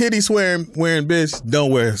not a titty wearing bitch, don't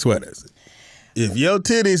wear sweaters. If your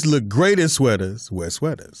titties look great in sweaters, wear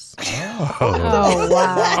sweaters. Oh,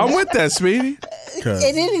 wow. I'm with that, Speedy. And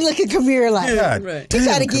then he look at Kamira like, he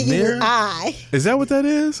trying to get you an eye. Is that what that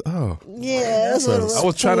is? Oh. Yeah. That's what it was. I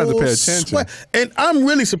was trying not to pay attention. And I'm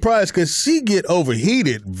really surprised because she get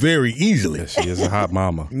overheated very easily. Yeah, she is a hot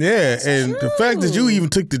mama. Yeah, and the fact that you even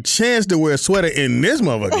took the chance to wear a sweater in this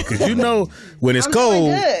motherfucker, because you know when it's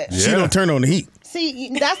cold, she don't turn on the heat. See,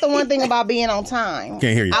 that's the one thing about being on time.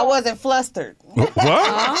 Can't hear you. I wasn't flustered. What?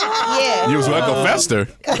 Yeah. You was like a fester.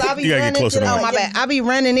 Because I be running. Oh my bad. I be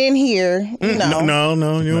running in here. You know.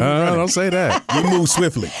 No, you don't say that. You move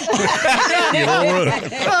swiftly. You don't run.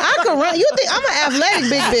 I can run. You think I'm an athletic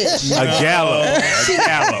big bitch? A gallo.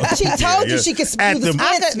 She told you she could do the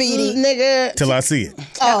split, Speedy. Nigga. Till I see it.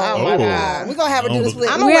 Oh my God. We're going to have her do the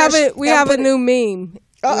split. We have a new meme.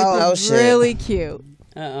 Oh shit. Really cute.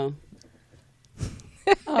 Uh-oh.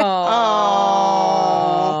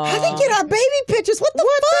 How they get our baby pictures? What the fuck?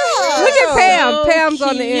 Look at Pam. Pam's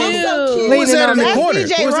on the end. So cute. Who's that in the corner?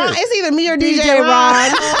 DJ Ron. It's either me or DJ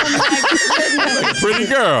Ron. Pretty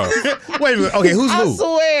girl. Wait a minute. Okay, who's I who?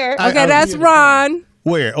 swear. Okay, that's Ron.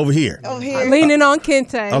 Where? Over here. Leaning on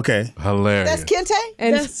Kente. Okay. Hilarious. That's Kente?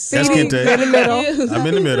 And That's Speedy Kente. in the middle. I'm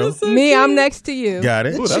in the middle. Me, I'm next to you. Got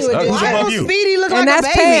it. Ooh, that's Who's ugly. above you? Speedy look And like a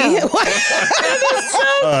that's baby.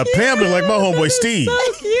 Pam look like my homeboy Steve.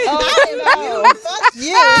 Fuck you. Pam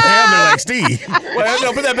look like Steve. Wait,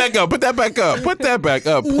 no, put that back up. Put that back up. Put that back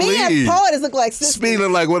up, Me and please. Poetess look like sisters. Speedy look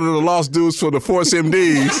like one of the lost dudes for the Force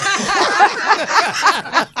MDs.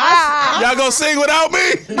 Y'all gonna sing without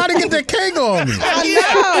me? How'd he get that cake on me? I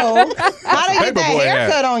know. How they get that Paperboy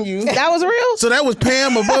haircut on you? That was real? So that was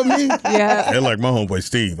Pam above me? Yeah. They're like my homeboy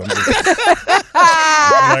Steve. I'm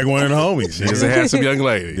like one of the homies. She's a handsome young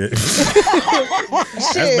lady.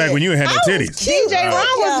 That's back when you had no titties. DJ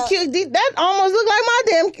Ron was cute. That almost looked like my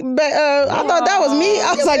damn. I thought that was me.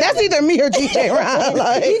 I was like, that's either me or DJ Ron.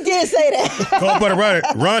 Like, You did say that. Cold butter Ron.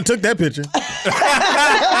 Ron took that picture.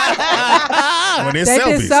 When They it's did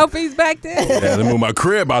selfies. selfies back then. Yeah, they moved my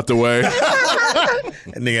crib out the way.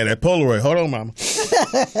 And they got that Polaroid. Hold on, mama.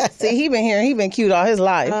 see, he been here. He been cute all his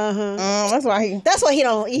life. That's why he. That's why he ain't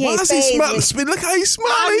Why is he phased smiling? with- Speedy, look how he's I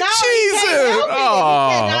smiling. know, he Jesus. can't help it. He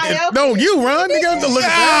cannot help No, you, Ron. Nigga, have to look at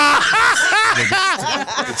that.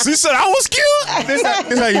 She said I was cute. This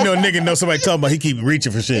how you know a nigga know somebody talking about he keep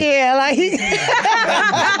reaching for shit. Yeah, like he.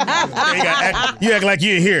 You act like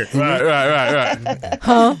you ain't here. Right.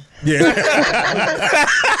 Huh? Yeah.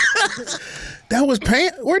 That was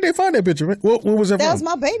Pam. Where'd they find that picture? What was that That from? was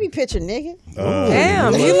my baby picture, nigga.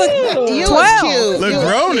 Damn, you look You 12. was cute. Look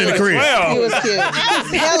grown in the crib. He was cute.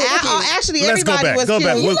 Actually, Let's go everybody back. was Go cute.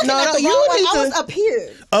 back. You looking No, at no, the you wrong one. need I was to. up here.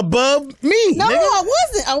 Above me. No, nigga. I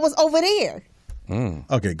wasn't. I was over there.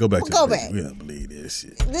 Okay, go back. Go to the back. We don't believe this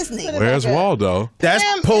shit. This nigga. Where's Waldo? That's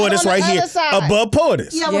Pam is Poetess on the right here. other side. Above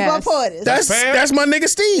Poetess. Yeah, Yes. above Poetess. That's my nigga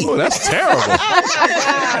Steve. Oh, that's terrible.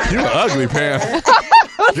 You're ugly, Pam. God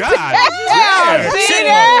Yeah,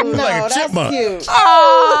 damn. You like a that's chipmunk. cute.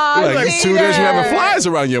 You're like these 2 days you having flies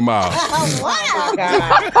around your mouth. Oh,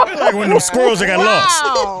 God. Like one of them squirrels that got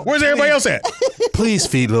lost. Where's everybody else at? Please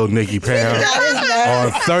feed little Nikki Pam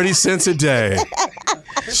on 30 cents a day.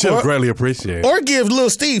 She'll greatly appreciate it. Or give little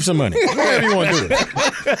Steve some money. Whatever you want to do. I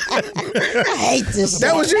hate this.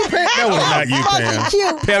 That was you, Pam? That was not you, Pam.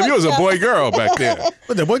 Cute. Pam, you was a boy girl back then.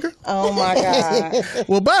 What, that boy girl? Oh my God.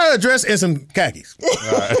 Well, buy her a dress and some khakis.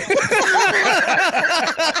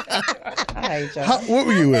 I hate y'all. What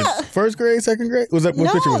were you in? First grade, second grade? Was that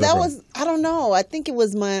what picture No, was that from? was, I don't know. I think it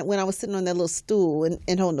was when I was sitting on that little stool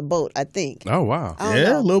and holding the boat, I think. Oh, wow.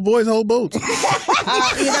 Yeah, little boys hold boats. You know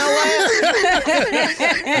what?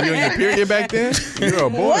 Were you on your period back then? You were a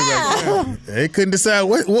boy back then. They couldn't decide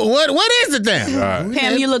what is it then. Right.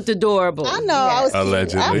 Pam, you looked adorable. I know. I was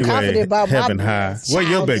Allegedly. I'm confident about Heaven my high. Where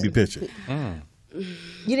your baby picture?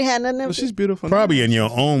 You didn't have nothing. Well, she's beautiful. Probably in your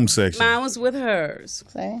own section. Mine was with hers.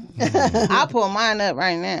 See? I'll pull mine up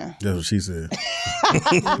right now. That's what she said.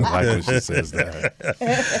 I like when she says that.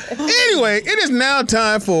 Anyway, it is now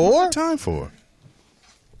time for. Time for.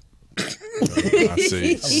 I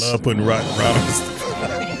see. I love putting rock.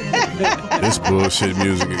 This bullshit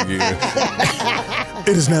music again.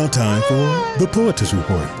 It is now time for the Poetess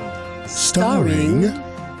Report, starring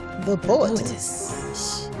the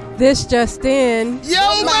Poetess. This just in.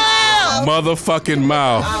 Yo, mouth! Motherfucking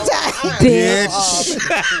mouth. Bitch.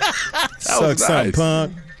 Suck something,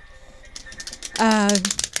 punk.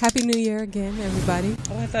 Happy New Year again, everybody.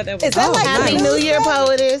 Oh, I thought that was. Is that like Happy nice? New Year,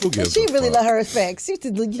 Poetess. She really let her effects.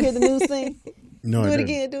 Did you hear the news thing? No, do I it didn't.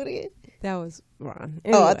 again. Do it again. That was Ron.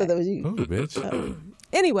 Oh, I thought that was you. Oh, bitch.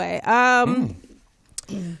 Anyway,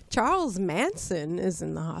 Charles Manson is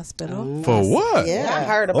in the hospital. For what? Yeah, I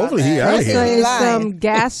heard about Hopefully he out that. of here. Saying some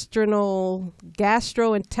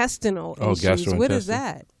gastrointestinal Oh, issues. gastrointestinal. What is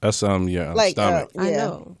that? That's yeah, Like, stomach. I Yeah.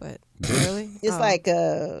 know, but really, It's like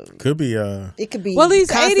Could be it could be. well,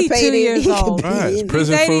 he's 82 constipated. years It could old. be- Right, it's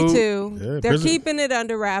prison He's food. 82. Yeah, They're prison- keeping it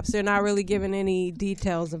under wraps. They're not really giving any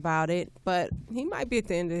details about it, but he might be at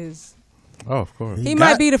the end of his. Oh, of course. He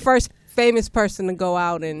might be the first famous person to go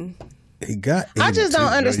out and. He got. I just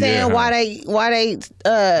don't understand Yeah. why they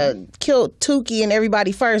killed Tukey and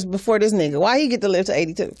everybody first before this nigga. Why he get to live to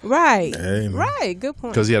 82? Right. Hey, man. Right. Good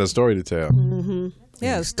point. Because he had a story to tell.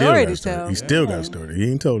 Yeah, He a still story got a to story. tell. He still got a story.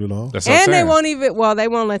 He ain't told it all. That's what I'm And they saying. won't even. Well, they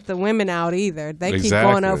won't let the women out either. They keep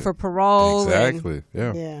going up for parole. Exactly.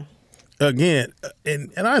 Yeah. Yeah. Again,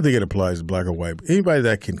 and I think it applies to black or white. Anybody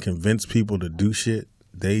that can convince people to do shit,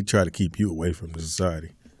 they try to keep you away from the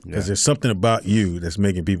society. Because there's something about you that's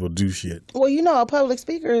making people do shit. Well, you know, a public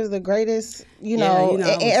speaker is the greatest.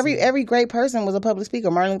 Every great person was a public speaker.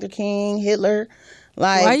 Martin Luther King, Hitler.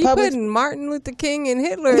 Like, why you putting Martin Luther King and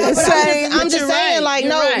Hitler? I'm just saying, like,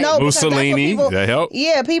 no, because that's what Mussolini, people- that helped.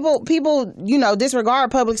 Yeah, people, disregard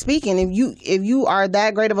public speaking. If you are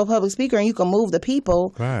that great of a public speaker and you can move the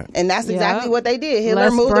people, Right. and that's exactly what they did. Hitler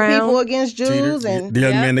Les moved Brown. the people against Jews, and The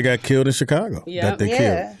young man that got killed in Chicago. That they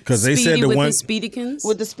killed. Because they said the with one. the Speedykins.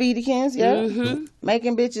 with the Speedykins,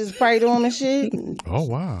 making bitches pray to him and shit. Oh,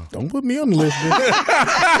 wow. Don't put me on the list, bitch.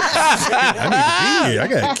 I need to be here. I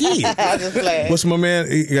got a kid. I just playing. What's my man?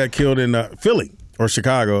 He got killed in Philly or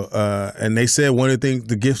Chicago, and they said one of the things,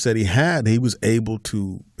 the gifts that he had, he was able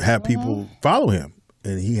to have people follow him,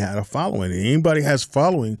 and he had a following. And anybody has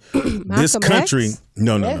following this Malcolm country. X?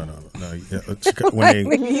 No.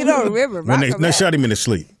 When You don't remember when they Malcolm X. shot him in his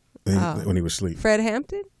sleep when he was asleep. Fred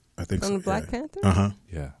Hampton I think from so. the Black Panther.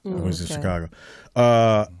 Yeah. I was in okay. Chicago.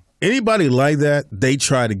 Anybody like that, they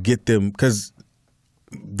try to get them because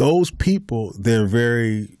those people, they're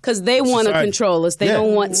very Because they want to control us. They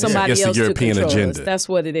don't want somebody Against the else European to control agenda. us. That's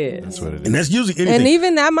what it is. That's what it is. and that's usually anything. And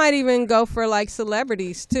even that might even go for like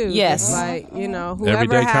celebrities too. Yes. Like, whoever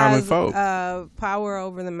Everyday common has folk. power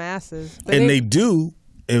over the masses. But and they do,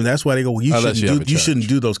 and that's why they go. Well, Unless you have a you church. shouldn't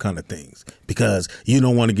do those kind of things because you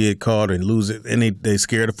don't want to get caught and lose it. And they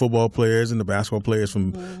scare the football players and the basketball players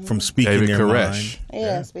from speaking David their Koresh.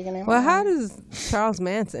 Yeah, speaking of. Well, how does Charles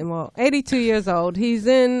Manson? Well, 82 years old. He's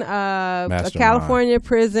in a Mastermind. California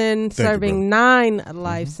prison, Thank you, serving 9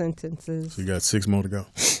 life sentences. So you got 6 more to go.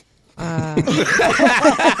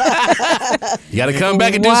 You got to come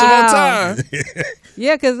back and do some more time.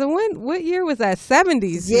 Yeah, because what year was that?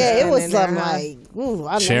 70s. Yeah, it was in there, something huh? like. Ooh,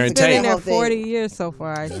 I Sharon He's been in Tate. there 40 years so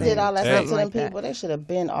far. I He think. did all that stuff to them Like that. people. They should have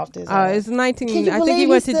been off this. It's 19. Can you I think he believe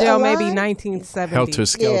went he's to still jail maybe alive? 1970. Helter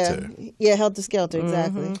Skelter. Yeah, Helter Skelter,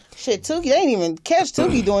 exactly. Shit, Tukey, they ain't even catch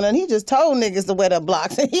Tukey doing it. He just told niggas to wet up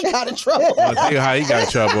blocks and he got in trouble. I think how he got in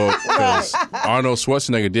trouble because Arnold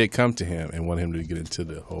Schwarzenegger did come to him and wanted him to get into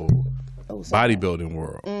the whole bodybuilding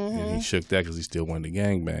world. And he shook that because he still wanted to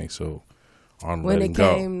gangbang. So Arnold When let it him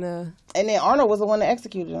go. came to. And then Arnold was the one that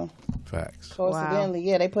executed him. Facts. Coincidentally,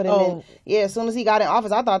 yeah, they put him in. Yeah, as soon as he got in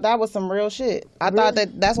office, I thought that was some real shit. I thought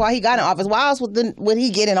that's why he got in office. Why else would he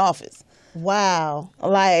get in office? Wow.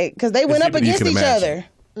 Like, because they went up you against can each imagine.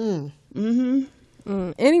 other.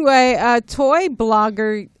 Anyway, a toy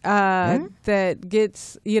blogger that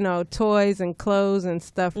gets toys and clothes and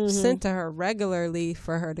stuff sent to her regularly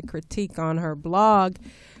for her to critique on her blog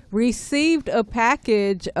received a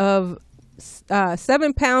package of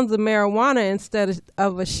 7 pounds of marijuana instead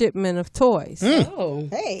of a shipment of toys. Oh,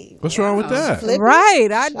 hey, what's wrong with that? Right,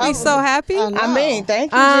 I'd be so happy. I mean,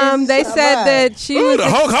 thank you. They said that she was. The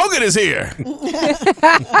Hulk Hogan is here.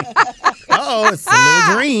 It's a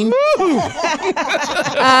little green.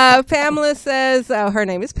 Pamela says her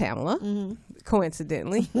name is Pamela.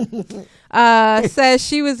 Coincidentally, says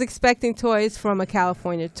she was expecting toys from a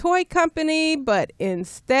California toy company, but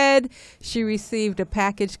instead she received a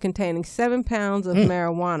package containing 7 pounds of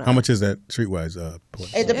marijuana. How much is that streetwise?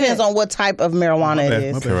 It depends on what type of marijuana it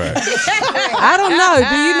is. Correct. I don't know.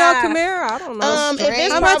 Do you know, Kamira? I don't know. If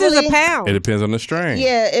it's How much is a probably- pound? It depends on the strain.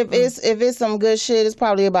 Yeah, if it's some good shit, it's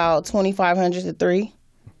probably about 2,500 to 3.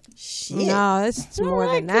 Shit. No, it's more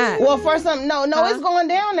than that. Well, for some, no, it's going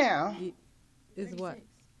down now. Is what?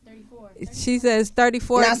 She says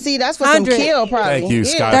 34. Now, see, that's for some kill, probably. Thank you,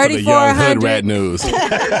 Scott, for the young hood rat news.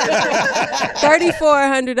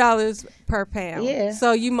 $3,400 per pound. Yeah.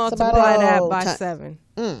 So you multiply that by 7.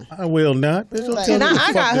 I will not. And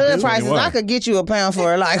I got hood prices. I could get you a pound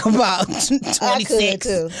for like about 26.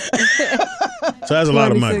 So that's a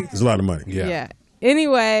lot of money. It's a lot of money. Yeah.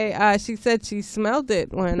 Anyway, she said she smelled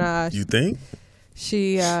it when you think?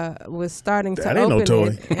 She was starting to that ain't open no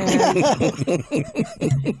toy.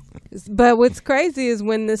 it. But what's crazy is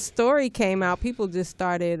when this story came out, people just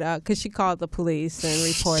started, because she called the police and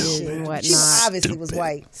reported and whatnot. She obviously was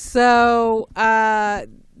white. So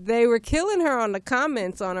they were killing her on the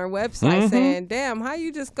comments on her website saying, damn, how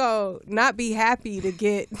you just go not be happy to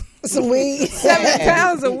get some weed? 7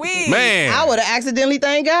 pounds of weed. Man. I would have accidentally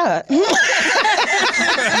thanked God. We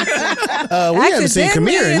haven't seen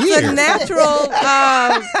Kamira in years. It's a natural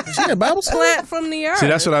she had Bible plant from the earth. See,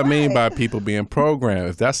 that's what I mean by people being programmed.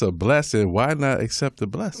 If that's a blessing, why not accept the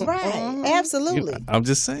blessing? Right. Absolutely. I'm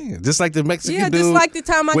just saying. Just like the Mexican Yeah, dude just like the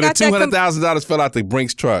time I when got the $200,000 fell out the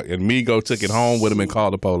Brinks truck and Migo took it home with him and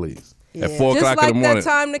called the police. Yeah. At 4 Just o'clock like in the morning. that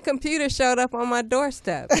time the computer showed up on my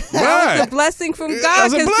doorstep. Right. That was a blessing from God. That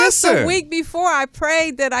was a Because just a blessing. week before, I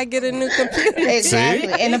prayed that I get a new computer. Exactly.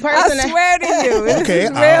 See? And the person I swear to you, this Okay,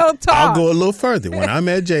 is real talk. I'll go a little further. When I'm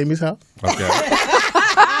at Jamie's house, Okay.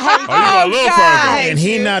 Oh, you go a little God. further. and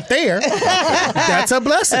he not there, that's a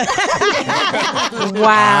blessing. Wow.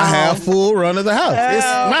 I have full run of the house. It's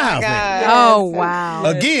my house now. Oh, wow.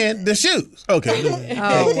 Again, the shoes. Okay.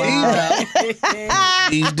 Oh, wow.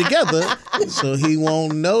 He's together, so he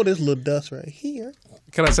won't notice little dust right here.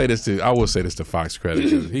 Can I say this to? I will say this to Fox credit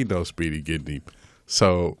because he knows Speedy get deep.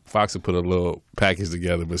 So Fox will put a little package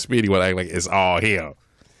together, but Speedy will act like it's all him.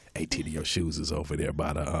 Hey, TD, your shoes is over there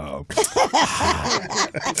by the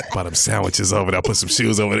by them sandwiches over there. I'll put some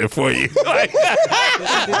shoes over there for you. Like,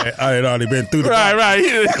 I had already been through the right.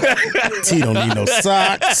 T don't need no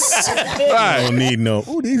socks. Right. Don't need no.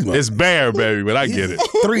 Ooh, these It's bare, baby, but I get it.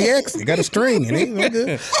 3X. They got a string and ain't no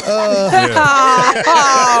good. Oh,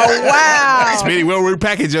 wow. Speedy, we'll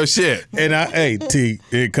repackage your shit. And hey, T,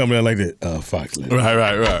 it coming out like this. Fox left.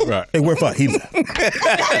 Right. Hey, where Fox? He left. You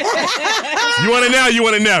want it now? You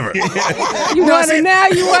want it never? You want it now,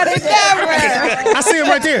 you want it never. I see him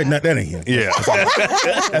right there. No, that ain't him. Yeah.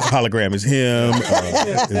 That's a hologram. It's him.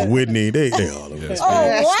 It's Whitney. They all over there.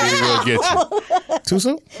 Oh, Speedy will get you. Too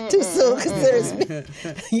soon? Too soon. Consider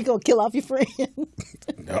you gonna kill off your friend.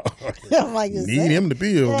 No. I'm like, Need him to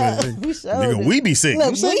be here. Nigga, we be sick.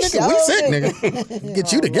 Look, You sick, we nigga? We sick, sure nigga.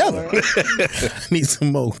 Get you together. Need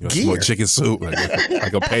some more Some gear. more chicken soup.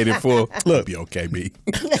 Like a paid in full. Look, be okay, B.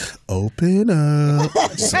 Open up.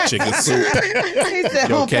 Some chicken soup. He said,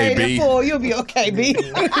 You "I'm okay, paid in B? full. You'll be okay, B."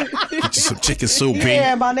 Get you some chicken soup, B.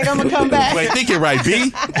 Yeah, my nigga, I'm gonna come back. Wait, think it right,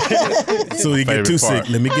 B. So you get Favorite too part. sick.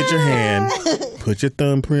 Let me get your hand. Put your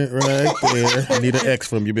thumbprint right there. I need an X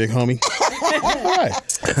from you, big homie. All right.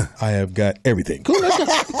 I have got everything. Cool. Let's go.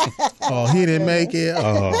 Oh, he didn't make it.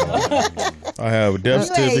 Oh. I have a death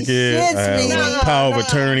certificate. I have a power of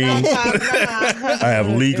attorney. I have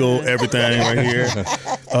legal everything right here.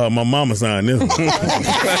 My mama signed this one. You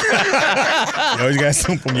always got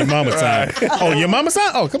something from your mama side. Oh, your mama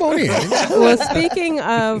side? Oh, come on in. Well, speaking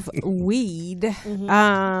of weed,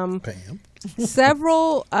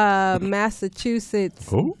 several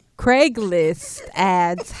Massachusetts Craigslist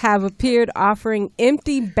ads have appeared offering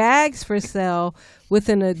empty bags for sale with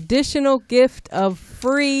an additional gift of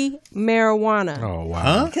free marijuana. Oh,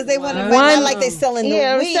 wow. Because they want to not like they selling the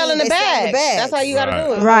Yeah, weed, selling the they bags. That's how you got to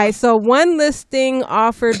do it. Right. So one listing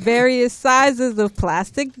offered various sizes of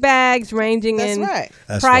plastic bags ranging That's in right.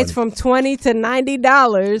 That's price funny. from $20 to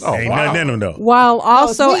 $90. Oh, Ain't wow. nothing in them, though. While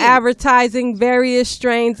also weed. advertising various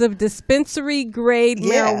strains of dispensary grade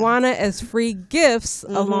Yeah. marijuana as free gifts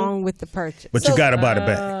along with the purchase. But you got to buy the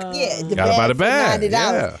bag. Yeah, the Gotta buy the bag for bag, $90.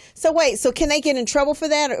 yeah. So wait, so can they get in trouble for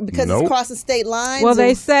that or because Nope. it's crossing state lines? Well, or-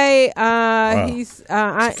 they say It's he's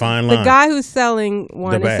a fine the line. guy who's selling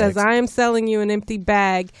one. It The says, bags. "I am selling you an empty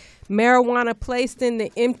bag. Marijuana placed in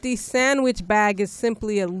the empty sandwich bag is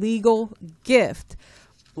simply a legal gift."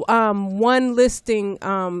 One listing,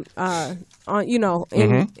 on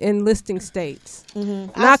in listing states,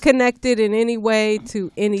 not connected in any way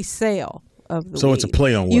to any sale of the So it's a weed.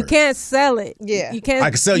 play on You words. can't sell it. Yeah. You can't.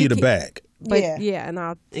 I can sell you the can't- bag. But Yeah. and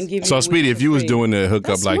I'll And give So you Speedy, weed if for you was free. doing the hookup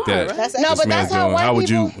That's like smart, that, right? No, this but man's that's how doing, white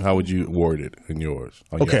how would you word it in yours?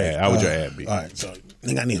 On your Okay. ad? How would your ad be? All right. So,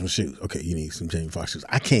 nigga, I need some shoes. Okay, you need some Jamie Foxx shoes.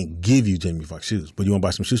 I can't give you Jamie Foxx shoes, but you want to buy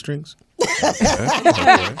some shoestrings?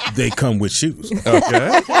 They come with shoes.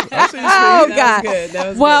 Okay. Oh God!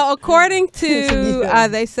 Good. Well, according to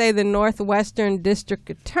they say the Northwestern District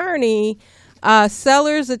Attorney,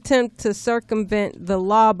 sellers attempt to circumvent the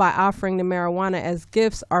law by offering the marijuana as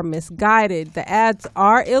gifts are misguided. The ads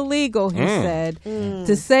are illegal, he said.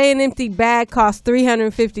 To say an empty bag costs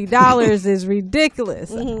 $350 is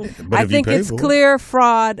ridiculous. I think it's clear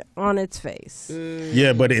fraud on its face.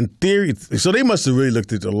 Yeah, but in theory, so they must have really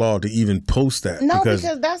looked at the law to even post that. No, because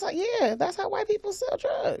that's how white people sell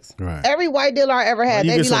drugs. Right. Every white dealer I ever had,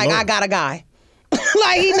 they be like, I got a guy.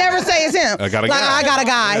 Like he never say it's him. I got a like guy. I got a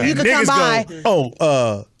guy. You can come by.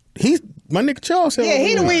 He's my nigga Charles. Yeah,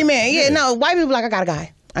 he the weed man. Yeah, no, white people like I got a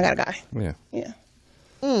guy. I got a guy. Yeah.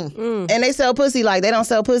 And they sell pussy like they don't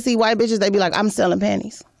sell pussy. White bitches, they be like, I'm selling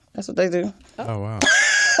panties. That's what they do. Oh wow.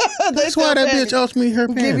 That's why that bitch asked me her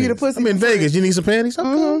panties. Give you the pussy. I'm in Vegas. You need some panties?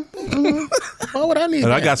 Why would I need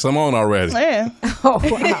And that? I got some on already. Yeah. Oh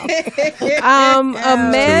wow. A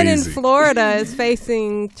man in Florida is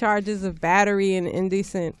facing charges of battery and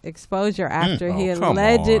indecent exposure after he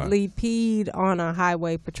allegedly peed on a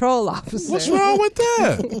highway patrol officer. What's wrong with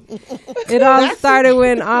that? It all started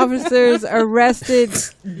when officers arrested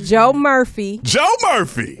Joe Murphy. Joe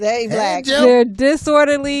Murphy. They black. Their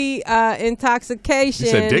disorderly intoxication.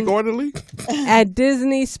 You said dick orderly? At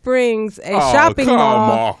Disney Springs, a shopping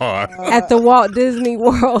mall at the Walt Disney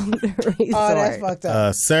World Resort. Oh, that's fucked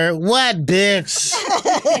up. Sir, what, bitch?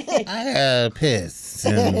 I got piss.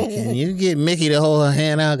 Can you get Mickey to hold her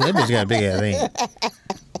hand out? That bitch got a big ass hand.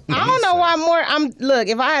 I don't know why more. Look,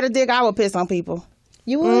 if I had a dick, I would piss on people.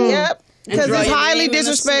 You would? Yep. Because it's highly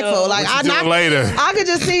disrespectful. Like I could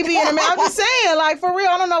just see being a man. I'm just saying, like for real.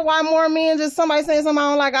 I don't know why more men just somebody saying something I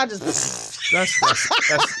don't like. I just.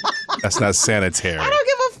 That's not sanitary. I don't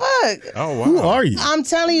give a fuck. Oh wow. Who are you? I'm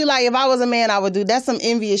telling you, like if I was a man, I would do. That's some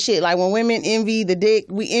envious shit. Like when women envy the dick,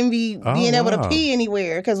 we envy being able to pee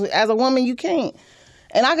anywhere. Because as a woman, you can't.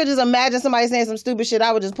 And I could just imagine somebody saying some stupid shit.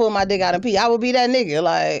 I would just pull my dick out and pee. I would be that nigga.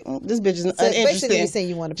 Like, this bitch is uninteresting. Basically, you say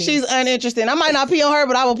you want to pee. She's uninteresting. I might not pee on her,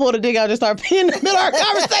 but I will pull the dick out and start peeing in the middle of our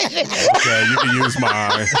conversation. Okay, you can use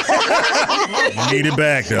mine. You need it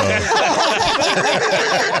back, though.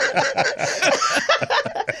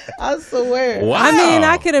 I swear. Wow. I mean,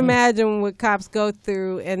 I could imagine what cops go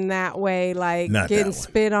through in that way, like Not getting that way.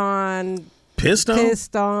 spit on, Pissed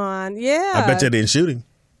on? Yeah. I bet you didn't shoot him.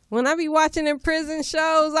 When I be watching them prison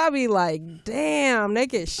shows, I be like, damn, they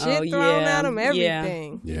get shit thrown at them,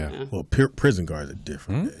 everything. Yeah. Well, prison guards are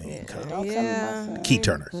different. Yeah. Key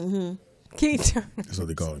turners. Key turners. That's what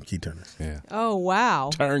they call them, key turners. Yeah. Oh, wow.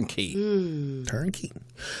 Turnkey. Turnkey.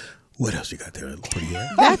 What else you got there? Pretty good.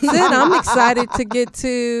 That's it. I'm excited to get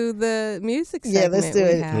to the music segment. Yeah, let's do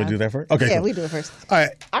it. Can we do that first? Okay. Yeah, cool. we do it first. All right.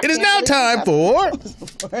 It is now time for.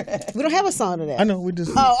 We don't have a song to that. I know we just.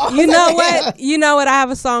 You know what? You know what? I have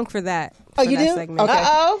a song for that. Oh, for you that do? segment. Okay.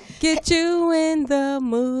 Get You in the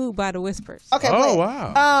Mood by the Whispers. Okay. Oh, play it.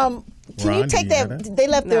 wow. Can Ron, you take do you have that? They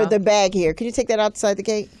left their bag here. Can you take that outside the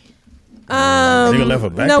gate? Nigga left a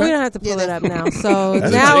backpack? No, we don't have to pull it up now. So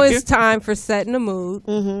That's now a it's time for setting the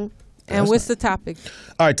mood. And what's the topic?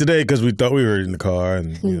 All right, today, because we thought we were in the car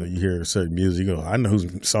and you hear certain music, you go, I know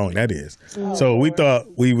whose song that is. So we thought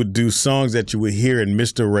we would do songs that you would hear in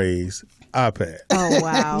Mr. Ray's iPad. Oh,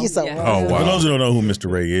 wow. You're so Oh, wow. For those who don't know who Mr.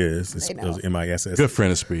 Ray is, it's MISS. Good friend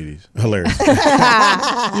of Speedy's. Hilarious.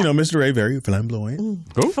 Mr. Ray, very flamboyant.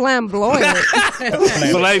 Flamboyant.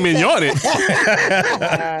 Filet mignon it.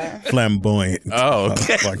 Flamboyant. Oh,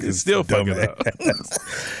 okay. Still fucking dumbass. up.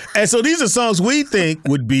 And so these are songs we think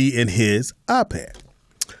would be in his iPad.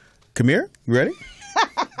 Kamira, you ready?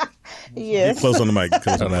 Yes. Get close on the mic.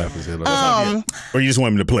 Or you just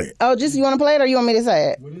want me to play it? Oh, just you want to play it or you want me to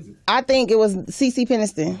say it? What is it? I think it was CeCe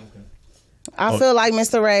Peniston. I feel like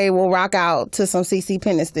Mr. Ray will rock out to some CeCe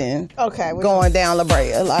Peniston. Okay. Going down La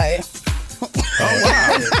Brea. Like.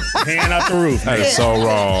 Hand out the roof. That is so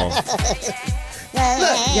wrong.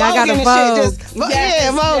 Yeah, I got a Vogue.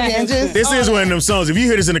 Vogue. This is one of them songs. If you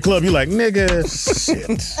hear this in the club, you're like, nigga,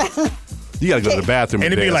 shit. You gotta go to the bathroom.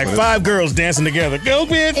 And it'd be like 5 girls dancing together. Go,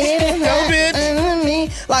 bitch. Go, bitch.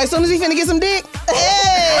 Like, as soon as he finna get some dick.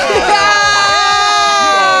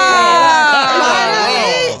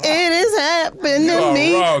 It is happening to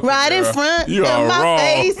me right in front of my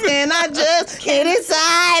face. And I just get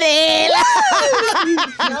excited.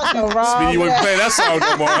 Speedy, you wouldn't play that song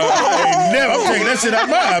no more. I'm taking that shit out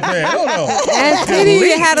my iPad. Hold on. And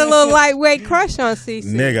Speedy had a little lightweight crush on CeCe.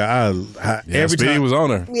 Nigga, every Speedy time was on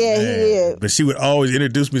her. Yeah, he did. But she would always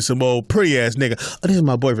introduce me to some old pretty ass nigga. Oh, this is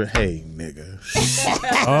my boyfriend. Hey, nigga.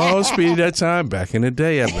 Oh, Speedy, that time back in the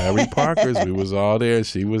day at Larry Parker's, we was all there.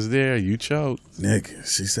 She was there. You choked. Nigga,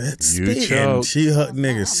 she said you Speedy. choked. She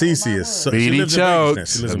nigga, CeCe is so Speedy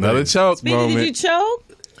choked. Another choke Speedy, moment. did you choke?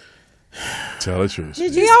 Tell the truth.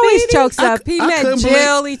 He always chokes up. He met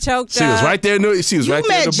Jill. He choked up. She was right there. She was right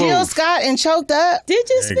there in the You met Jill booth. Scott and choked up? Did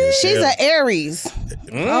you, Speedy? She's an Aries.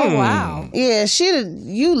 Oh, wow. Yeah,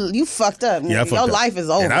 you fucked up. Yeah, I Nigga. fucked Your up. life is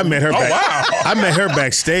over. And I met her back. wow. I met her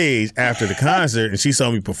backstage after the concert, and she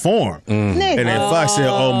saw me perform. Nigga. And then Fox said,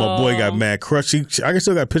 "Oh, my boy got mad crushed." I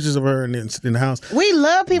still got pictures of her in the house. We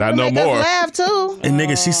love people Not to no make more. us laugh too. And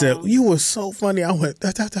nigga, she said, "You were so funny." I went,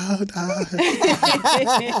 I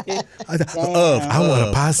want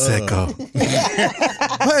a Prosecco.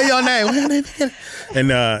 What your name?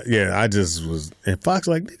 And I just was. And Fox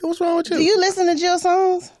like, nigga, what's wrong with you? Do you listen to Jill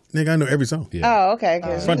songs? Nigga, I know every song. Yeah. Oh, okay.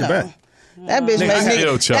 Front to back. That bitch Nigga, make I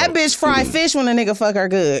still nigga, choke. that bitch fry fish when a nigga fuck her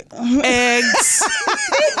good. Eggs.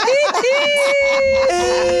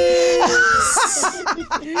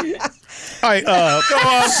 All right, go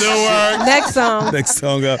on, Silver. Next song. Next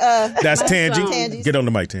song up. That's Tangie. song. Get on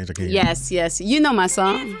the mic, Tangie. I can't hear you. Yes. You know my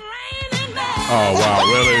song. Oh, wow,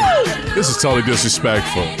 really? This is totally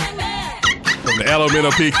disrespectful. From the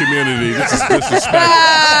LMNOP community, this is disrespectful.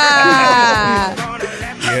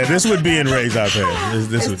 Yeah, this would be in Ray's iPad.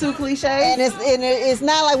 This would. Too cliche. And it's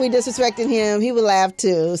not like we disrespecting him. He would laugh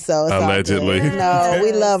too. So it's all Allegedly. good. No,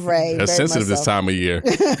 we love Ray. That's very sensitive much this so. time of year.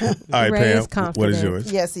 All right, Ray is Pam. What is yours?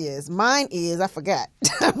 Yes, he is. Mine is. I forgot.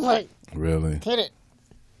 I'm like, Really? hit it.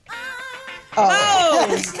 Oh,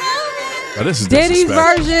 this is Diddy's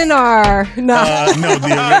disrespectful. version or no? No,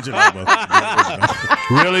 the original.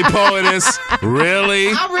 Really, Poetess? Really?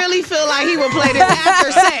 I really feel like he would play this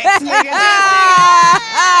after sex, nigga.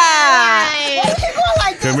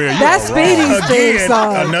 Come here. That's Speedy's theme Again,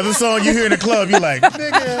 song. another song you hear in the club, you like,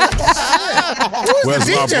 nigga. Where's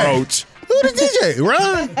the my DJ? brooch? Who the DJ?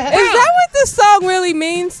 Ron? Is that what the song really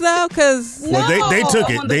means though? Because Well, they took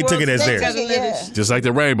it. They took it as theirs. Just like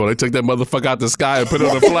the rainbow. They took that motherfucker out the sky and put it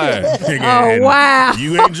on the flag. Nigga, and wow.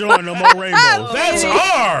 You ain't enjoying no more rainbows. That's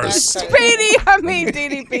ours. Speedy,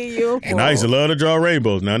 DDP, you. And I used to love to draw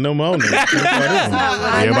rainbows. Now no more. Yeah,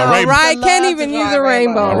 I my know, rainbow. Ryan can't even use a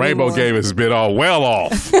rainbow. My rainbow game has been all well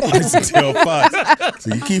off. I used to tell Fox,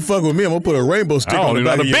 so you keep fucking with me, I'm gonna put a rainbow stick I on don't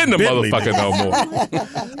the even back know of to your bend the Bentley. motherfucker no more.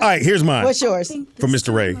 All right, here's mine. What's yours? From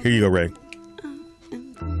Mr. Ray. Here you go, Ray.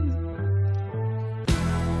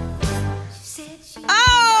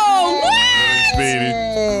 Oh, what? Speedy.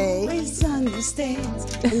 Misunderstands,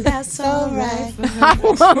 and that's all right. I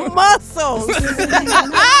want muscles.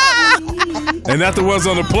 And not the ones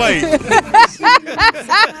on the plate. Look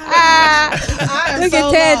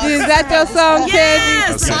at Tangie. Is that your song,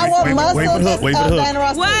 Yes. Tangie? I want muscles. wait for the hook, wait for the hook. Diana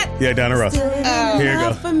Ross. What? Yeah, Donna Ross. Here you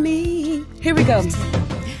go. For me. Here we go.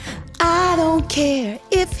 I don't care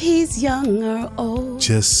if he's young or old.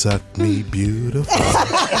 Just suck me beautiful. Someone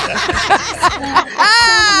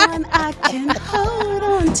I can hold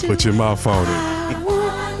on to. Put your mouth on it. I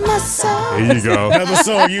want my soul. Here you go. Another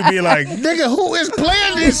song, you be like, nigga, who is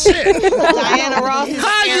playing this shit? Diana Ross.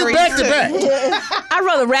 How you back to back? I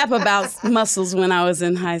wrote a rap about muscles when I was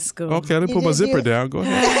in high school. Okay, let me put my zipper down. Go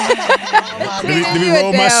ahead. Let me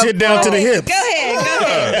roll my shit down to the hips. Go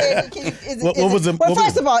ahead. What was the? Well,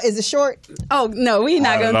 first of all, is it short? Oh, no, we're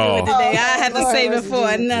not going to do No. it today. I have to save it for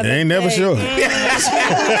another They ain't never day. sure.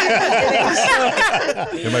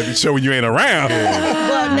 It might be sure when you ain't around.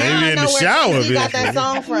 Well, now Maybe I in know the where shower, he got bitch. that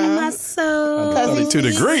song from. My soul. Only 2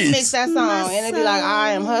 degrees. He mixed that song, and it'd be like,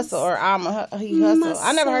 I am hustle or he hustle.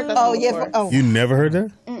 I never heard that song before. You never heard that?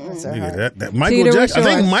 Nigga, that Michael Teeter Jackson. I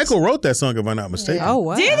think Shorts. Michael wrote that song, if I'm not mistaken. Oh,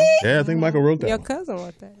 wow. Did he? Yeah, I think Michael wrote that. Your one. cousin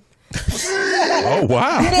wrote that. Oh,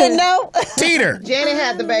 wow. You didn't know? Teeter. Janet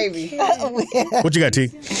had the baby. What you got, T?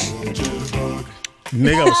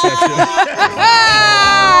 Nigga, I was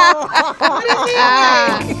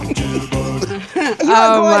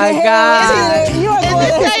Oh, my God. You are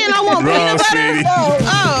going to Saying I want Wrong, peanut butter. Speedy.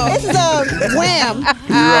 Oh, This is Wham.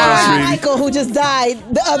 Sweetie. Michael, who just died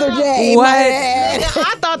the other day. What? My bad.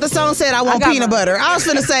 I thought the song said I want got peanut butter. I was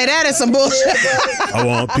finna say that is some bullshit. I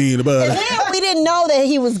want peanut butter. And then we didn't know that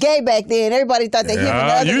he was gay back then. Everybody thought that he was the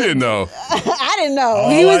other. You didn't know. I didn't know.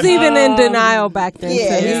 He was even in denial back then.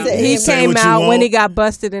 Yeah, too. he said- He Say came what you out when want. he got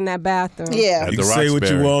busted in that bathroom. Yeah. At You the can say what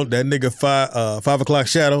you Roxbury. want. That nigga 5 o'clock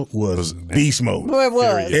shadow was beast mode. Where it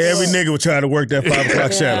was. Every nigga was trying to work that 5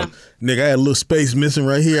 Clock shadow. Nigga, I had a little space missing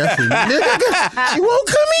right here. I said, nigga, you won't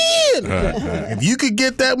come in. If you could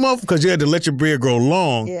get that motherfucker, because you had to let your beard grow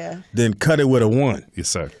long, then cut it with a 1. Yes,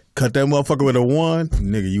 sir. Cut that motherfucker with a 1,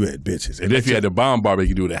 nigga, you had bitches. And if you had the bomb barber, you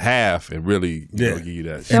could do it a half and really give you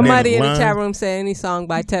that. Somebody in the chat room said any song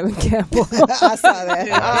by Tevin Campbell. I saw that.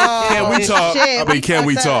 Can we talk? Can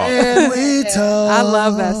we talk? Can we talk? I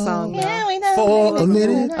love that song. For a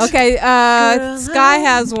minute. Okay, Sky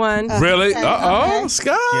has one. Really? Uh-oh,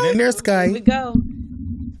 Sky. Get in there, Sky. Here we go.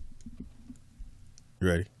 You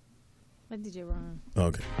ready? What did you run?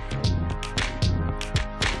 Okay.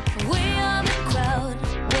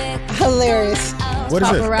 Hilarious. What is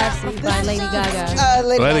it? Paparazzi by Lady Gaga.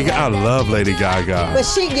 Lady Gaga. I love Lady Gaga. But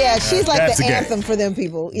she's like That's the gay. anthem for them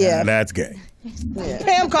people. Yeah. That's gay.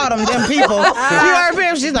 Pam called them people. You heard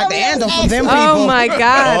Pam? She's like the anthem for them people. Oh my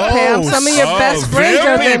God, Pam! Some of your best friends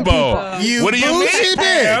are them people. What do you mean,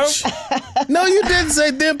 bitch? No, you didn't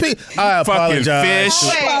say them people. I apologize.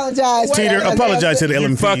 Fish. Apologize. Teeter, apologize to the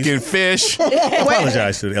LMPs. Fucking fish.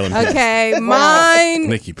 Apologize to the LMPs. Okay, mine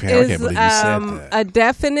Nikki Pam, I is can't believe you said that. a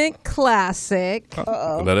definite classic.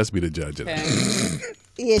 Let us be the judge of that.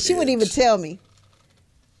 Yeah, she wouldn't even tell me.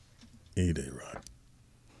 He did, right.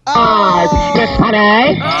 Miss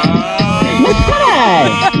Honey. Miss Honey.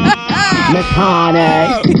 Miss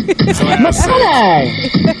Honey. Miss Honey.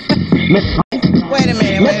 Miss Wait a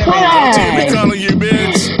minute. Miss Honey. Calling you,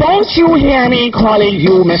 bitch. Don't you hear me calling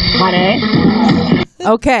you Miss Honey?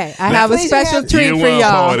 Okay, I have a special treat you for won,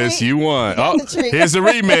 y'all. Poetess, you won. Oh, here's the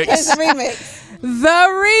remix. Here's the remix. The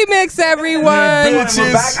remix, everyone. We're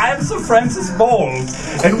back. I am Sir Francis Bald,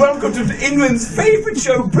 and welcome to England's favourite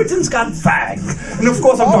show, Britain's Got Fag. And of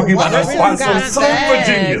course, I'm talking about our sponsor, Southern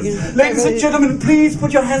Virginia's. Ladies and gentlemen, please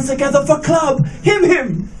put your hands together for Club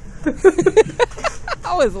Him.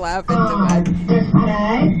 I was laughing too much.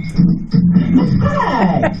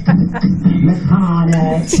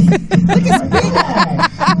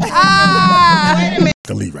 Wait a minute.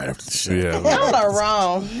 The lead right after the show. Yeah. Y'all are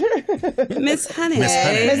wrong. Miss Honey. Miss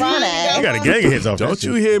Honey. Miss Honey. You got a gang of hits off Don't that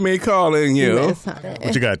you shit. hear me calling you?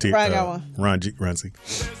 What you got, T? Brian got one. Ron C.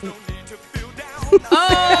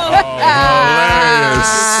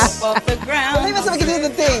 Hilarious. Off the ground. Leave us so we can do the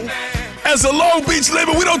thing. As a Long Beach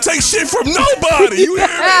living, we don't take shit from nobody. You hear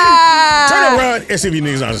me? Turn it around and see if you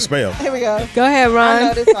niggas know how to spell. Here we go. Go ahead, I Ron.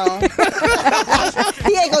 know this song.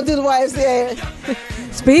 He ain't gonna do the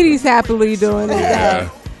YMCA. Speedy's happily doing it. Yeah.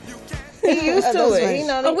 He used to That's it. right. You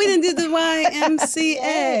know, Oh, we didn't do the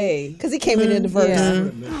YMCA. Because he came in the verse. Yeah.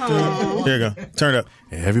 Here you go. Turn it up.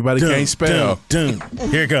 Everybody can't spell. Dun.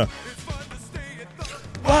 Here it go.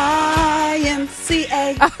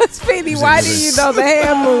 YMCA. Speedy, why do you know the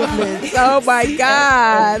hand movements? Oh my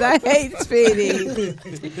God, I hate Speedy.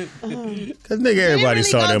 Because nigga, everybody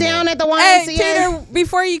saw go that down movie. at the Hey, YMCA. Peter,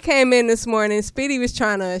 before you came in this morning, Speedy was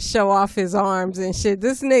trying to show off his arms and shit.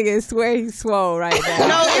 This nigga swear he's swole right now.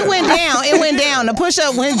 No, it went down. It went down. The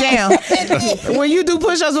push-up went down. When you do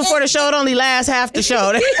push-ups before the show, it only lasts half the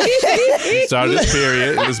show. Started his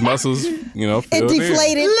period. His muscles, It filled in.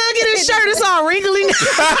 deflated. Look at his shirt. It's all wrinkly.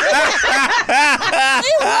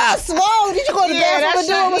 It was swole. Did you go to the bathroom and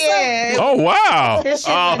do it with something? Oh, wow. This shit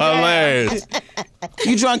Oh, went down. hilarious.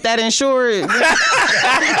 You drunk that insurance?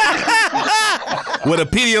 With a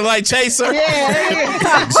Pedialyte chaser? Yeah.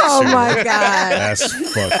 Oh my God. That's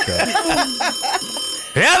fucked up.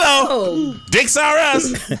 Hello. Dicks are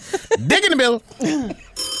us. Dick in the middle.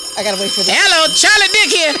 I gotta wait for this. Hello, Charlie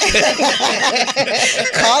Dick here.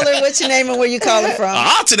 Call her. What's your name and where you calling from?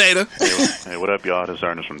 Alternator. Hey, what up, y'all? This is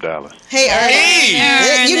Ernest from Dallas. Hey,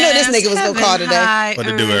 Ernest. You know this nigga was gonna call today. Hi, What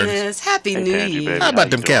to do, Ernest? Happy New Tangie, Year. baby. How about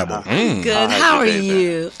them cowboys? Good. How's How your are day been?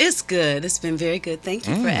 you? It's good. It's been very good. Thank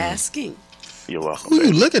you for asking. You're welcome. Who you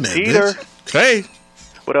baby. looking at, Peter. bitch? Hey.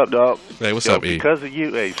 What up, dog? Hey, what's Yo, up, E? Because of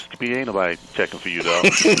you, hey, Speedy, ain't nobody checking for you, dog.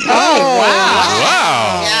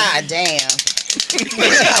 Wow. God damn.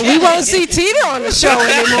 We won't see Teeter on the show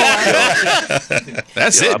anymore.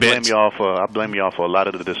 That's Yo, it, I blame bitch. y'all for a lot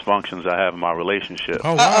of the dysfunctions I have in my relationship.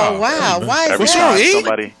 Oh, wow. Oh, wow. Why is Every that?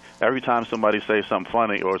 time E? every time somebody says something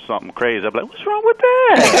funny or something crazy, I'm like, what's wrong with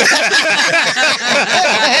that?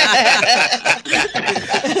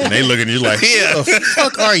 And they looking at you like, who the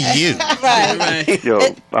fuck are you? Right. Yo,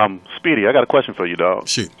 Speedy, I got a question for you, dog.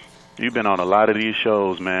 Shoot. You've been on a lot of these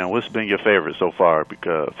shows, man. What's been your favorite so far?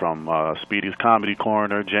 Because from Speedy's Comedy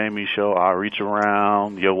Corner, Jamie's show, I Reach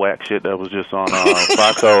Around, your whack shit that was just on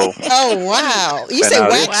Foxhole. Oh, wow. You say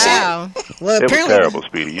whack shit? Well, It was apparently. terrible,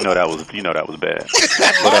 Speedy. You know that was bad.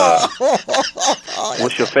 But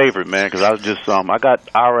what's your favorite, man? Because I was just I got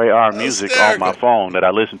RAR music on my phone that I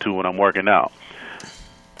listen to when I'm working out.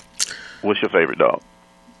 What's your favorite dog?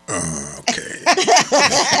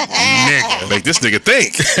 Nigga, make this nigga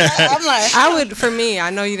think. I'm like, I would, for me, I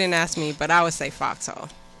know you didn't ask me, but I would say Foxhole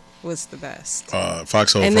was the best.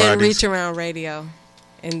 Foxhole and Fridays. then Reach Around Radio,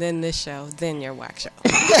 and then this show, then your whack show.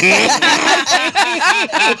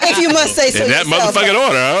 If you must say so. In that motherfucking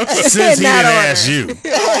order, huh? Since he didn't ask you.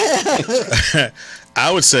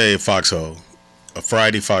 I would say Foxhole. A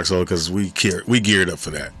Friday Foxhole, because we geared up for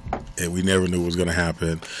that. And we never knew what was going to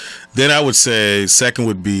happen. Then I would say second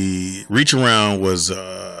would be Reach Around was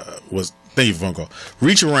thank you for the phone call.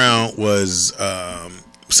 Reach Around was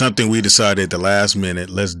something we decided at the last minute,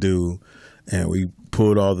 let's do. And we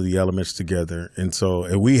pulled all the elements together. And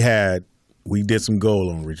so we did some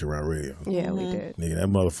gold on Reach Around Radio. Yeah, we did. Nigga, that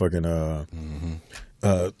motherfucking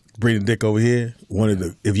bring the dick over here.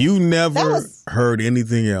 If you never heard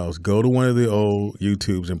anything else, go to one of the old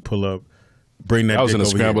YouTubes and pull up. Bring that. I was dick in the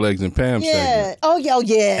over Scrambled here. Eggs and Pam Yeah. segment. Oh, yeah.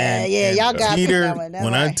 Y'all got Peter, that one.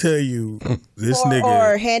 when I tell you this or, nigga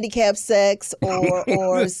or handicap sex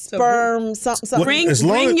or sperm something.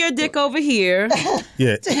 Bring your dick over here.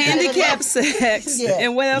 Yeah. Handicap sex. Yeah.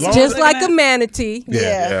 And what else? Just like a manatee.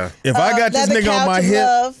 Yeah. If I got this nigga on my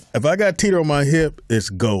hip, if I got Teeter on my hip,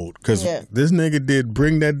 it's gold. Because this nigga did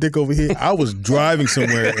bring that dick over here. I was driving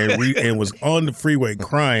somewhere and was on the freeway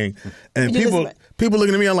crying, and people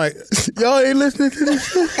looking at me, I'm like, y'all ain't listening to this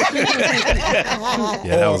shit?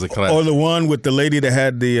 Yeah, that was a classic. Or the one with the lady that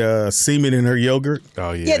had the semen in her yogurt.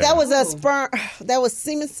 Oh, yeah. Yeah, that was a sperm. That was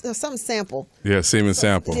semen, some sample. Yeah, semen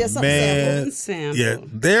sample. Yeah, something Man, sample. yeah,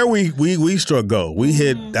 there we struck gold. We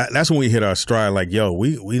hit that's when we hit our stride. Like, yo,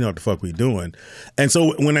 we know what the fuck we doing. And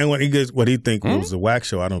so when he gets what he think was a whack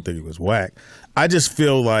show, I don't think it was whack. I just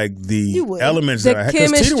feel like the elements that I had,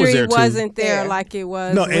 because Teeter was there too. Wasn't there like it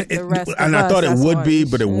was with the rest of and I us. thought it That's would why be, we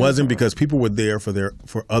but it should. wasn't, because people were there for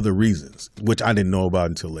other reasons, which I didn't know about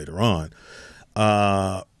until later on.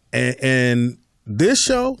 And this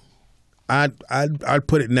show, I'd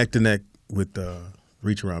put it neck to neck with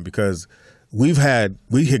Reach Around, because we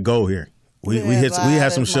hit gold here. We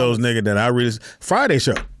had some shows, nigga, that I really Friday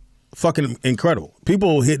show. Fucking incredible.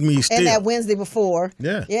 People hit me still. And that Wednesday before.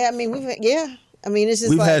 Yeah. Yeah, I mean, it's just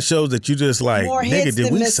We've like had shows that you just like, more nigga, hits did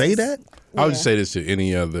than we misses. say that? I would just say this to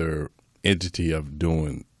any other entity of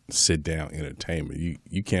doing sit down entertainment.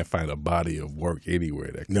 You can't find a body of work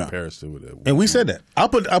anywhere that compares to it. And we said that. I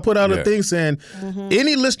put out a thing saying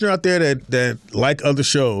any listener out there that like other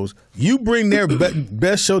shows, you bring their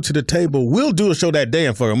best show to the table. We'll do a show that day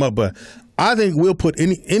and fuck them up. But I think we'll put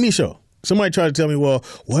any show. Somebody tried to tell me, well,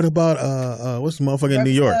 what about what's the motherfucker in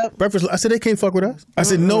New York? Breakfast. I said they can't fuck with us. I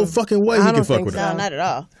said no fucking way he can fuck with us. No, not at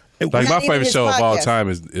all. Like my favorite show of all time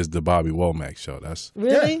is the Bobby Womack show. That's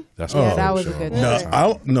really that's that was a good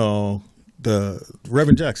show. No, the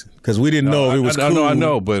Reverend Jackson, because we didn't know if it was cool. I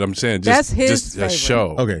know, but I'm saying That's his just a favorite.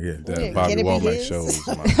 show. Okay, yeah. That Bobby Womack show was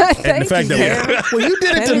my And the fact that well, you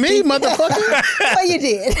did it to me, motherfucker. Well, you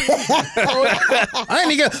did. I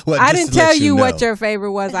ain't even. Well, I just didn't to let tell you know. what your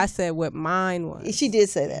favorite was. I said what mine was. She did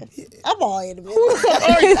say that. I'm all in a minute.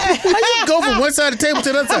 How you go from one side of the table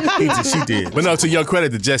to the other side? She did. But no, to your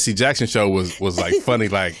credit, the Jesse Jackson show was like funny,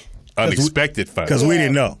 like unexpected funny. Because we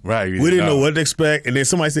didn't know. Right. We didn't know what to expect. And then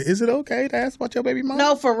somebody said, is it okay to ask about your baby mom?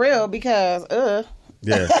 No, for real, because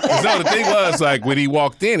Yeah. No, the thing was, like, when he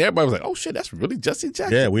walked in, everybody was like, oh shit, that's really Jesse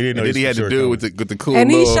Jackson. Yeah, we didn't know. And then he had to do with the cool And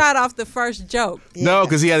he little, shot off the first joke. No,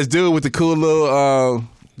 because he had his dude with the cool little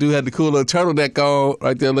dude had the cool little turtleneck on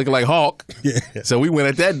right there looking like Hawk. Yeah. So we went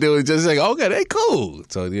at that dude and just like, okay, they cool.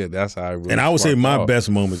 So yeah, that's how I really And I would say my off. best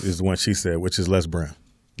moment is the one she said, which is Les Brown.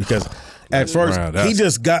 Because at first, Brown, he that's-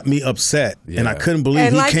 just got me upset. And I Yeah. couldn't believe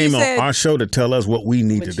And he like came you on said- our show to tell us what we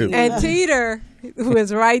need to do. And Teeter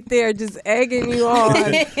was right there just egging you on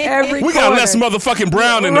every We got corner. Les motherfucking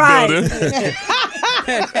Brown in the Right. building.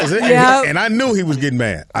 Yep. And I knew he was getting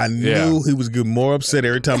mad. I knew he was getting more upset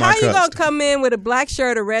every time How I you gonna cussed. come in with a black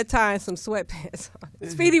shirt, a red tie, and some sweatpants on?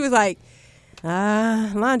 Speedy was like,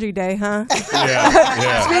 laundry day, huh?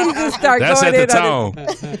 Yeah. Speedy just started That's going at in the on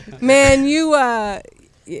it. Man, you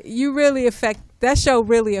really that show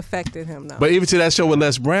really affected him though. But even to that show with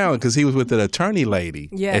Les Brown, because he was with an attorney lady,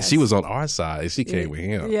 and Yes. she was on our side, and she came with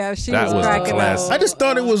him. Yeah, she that was was cracking the up. classic. I just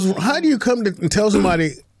thought it was, how do you come to and tell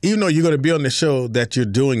somebody, even though you're going to be on the show, that you're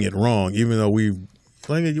doing it wrong, even though we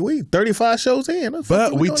 35 shows in.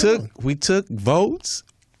 But we took votes.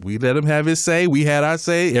 We let him have his say. We had our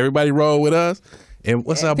say. Everybody rolled with us. And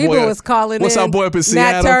what's our People boy? was calling What's in our boy up in Nat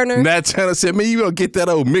Seattle? Turner. Nat Turner said, "Man, you gonna get that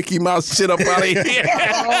old Mickey Mouse shit up out of here."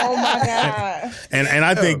 Oh my God. And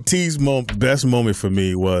I think T's best moment for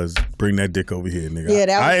me was bring that dick over here, nigga.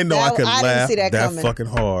 Yeah, I didn't know I could didn't laugh see that that coming. fucking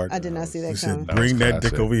hard. I did not see that He said, coming. bring that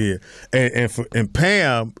dick over here. And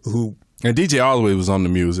Pam, who and DJ Always was on the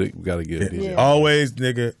music. We gotta give DJ always,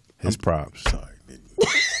 nigga, his props. Sorry,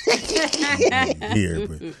 here,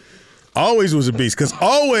 but Always was a beast because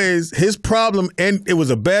Always his problem, and it was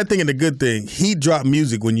a bad thing and a good thing. He dropped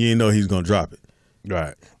music when you didn't know he was gonna drop it.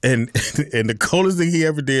 Right. And the coldest thing he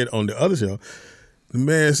ever did on the other show, the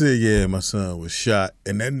man said, "Yeah, my son was shot,"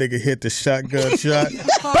 and that nigga hit the shotgun shot. Bam!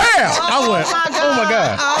 I went, "Oh my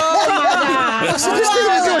God!" Oh my God! I said, "This nigga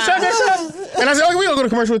was doing shotgun shot," and I said, "Okay, we gonna go to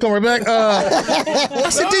commercial. We come right back." I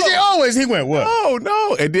said, "DJ Always." He went, "What?" Oh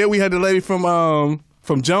no! And then we had the lady from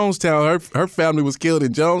Jonestown. Her family was killed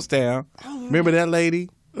in Jonestown. Remember that lady?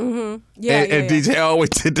 Mm-hmm. Yeah, and DJ Always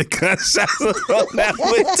did the gunshots on that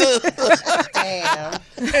one too. Damn.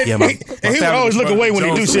 Yeah, and he would always look away when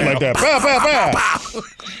he do shit like that. Pow, pow, pow.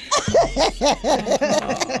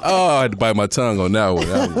 Oh, I had to bite my tongue on that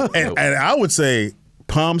one. And I would say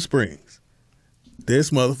Palm Springs.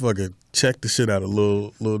 This motherfucker checked the shit out of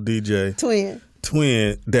little DJ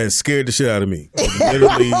twin that scared the shit out of me.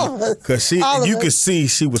 Literally, because you could see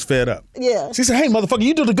she was fed up. Yeah. She said, "Hey, motherfucker,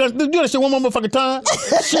 you do that shit one more motherfucking time."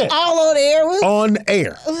 Shit. All on air. On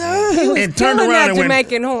air. And turned Killing around that and went.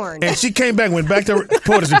 Jamaican horn. And she came back, went back to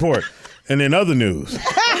Poetess report. And then other news. It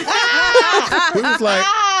was like,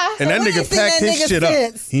 and that nigga packed his shit up.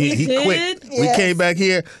 He quit. Yes. We came back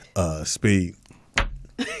here. Speed.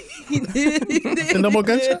 And no more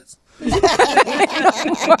gunshots?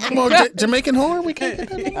 More Jamaican horn? We can't.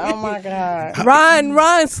 Oh my God.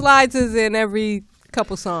 Ron slides us in every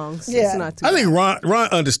couple songs. Yeah. It's not too I think Ron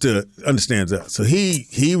understands us. So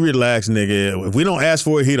he relaxed, nigga. If we don't ask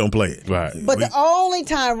for it, he don't play it. Right. But the only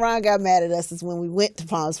time Ron got mad at us is when we went to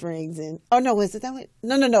Palm Springs was it that way?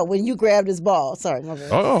 No, when you grabbed his ball. Sorry, my bad.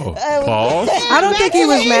 Oh, pause. I don't think he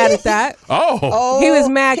was mad at that. Oh. He was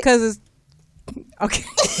mad because it's okay.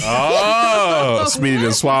 Oh, Speedy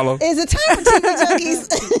didn't swallow. Is it time for TV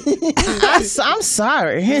Junkies? I'm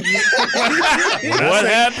sorry. What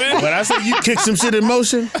happened? When I say you kicked some shit in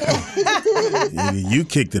motion, you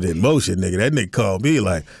kicked it in motion, nigga. That nigga called me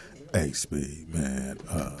like, "Hey, Speed, man,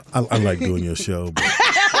 I like doing your show, but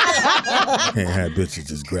I can't have bitches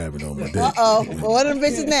just grabbing on my dick." Uh-oh. What are the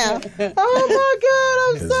bitches now? Oh, my God,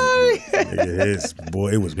 I'm sorry.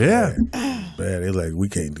 Boy, it was bad. Bad. It was like, we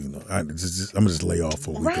can't do no. I'm just lay off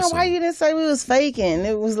for a week or Ron, so. why you didn't say we was faking?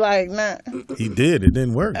 It was like, nah. He did. It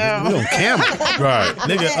didn't work. We on camera. Right.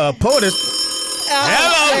 Nigga, Poetess.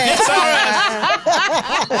 Hello, get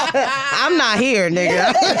I'm not here,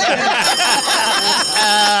 nigga.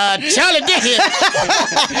 Charlie Dick here.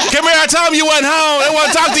 Come here, I told him you wasn't home. They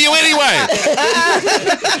want to talk to you anyway.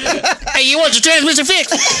 Hey, you want your transmission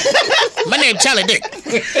fixed? My name's Charlie Dick.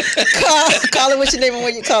 Call it what's your name and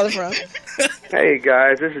where you calling from. Hey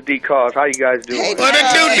guys, this is D Cause. How you guys doing? Hey, What it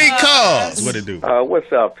do, D Cause? What it do?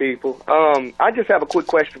 What's up, people? I just have a quick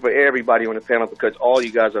question for everybody on the panel because all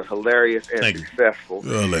you guys are hilarious and successful.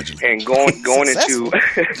 Allegedly. And going into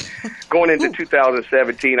going into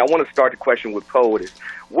 2017, I want to start the question with Poetess.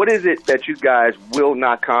 What is it that you guys will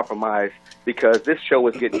not compromise? Because this show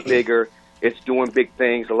is getting bigger. It's doing big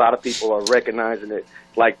things. A lot of people are recognizing it.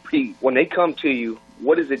 Like Pete, when they come to you,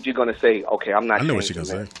 what is it you're going to say? Okay, I'm not. I know what she's gonna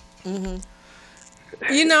say. Mm-hmm.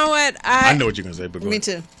 You know what? I know what you're gonna say, but go ahead.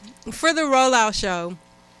 too. For the rollout show,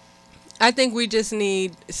 I think we just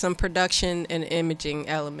need some production and imaging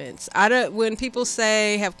elements. When people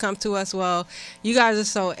have come to us, well, you guys are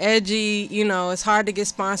so edgy, it's hard to get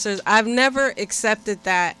sponsors. I've never accepted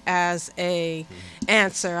that as a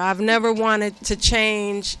answer. I've never wanted to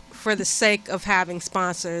change for the sake of having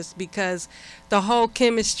sponsors because the whole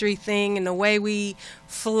chemistry thing and the way we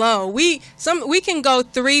flow, we can go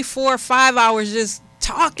 3, 4, 5 hours just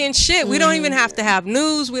talking shit. We don't even have to have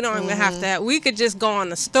news. We don't even have to we could just go on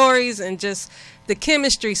the stories and just the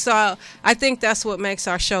chemistry. So I think that's what makes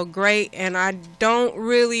our show great, and I don't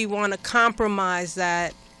really want to compromise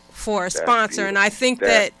that for a sponsor. And I think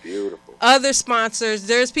that other sponsors,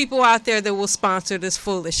 there's people out there that will sponsor this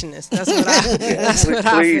foolishness. That's what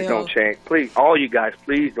I Please feel. don't change. Please, all you guys,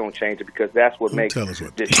 please don't change it because that's what makes this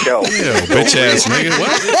show. Yeah, bitch ass nigga.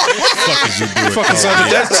 What the fuck is you doing? Fucking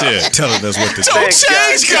sounded that shit. Telling us what to say. Don't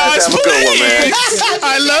change, guys, have a good one, man.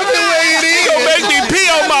 I love the way it is. Don't make me pee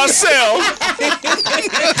on myself.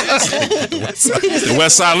 The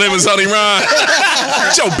West Side Lemons on him, Ron.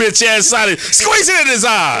 Get your bitch ass side. Squeeze it in his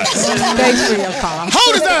eyes. Thanks for your call.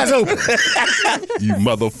 Hold his eyes open. You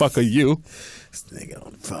motherfucker, you. This nigga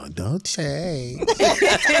on the phone, don't change.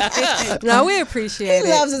 No, we appreciate it.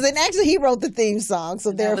 He loves us, and actually, he wrote the theme song,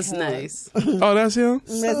 so That was nice. Oh, that's him?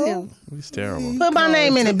 That's him. He's terrible. Put my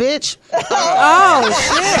name in it, bitch. Oh,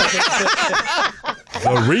 shit.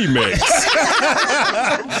 A remix.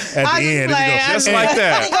 At the end, just like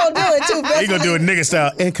that. He gonna do it too. He gonna do it nigga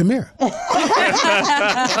style. And Kamira.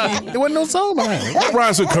 There wasn't no song behind it. What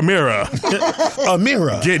rhymes with Kamira?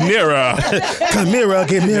 Amira. Get nearer. Kamira,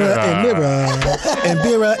 get mirror and mirror. And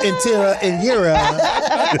Bira and Tira and Yira.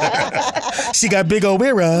 She got big old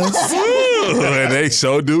mirrors. And they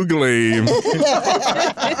so do gleam.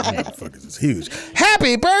 Motherfuckers is huge.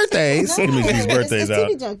 Happy birthdays. Give me these birthdays It's out.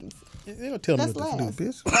 TV Junkies. They don't tell me what to do,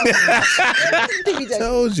 bitch. TV Junkies.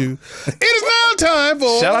 Told you. It is now time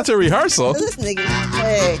for. Shout out to rehearsal. This nigga.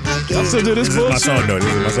 Hey. I still do this This is my bullshit. song, though.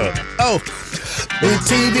 This is my song. Oh. The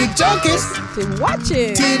TV Junkies. Watch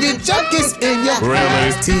it. TV Junkies in your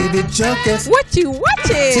Really? TV Junkies. What you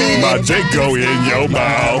watching? My dick go in your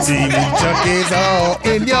mouth. TV Junkies all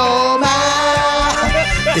in your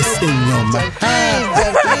mouth. It's in your mouth.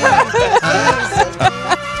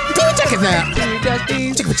 TV Junkies now.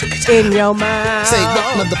 In your mind. Say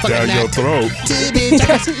what motherfucker Down now. your throat. TV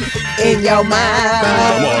Junkies. In your mind.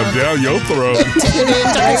 Come on, down your throat. TV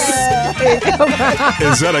Junkies.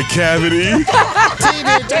 Is that a cavity?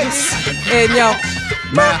 TV Junkies. In your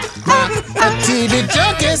Mouth. TV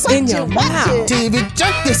Junkies. In your mouth. TV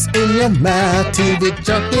Junkies in your mouth. TV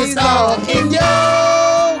Junkies all in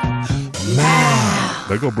your mouth.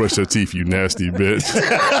 They go brush your teeth, you nasty bitch.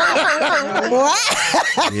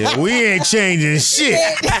 Yeah, we ain't changing shit.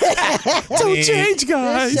 Don't change,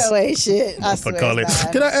 guys. This show ain't shit. I swear Call to it.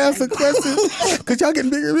 God. Can I ask a question? Cause y'all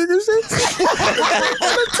getting bigger and bigger shit. I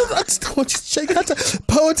just don't want you to shake it.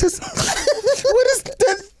 Poetess, what is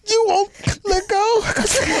that? You won't let go.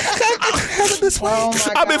 This way. Oh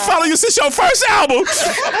my I've been God. following you since your first album.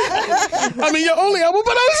 I mean, your only album,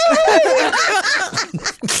 but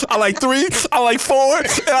I like 3, I like 4, and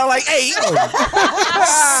I like 8.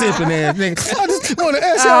 sipping ass nigga. I just want to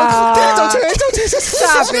ask y'all. Don't change.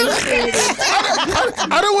 Stop it.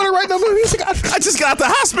 I don't want to write no more music. I just got out the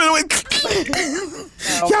hospital and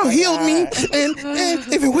Y'all healed me, and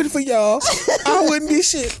if it wasn't for y'all, I wouldn't be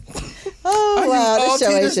shit. Oh, wow. I This used show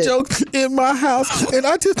all ain't Tina's shit. jokes in my house, and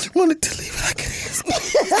I just wanted to leave it like it is.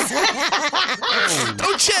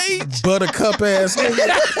 don't change. Buttercup ass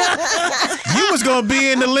nigga. You was gonna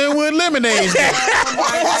be in the Linwood Lemonade.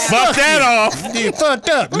 Fuck that off. You fucked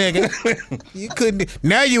up, nigga. You couldn't.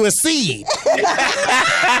 Now you a seed.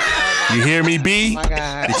 You hear me, B? Oh my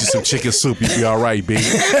God. Get you some chicken soup. You be all right, B.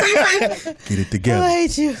 Get it together. I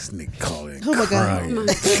hate you. This nigga calling. Oh my God.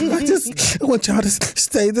 I want y'all to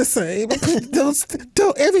stay the same. Don't.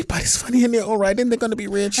 Everybody's funny in their own right, and they're gonna be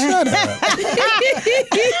rich. Shut up.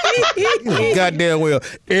 You know, goddamn well,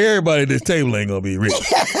 everybody at this table ain't gonna be rich.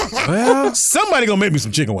 Well, somebody gonna make me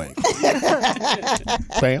some chicken wings.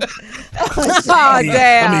 Pam? Oh, How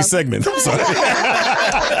damn. many segments? I'm sorry.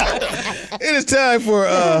 It is time for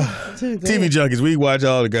TV Junkies. We watch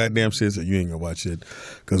all the goddamn shit, so you ain't gonna watch it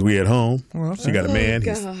because we at home. She got a man.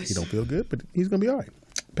 He don't feel good, but he's gonna be all right.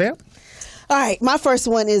 Pam? All right, my first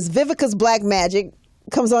one is Vivica's Black Magic.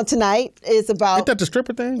 Comes on tonight. It's about. Ain't that the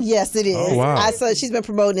stripper thing? Yes, it is. Oh, wow. I saw she's been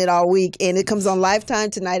promoting it all week, and it comes on Lifetime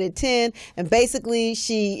tonight at 10. And basically,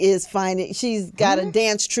 she's got a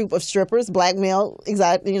dance troupe of strippers, black male,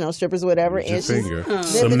 strippers, whatever. Use your and finger.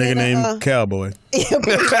 Some nigga named Cowboy.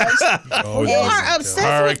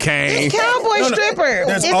 Hurricane. Cowboy stripper.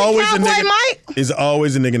 There's Is always it Cowboy a nigga. Mike? Is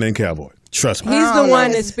always a nigga named Cowboy. Trust me. He's the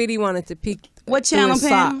one that Speedy wanted to peek. What channel,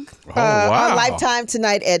 Pam? On Lifetime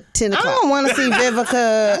tonight at 10 o'clock. I don't want to see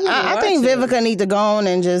Vivica. I think Vivica need to go on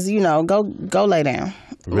and just go lay down.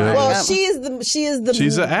 Really? Well, she is the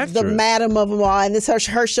She's an actress. the madam of them all, and this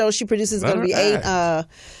her show she produces is going to be 8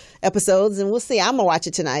 episodes, and we'll see. I'm gonna watch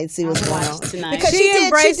it tonight and see what's going on tonight. because She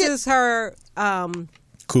embraces her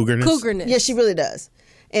Cougarness. Yeah, she really does.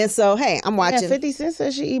 And so, hey, I'm watching. Yeah, 50 Cent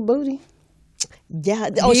says she eat booty. Yeah,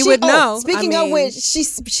 He would know. Speaking of which, she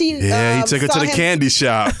Yeah, he took her saw to the him- candy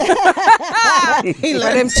shop. He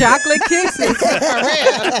let him chocolate kisses.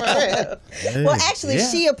 Well, actually,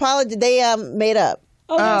 she apologized. They made up.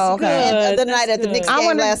 Oh, okay. The night at the Knicks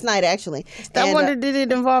game last night, actually. I wonder, did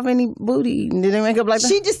it involve any booty? Did they make up like that?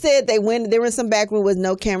 She just said they went. They were in some back room with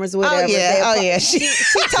no cameras or whatever. Oh yeah. She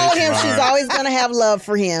told him she's always gonna have love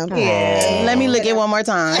for him. Yeah. Let me lick it one more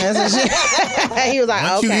time. That's what she. He was like,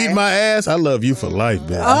 Once okay. you eat my ass, I love you for life,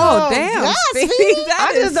 bitch. Oh, damn. God, Speedy, Speedy. that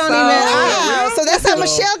I just is don't so even- Wow. So that's how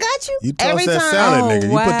Michelle got you? You toss Every that time- salad, Oh, nigga. You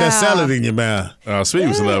put that wow. salad in your mouth. Speedy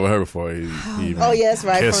was in love with her before he even Oh, yes,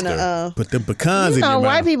 right. kissed From her. the Put them pecans You in know your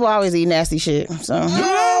white people always eat nasty shit. So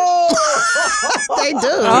they do.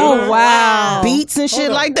 Oh wow, beets and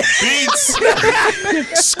shit like that. Beets,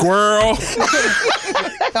 squirrel,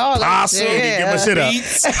 possum. Get my shit up.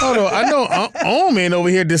 Hold on, I know Omen over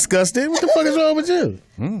here disgusted. What the fuck is wrong with you?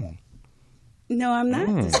 No, I'm not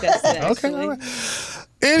disgusted. Actually. Okay.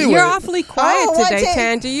 Anyway, you're awfully quiet today,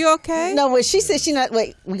 Tangie. You okay? No, but she said she not.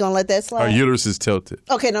 Wait, we gonna let that slide? Her uterus is tilted.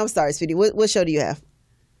 Okay, no, I'm sorry, Speedy. What show do you have?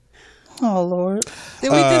 Oh Lord!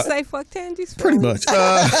 Did we just say fuck Tangie's? Pretty much.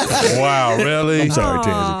 Wow, really? I'm sorry,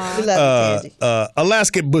 Tangie. We love you, Tangie.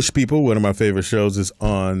 Alaskan Bush People, one of my favorite shows, is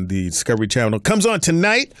on the Discovery Channel. Comes on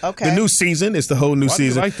tonight. Okay. The new season. It's the whole new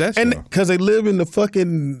season. Do you like that show? And because they live in the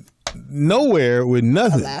fucking nowhere with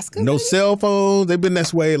nothing. Alaska, no cell phones. They've been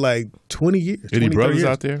this way like 20 years. Any 20, brothers 30 years.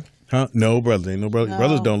 out there? Huh? No brothers. Ain't no brothers. No.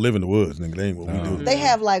 Brothers don't live in the woods, nigga. They ain't what we do. They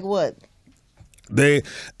have like what?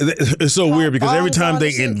 It's so weird because every time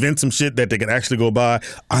they shit. invent some shit that they can actually go buy,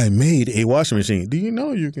 I made a washing machine. Do you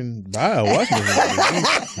know you can buy a washing machine?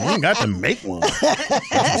 You ain't got to make one.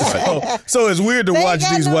 So it's weird to watch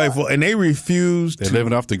these white folks, and they refuse. They're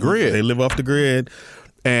living off the grid. They live off the grid,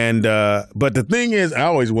 and but the thing is, I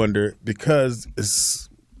always wonder because it's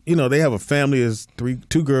they have a family. It's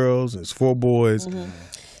two girls. It's 4 boys. Mm-hmm.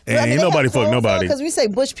 And ain't nobody fuck nobody. Because we say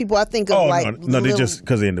bush people, I think of no, they just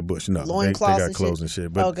because they're in the bush. No, they got clothes and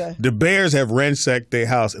shit. But the Bears have ransacked their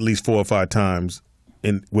house at least 4 or 5 times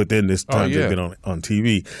within this time they've been on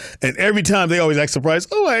TV, and every time they always act surprised.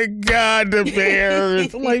 Oh my God, the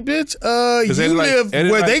Bears! I'm like, bitch, you live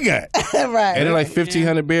where they got. Right. And they're like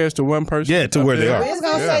 1,500 bears to one person. Yeah, to where they are. I was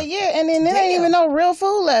gonna say and then there ain't even no real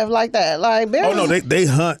food left like that. Like bears. Oh no, they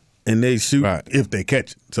hunt. And they shoot if they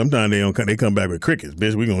catch it. Sometimes they don't come. They come back with crickets.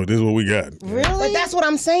 Bitch, this is what we got. Really? But that's what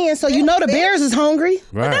I'm saying. So the bears is hungry.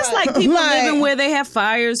 But that's like people living where they have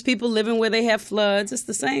fires. People living where they have floods. It's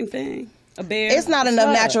the same thing. A bear. It's not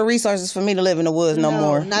enough natural resources for me to live in the woods no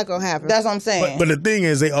more. Not gonna happen. That's what I'm saying. But the thing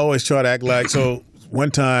is, they always try to act like so.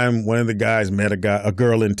 One time, one of the guys met a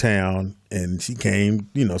girl in town, and she came,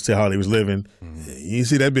 see how they was living. You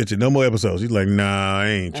see that bitch in no more episodes. He's like, nah, I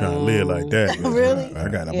ain't trying to live like that. Really? I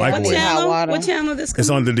got a microwave. What channel this? It's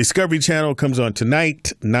on the Discovery Channel. Comes on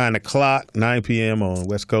tonight, 9 p.m. on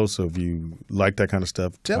West Coast. So if you like that kind of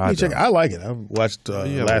stuff, definitely check it. I like it. I've watched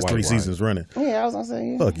last 3 seasons running. Yeah, I was gonna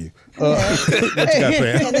say. Fuck you. What you got,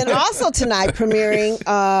 Pam? And then also tonight, premiering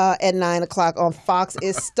at 9 o'clock on Fox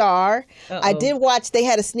is Star. I did watch. They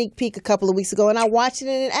had a sneak peek a couple of weeks ago, and I watched it,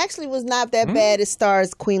 and it actually was not that bad. It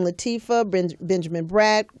stars Queen Latifah, Benjamin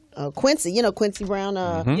Bratt, Quincy. Quincy Brown,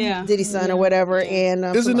 Diddy's son or whatever. And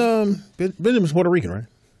isn't Benjamin's Puerto Rican, right?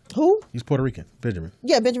 Who? He's Puerto Rican, Benjamin.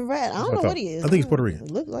 Yeah, Benjamin Bratt. I don't know what he is. I think he's Puerto Rican.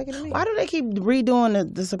 Look like it to me. Why do they keep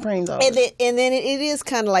redoing the Supremes? And then it is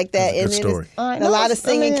kind of like that. Good story. A lot of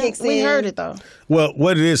singing kicks in. We heard it though. Well,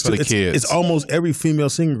 what it is, For the kids. It's almost every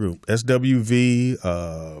female singing group.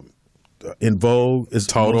 SWV, In Vogue, is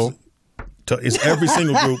Total. It's every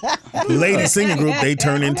single group, lady singing group. They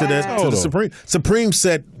turn into that to the Supreme. Supreme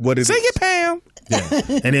set what it is. Sing it, Pam. Yeah,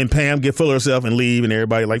 and then Pam get full of herself and leave, and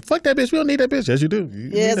everybody like fuck that bitch. We don't need that bitch. Yes, you do.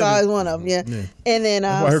 It's always one of them. Yeah. And then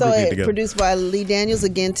produced by Lee Daniels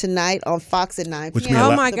again tonight on Fox at 9 p.m.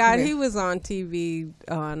 Oh my God, he was on TV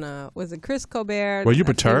on was it Chris Colbert? Were you a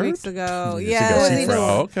few perturbed? weeks ago? Yeah.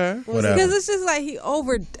 Oh, okay. Because it's just like he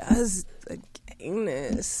overdoes the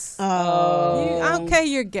gayness. Okay,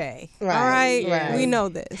 you're gay. Right. All right. We know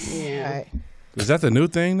this. Yeah. Right. Is that the new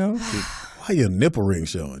thing though? Why your nipple ring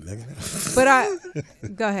showing, nigga? But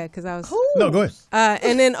go ahead, because I was. No, go ahead.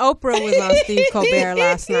 And then Oprah was on Steve Colbert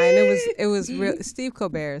last night, and it was real. Steve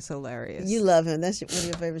Colbert is hilarious. You love him. That's one of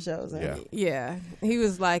your favorite shows. Huh? Yeah. He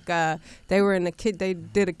was like they were in they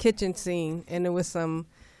did a kitchen scene, and there was some.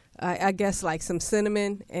 I guess like some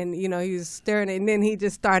cinnamon, and he was stirring it, and then he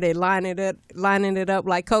just started lining it up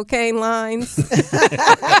like cocaine lines.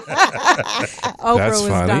 Oprah was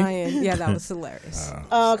dying. Yeah, that was hilarious.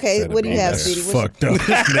 Okay, what do you have, Speedy? Fucked up.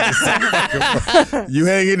 You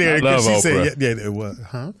hang in there. I love she Oprah. said, yeah, what?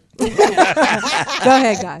 Huh? Go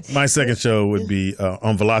ahead, guys. My second show would be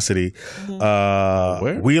on Velocity,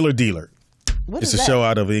 Wheeler Dealer. It's a show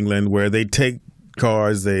out of England where they take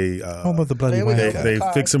cars, they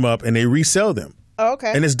fix them up and they resell them. Oh,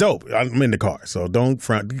 okay. And it's dope. I'm in the car, so don't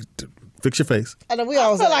front. Fix your face. I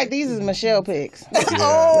feel like these is Michelle picks.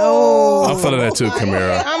 I'm feeling that too,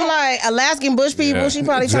 Kamira. I'm like Alaskan bush people. She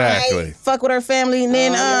probably trying to fuck with her family, and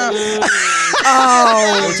then what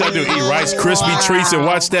y'all do? Eat Rice Krispie treats and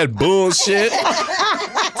watch that bullshit?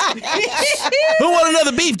 Who want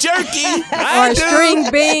another beef jerky? Or string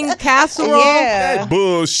bean casserole. Yeah.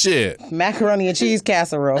 Bullshit. Macaroni and cheese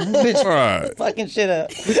casserole. Bitch, Right. fucking shit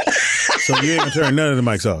up. So you ain't gonna turn none of the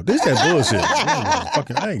mics off. This that bullshit.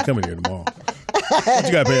 I ain't coming here tomorrow. What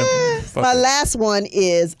you got, Pam? My last one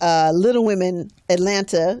is Little Women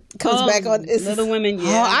Atlanta comes back on. Little Women, yeah.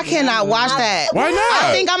 Oh, I cannot watch that. Why not?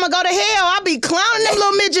 I think I'm gonna go to hell. I'll be clowning them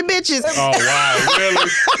little midget bitches. Oh, wow.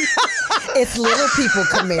 Really? It's little people,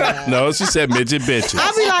 Kamira. No, she said midget bitches.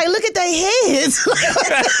 I'll be like, look at their heads.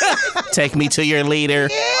 Take me to your leader.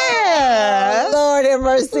 Yeah. Lord have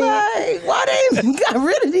mercy. Like, why they even got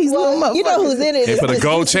rid of these little motherfuckers? You know who's in it? They put a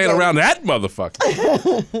gold chain around that motherfucker.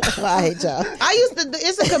 Well, I hate y'all.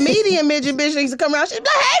 It's a comedian midget bitch that used to come around. She's like,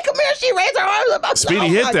 hey, come here. She raised her arms up. Speedy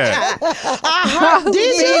hit that.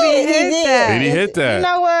 Did Speedy hit that. Speedy hit that. You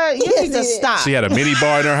know what? You need to stop. She had a mini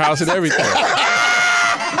bar in her house and everything.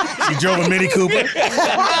 She drove a Mini Cooper.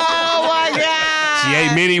 Oh my God. She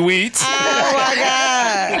ate mini wheats. Oh my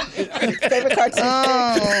God. Favorite cartoon.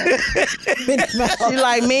 She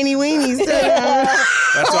like mini weenies too.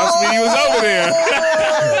 That's why Speedy was over there.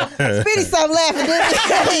 Speedy stopped laughing, didn't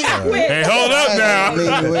he? Hey, hold up now.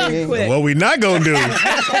 What we not gonna do?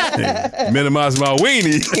 Minimize my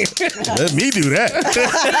weenie. Let me do that.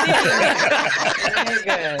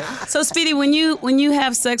 So Speedy, when you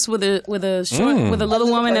have sex with a little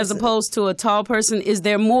woman as opposed to a tall person, is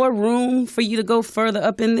there more room for you to go further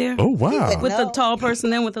up in there? Oh wow! With the tall person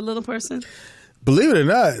than with the little person? Believe it or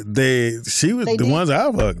not, she was the ones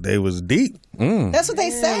I fucked. They was deep. That's what they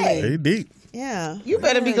say. They deep. Yeah. You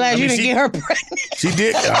better be glad you didn't get her pregnant. She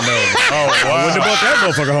did. I know. Oh, wow. I wouldn't have brought that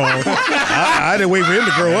motherfucker home. I didn't wait for him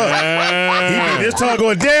to grow up. He be this tall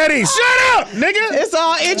going, Daddy, shut up, nigga. It's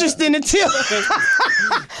all interesting until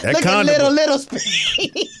that look condom. at little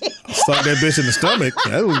Speedy. Suck that bitch in the stomach.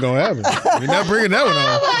 That's what's going to happen. You're not bringing that one on.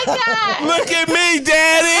 Oh my God. Look at me,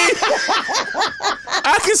 Daddy.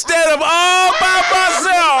 I can stand up all by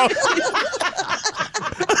myself.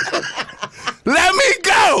 Let me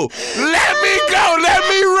go. Let me go. Let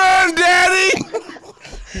me run, Daddy.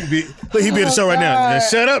 He be at the show right now.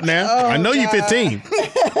 Shut up now. I know you 15.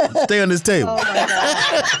 Stay on this table. Oh my God.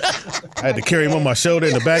 I had to carry him on my shoulder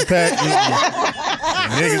in the backpack.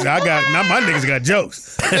 Niggas, my niggas got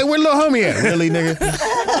jokes. Hey, where little homie at? Really, nigga?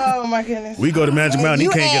 Oh my goodness. We go to Magic Mountain, he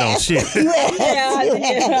can't get on shit.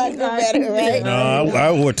 No,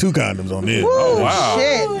 I wore 2 condoms on this. Oh, wow.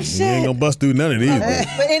 Shit. You ain't gonna bust through none of these.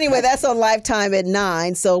 But anyway, that's on Lifetime at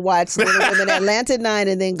 9. So watch Little Women Atlanta at 9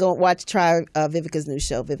 and then go try Vivica's new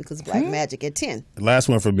show, Vivica's Black Magic at 10. The last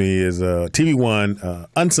one for me is TV One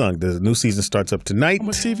Unsung. The new season starts up tonight.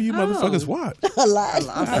 What TV you motherfuckers watch? A lot.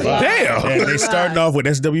 Damn. And they starting off with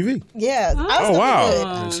SWV. Yeah. Oh, wow.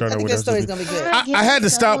 I think this story's going to be good. I had to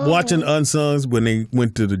stop watching Unsungs when they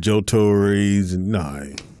went to the Joe Torres and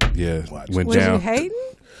yeah, went Was down. you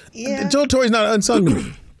hating? Yeah. Joe Torre's not unsung to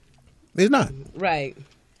me. He's not. Right.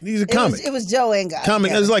 He's a comic. It was Joe and God.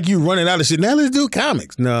 Comic. It's like you running out of shit. Now let's do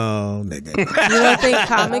comics. No, nigga. You don't think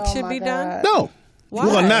comics should be done? No. Why?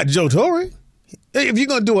 Well, not Joe Torre. If you're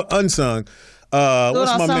gonna do an unsung, Do it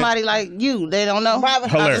what's on my somebody like you. They don't know.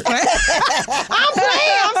 Hilarious. I'm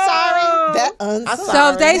playing. I'm sorry.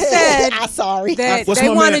 So if they said I'm sorry. that What's they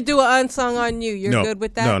my want to man? do an unsung on you, you're No. good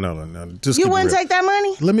with that? No. Just You keep it wouldn't real. take that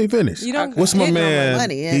money? Let me finish. You don't What's my get no man?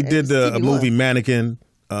 money, yeah. He did a Stevie movie Wonder. Mannequin,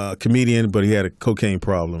 comedian, but he had a cocaine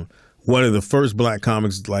problem. One of the first black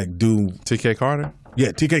comics like do TK Carter?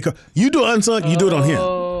 Yeah, TK Carter. You do unsung, you do it on him.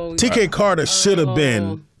 Oh, TK Carter should have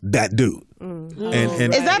been that dude. And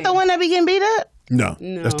Is that the one that be getting beat up? No,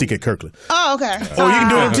 that's TK Kirkland. Oh, okay. Oh, you can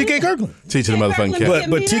do it on TK Kirkland. Teaching the motherfucking cat.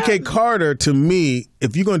 But TK Carter, to me,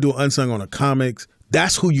 if you're going to do an unsung on a comics,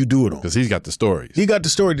 that's who you do it on. Because he's got the stories. He got the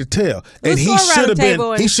story to tell, and Let's he go around should have the table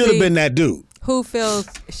been. and He should have see. been that dude. Who feels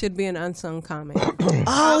should be an unsung comic?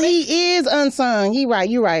 Oh, he is unsung. He right.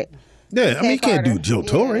 You right. Yeah, I mean, you can't do Carter. Joe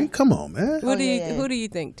Torre. Come on, man. Who do you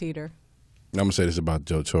think, Teeter? I'm going to say this about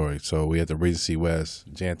Joe Torre. So we at the Regency West.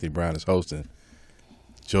 Anthony Brown is hosting.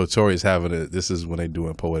 Joe Torre is having this is when they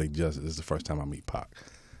doing Poetic Justice. This is the first time I meet Pac.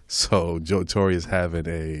 So Joe Torre is having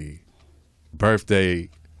a birthday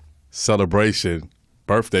celebration,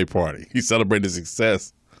 birthday party. He's celebrating his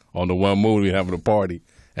success on the one movie, having a party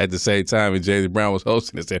at the same time. And James Brown was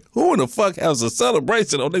hosting and said, who in the fuck has a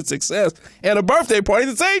celebration on their success and a birthday party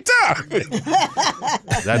at the same time?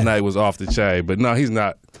 That night was off the chain. But no, he's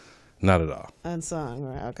not at all. Unsung,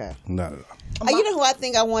 right? Okay. Not at all. You know who I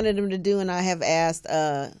think I wanted him to do, and I have asked,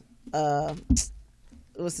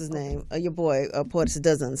 what's his name? Your boy, Poetess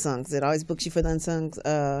does unsungs. It always books you for the unsungs.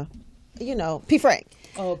 P. Frank.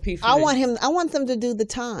 Oh, P. I want them to do the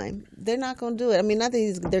time. They're not going to do it. I mean, not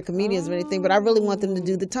that they're comedians or anything, but I really want them to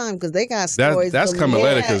do the time because they got stories. That's coming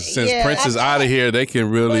later because since Prince is out of here, they can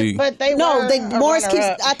really. But they Morris keeps.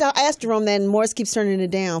 I asked Jerome that, and Morris keeps turning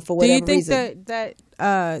it down for whatever reason. Do you think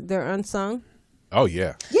that they're unsung? Oh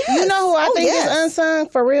yeah. Yes. You know who I think is unsung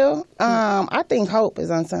for real? I think Hope is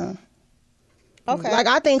unsung. Okay. Like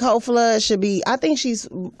I think Hope Flood should be. I think she's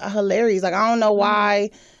hilarious. Like I don't know why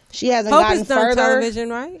she hasn't Hope gotten is done further. television,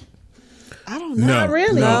 right? I don't know. Not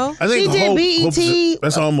really. No. I think she did Hope, BET.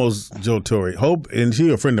 That's almost Joe Torre. Hope, and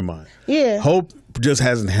she's a friend of mine. Yeah. Hope just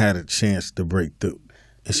hasn't had a chance to break through.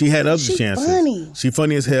 And she had other chances. Funny. She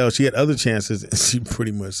funny as hell. She had other chances, and she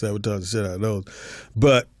pretty much sabotaged the shit out of those.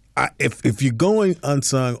 But if you're going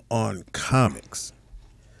unsung on comics,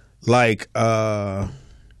 like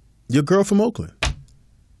your girl from Oakland,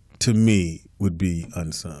 to me, would be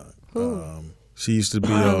unsung. Who? She used to be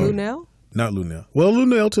Lunell? Not Lunell. Well,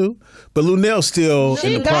 Lunell too, but Lunell's still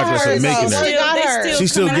in the progress of making that.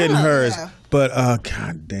 She's still getting hers. But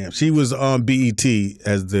god damn, she was on BET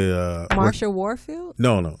as the Marsha Warfield.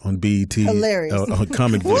 No, on BET. Hilarious. On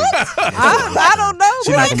comic video. I don't know.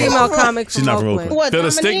 She's not female comic She's not from Oakland. What,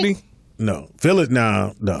 Phyllis Stickney? No, Phyllis.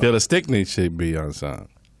 No. Phyllis Stickney should be unsung.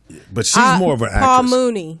 But she's more of an actress. Paul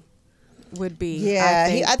Mooney would be. Yeah,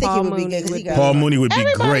 I think he would be good. Paul Mooney would be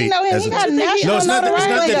Everybody great. know him. As He a, got national no, it's not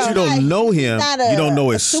notoriety. that you don't know him. You don't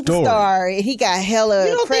know his story. Superstar. He got hella.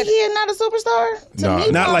 You don't think he is not a superstar? To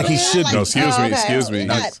me, not like he should. No, excuse me. He's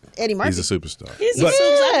not Eddie Murphy. He's a superstar.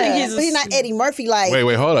 But he's not Eddie Murphy. Like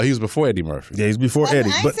Wait, hold on. He was before Eddie Murphy. Yeah, he's before Eddie.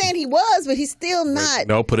 I ain't saying he was, but he's still not.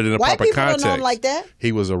 No, put it in a White proper people context. don't know him like that.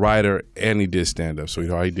 He was a writer and he did stand up. So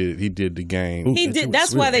he did the game. He did.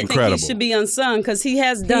 That's why they think he should be unsung because he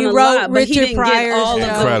has done He a wrote lot, but he Richard didn't Pryor's get all of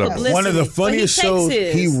the publicity. One of the funniest But he shows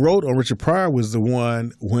takes he his. wrote on Richard Pryor was the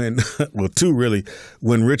one when, well, two really,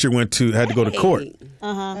 when Richard had to go to court.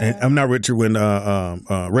 And I'm not Richard, when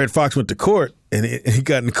Red Fox went to court and he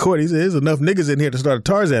got in court, he said, there's enough niggas in here to start a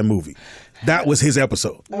Tarzan movie. That was his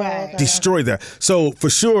episode. Right. Destroyed that. So for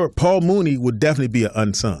sure, Paul Mooney would definitely be an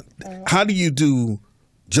unsung. How do you do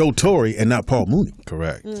Joe Torre and not Paul Mooney?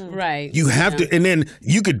 Correct. Right. You have to, and then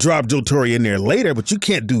you could drop Joe Torre in there later, but you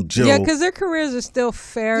can't do Joe. Yeah, because their careers are still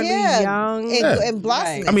fairly young and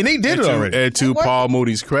blossoming. I mean, they did it already. And to Paul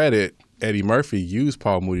Moody's credit, Eddie Murphy used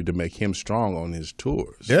Paul Moody to make him strong on his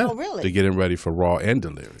tours. Yeah. Oh, really? To get him ready for Raw and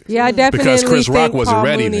Delirious. Yeah, I definitely because Chris Rock think wasn't Paul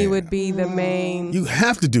ready Mooney then. would be the main. You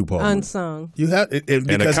have to do Paul Mooney. Unsung. You have,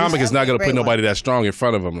 And a comic is not going to put nobody that strong in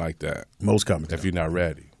front of him like that. Most comics, if you're not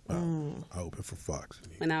ready. I hope it for Fox.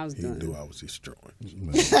 When I was He doing knew I was destroying.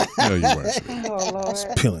 No, you weren't. Oh, Lord.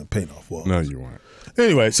 Peeling paint off walls. No, you weren't.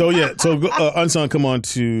 Anyway, so Unsung come on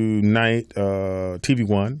tonight, TV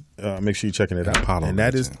One. Make sure you're checking it out. And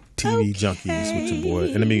that is TV Junkies with your boy.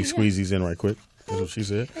 And let me squeeze these in right quick. That's what she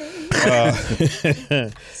said.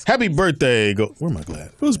 Happy birthday. Where am I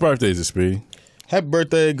glad? Whose birthday is it, Speedy? Happy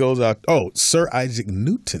birthday goes out. Oh, Sir Isaac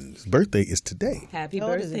Newton's birthday is today. Happy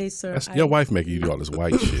birthday, sir. That's your wife making you do all this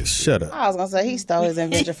white shit. Shut up. I was gonna say he stole his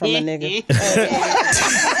invention from a nigga.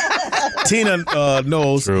 Tina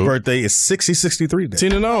Knowles' birthday is 63 today.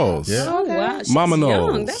 Tina Knowles. Yeah. Oh, wow. She's Mama young.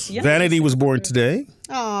 Knowles. That's young. Vanity was born today.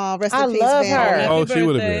 Oh, rest I in peace, love Vanity. her. Oh, she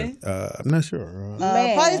would have been. I'm not sure.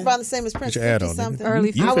 Man. Probably around the same as Prince. Put your ad 50 on, something. nigga.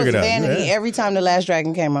 Early You I was figured it out. Vanity Yeah. every time The Last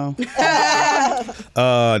Dragon came on.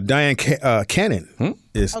 Diane Cannon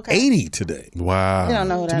is 80 today. Wow. You don't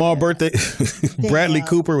know who that Tomorrow is. birthday. Bradley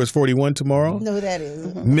Cooper was 41 tomorrow. Know who that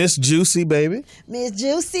is? Miss Juicy, baby. Miss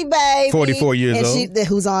Juicy, baby. 44 years and old.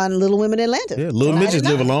 Who's on Little Women in Atlanta. Yeah, little midgets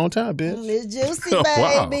live a long time, bitch. Miss Juicy,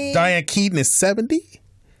 Wow. baby. Diane Keaton is 70.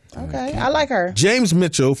 Okay, I like her. James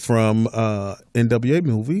Mitchell from NWA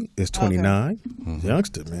movie is 29.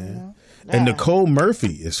 Youngster, man. And Nicole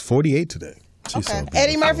Murphy is 48 today. She's so beautiful.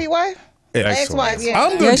 Eddie Murphy wife? Ex-wife, yeah.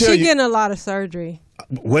 I'm Yeah, going to tell she you, getting a lot of surgery.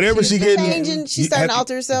 whatever she getting, changing. She's starting to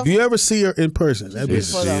alter herself. Do you ever see her in person? That bitch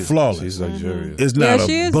is flawless. She's luxurious. It's Yeah, not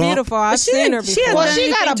she a is bump. beautiful. I've seen her before. Well, she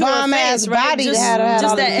got a bomb ass body to have her.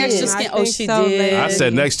 Just that extra I skin. Oh, think she so, did. I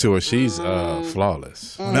sat next to her. She's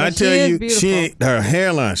flawless. And I She tell is you, beautiful. she ain't her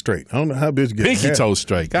hairline straight. I don't know how bitch get Pinky hair. toe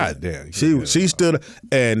straight. God damn. She stood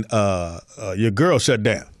and your girl shut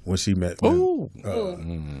down when she met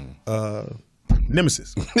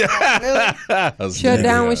Nemesis. Shut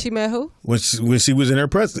down when she met who? When she was in her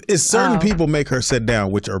presence. It's certain people make her sit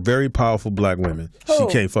down, which are very powerful black women. She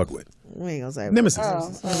can't fuck with. We ain't gonna say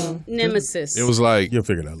Nemesis. Nemesis. It was like you'll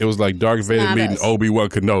figure it out. It was like Darth Vader not meeting us. Obi-Wan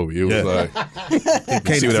Kenobi. It was like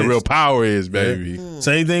you see what that real power is, baby.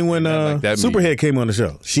 Same thing when that Superhead came on the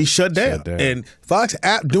show. She shut down. And Fox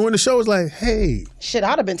app during the show was like, "Hey, shit,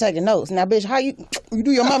 I'd have been taking notes. Now, bitch, how you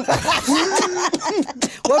do your mom?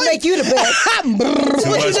 What make you the best? Too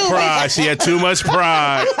much pride. She had too much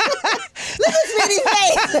pride. Look at Speedy's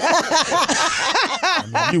face.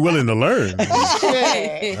 you willing to learn?"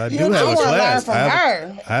 I do have a class. Learn from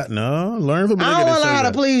her. Learn from. I don't want to learn how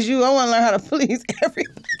to please you. I want to learn how to please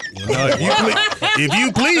everybody. No, if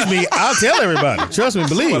you please me, I'll tell everybody. Trust me,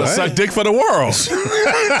 believe me. Suck dick for the world.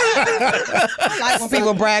 I like when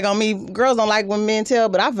people brag on me. Girls don't like when men tell,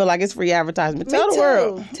 but I feel like it's free advertisement. Tell the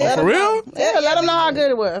world. Oh, for real? Yeah, let them know how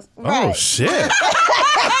good it was. Oh, shit.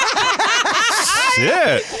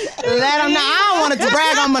 Shit. Let them know. I don't want to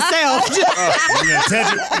brag on myself.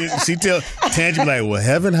 She tell Tangie like, "Well,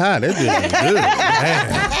 heaven high, that bitch is good. Man.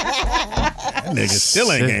 That nigga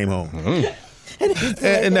still ain't came home."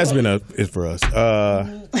 And that's been it for us.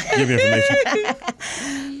 Give you information.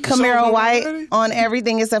 Kamira White on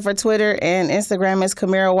everything except for Twitter and Instagram is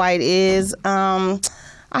Kamira White is.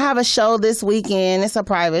 I have a show this weekend. It's a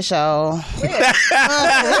private show. That's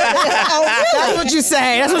what you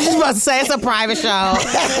say. That's what you're supposed to say. It's a private show.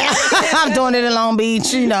 I'm doing it in Long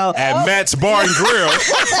Beach, you know. At Matt's Bar and Grill.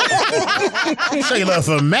 Show your love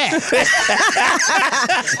for Matt.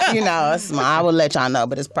 You know, I will let y'all know,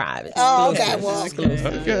 but it's private. Oh, okay. Well,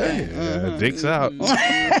 okay. Dick's out.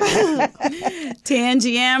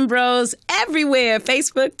 Tangie Ambrose everywhere.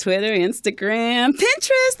 Facebook, Twitter, Instagram,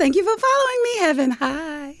 Pinterest. Thank you for following me. Heaven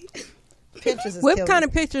high. Pinterest is What killing kind me.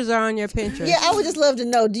 of pictures are on your Pinterest? Yeah, I would just love to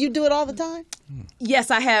know. Do you do it all the time?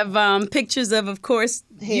 Yes, I have pictures of course,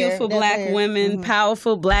 Hair, beautiful that's black hair. women,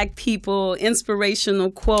 powerful black people,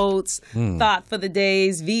 inspirational quotes, thought for the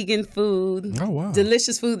days, vegan food,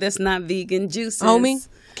 delicious food that's not vegan, juices. Homie?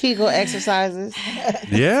 Kegel exercises.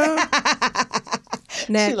 Yeah.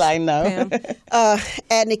 She like, no.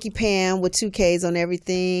 At Nikki Pam with 2 Ks on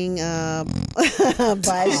everything. Buy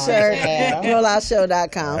a shirt.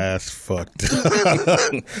 RollOutShow.com. That's fucked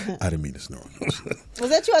up. I didn't mean to snore. Was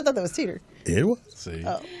that you? I thought that was Teeter. It was. See,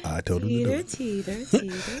 I told him to do it. Teeter.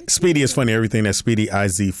 Speedy is funny. Everything that's Speedy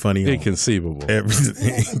IZ funny. Inconceivable.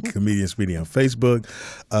 Everything. Comedian Speedy on Facebook.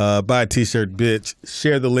 Buy a t-shirt, bitch.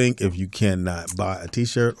 Share the link if you cannot buy a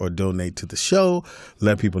t-shirt or donate to the show.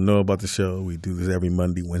 Let people know about the show. We do this every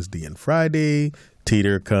Monday, Wednesday, and Friday.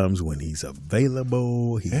 Teeter comes when he's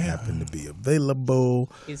available. He happened to be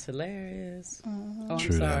available. He's hilarious. True I'm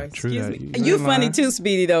sorry. that. True Excuse that. me. You funny too,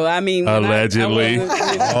 Speedy, though. I mean, allegedly.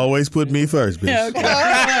 Always put me first, bitch. Okay.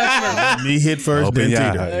 Me hit first, Open then your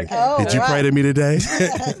Teeter. eyes. Oh, Did you pray to me today?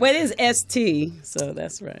 Well, it is ST, so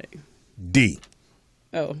that's right. D.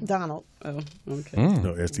 Oh. Donald. Oh, okay.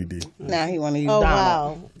 No, STD. Now he want to use Oh,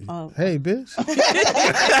 Donald. wow. Oh. Hey, bitch.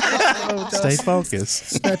 Stay focused.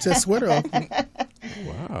 Snatch that sweater off.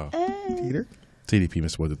 Wow. Teeter. TDP,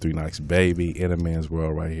 Mr. Weather 3 Nights, baby, in a man's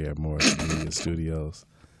world right here at Morris Media Studios.com.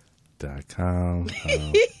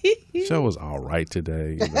 Show was all right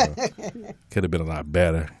today. You know. Could have been a lot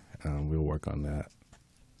better. We'll work on that.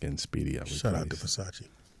 Getting Speedy up. Shout out to Versace.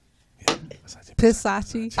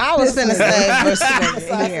 Pisachi. I was finna say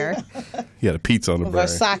Versace here. He had a pizza on the brain.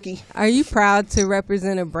 Versace. Are you proud to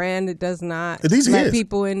represent a brand that does not These are let his.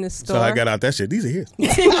 people in the store? So I got out that shit. These are his. He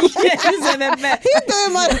threw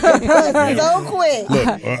him under so quick.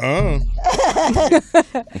 Look,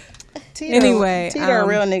 Teeter, Anyway, Teeter a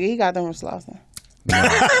real nigga. He got them from Slauson.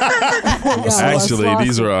 Actually,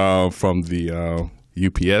 these are from the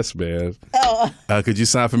UPS man. Could you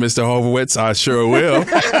sign for Mr. Horowitz? I sure will.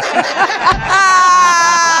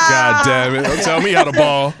 God damn it. Don't tell me how to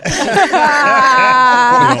ball. You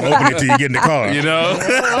don't open it till you get in the car. You know?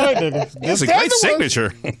 It's a great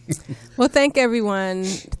signature. Well, thanks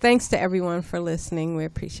to everyone for listening. We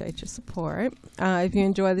appreciate your support. If you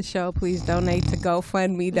enjoy the show, please donate to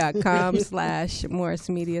GoFundMe.com/Morris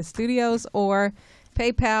Media Studios or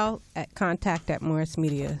PayPal at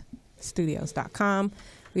contact@MorrisMediaStudios.com.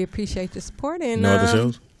 We appreciate your support. And no other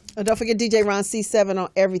shows? Don't forget DJ Ron C7 on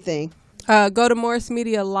everything. Go to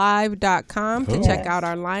MorrisMediaLive.com to check out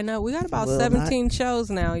our lineup. We got about 17 shows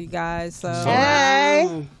now, you guys. So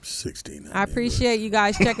Hey. 16. I appreciate you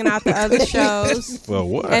guys checking out the other shows. Well,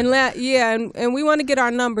 what? And and we want to get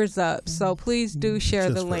our numbers up. So please do share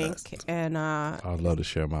the link. And I'd love to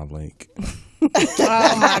share my link. Oh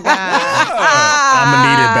my God. I'm gonna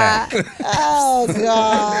need it back. Oh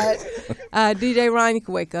God. DJ Ron, you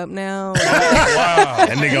can wake up now. Wow.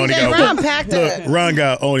 That nigga only DJ got Ron packed look, up. Ron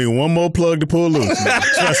got only one more plug to pull loose. Nigga.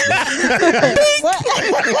 Trust me.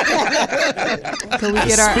 Can we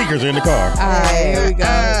get our speakers are in the car. All right, here we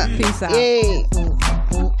go. Peace out. Yay.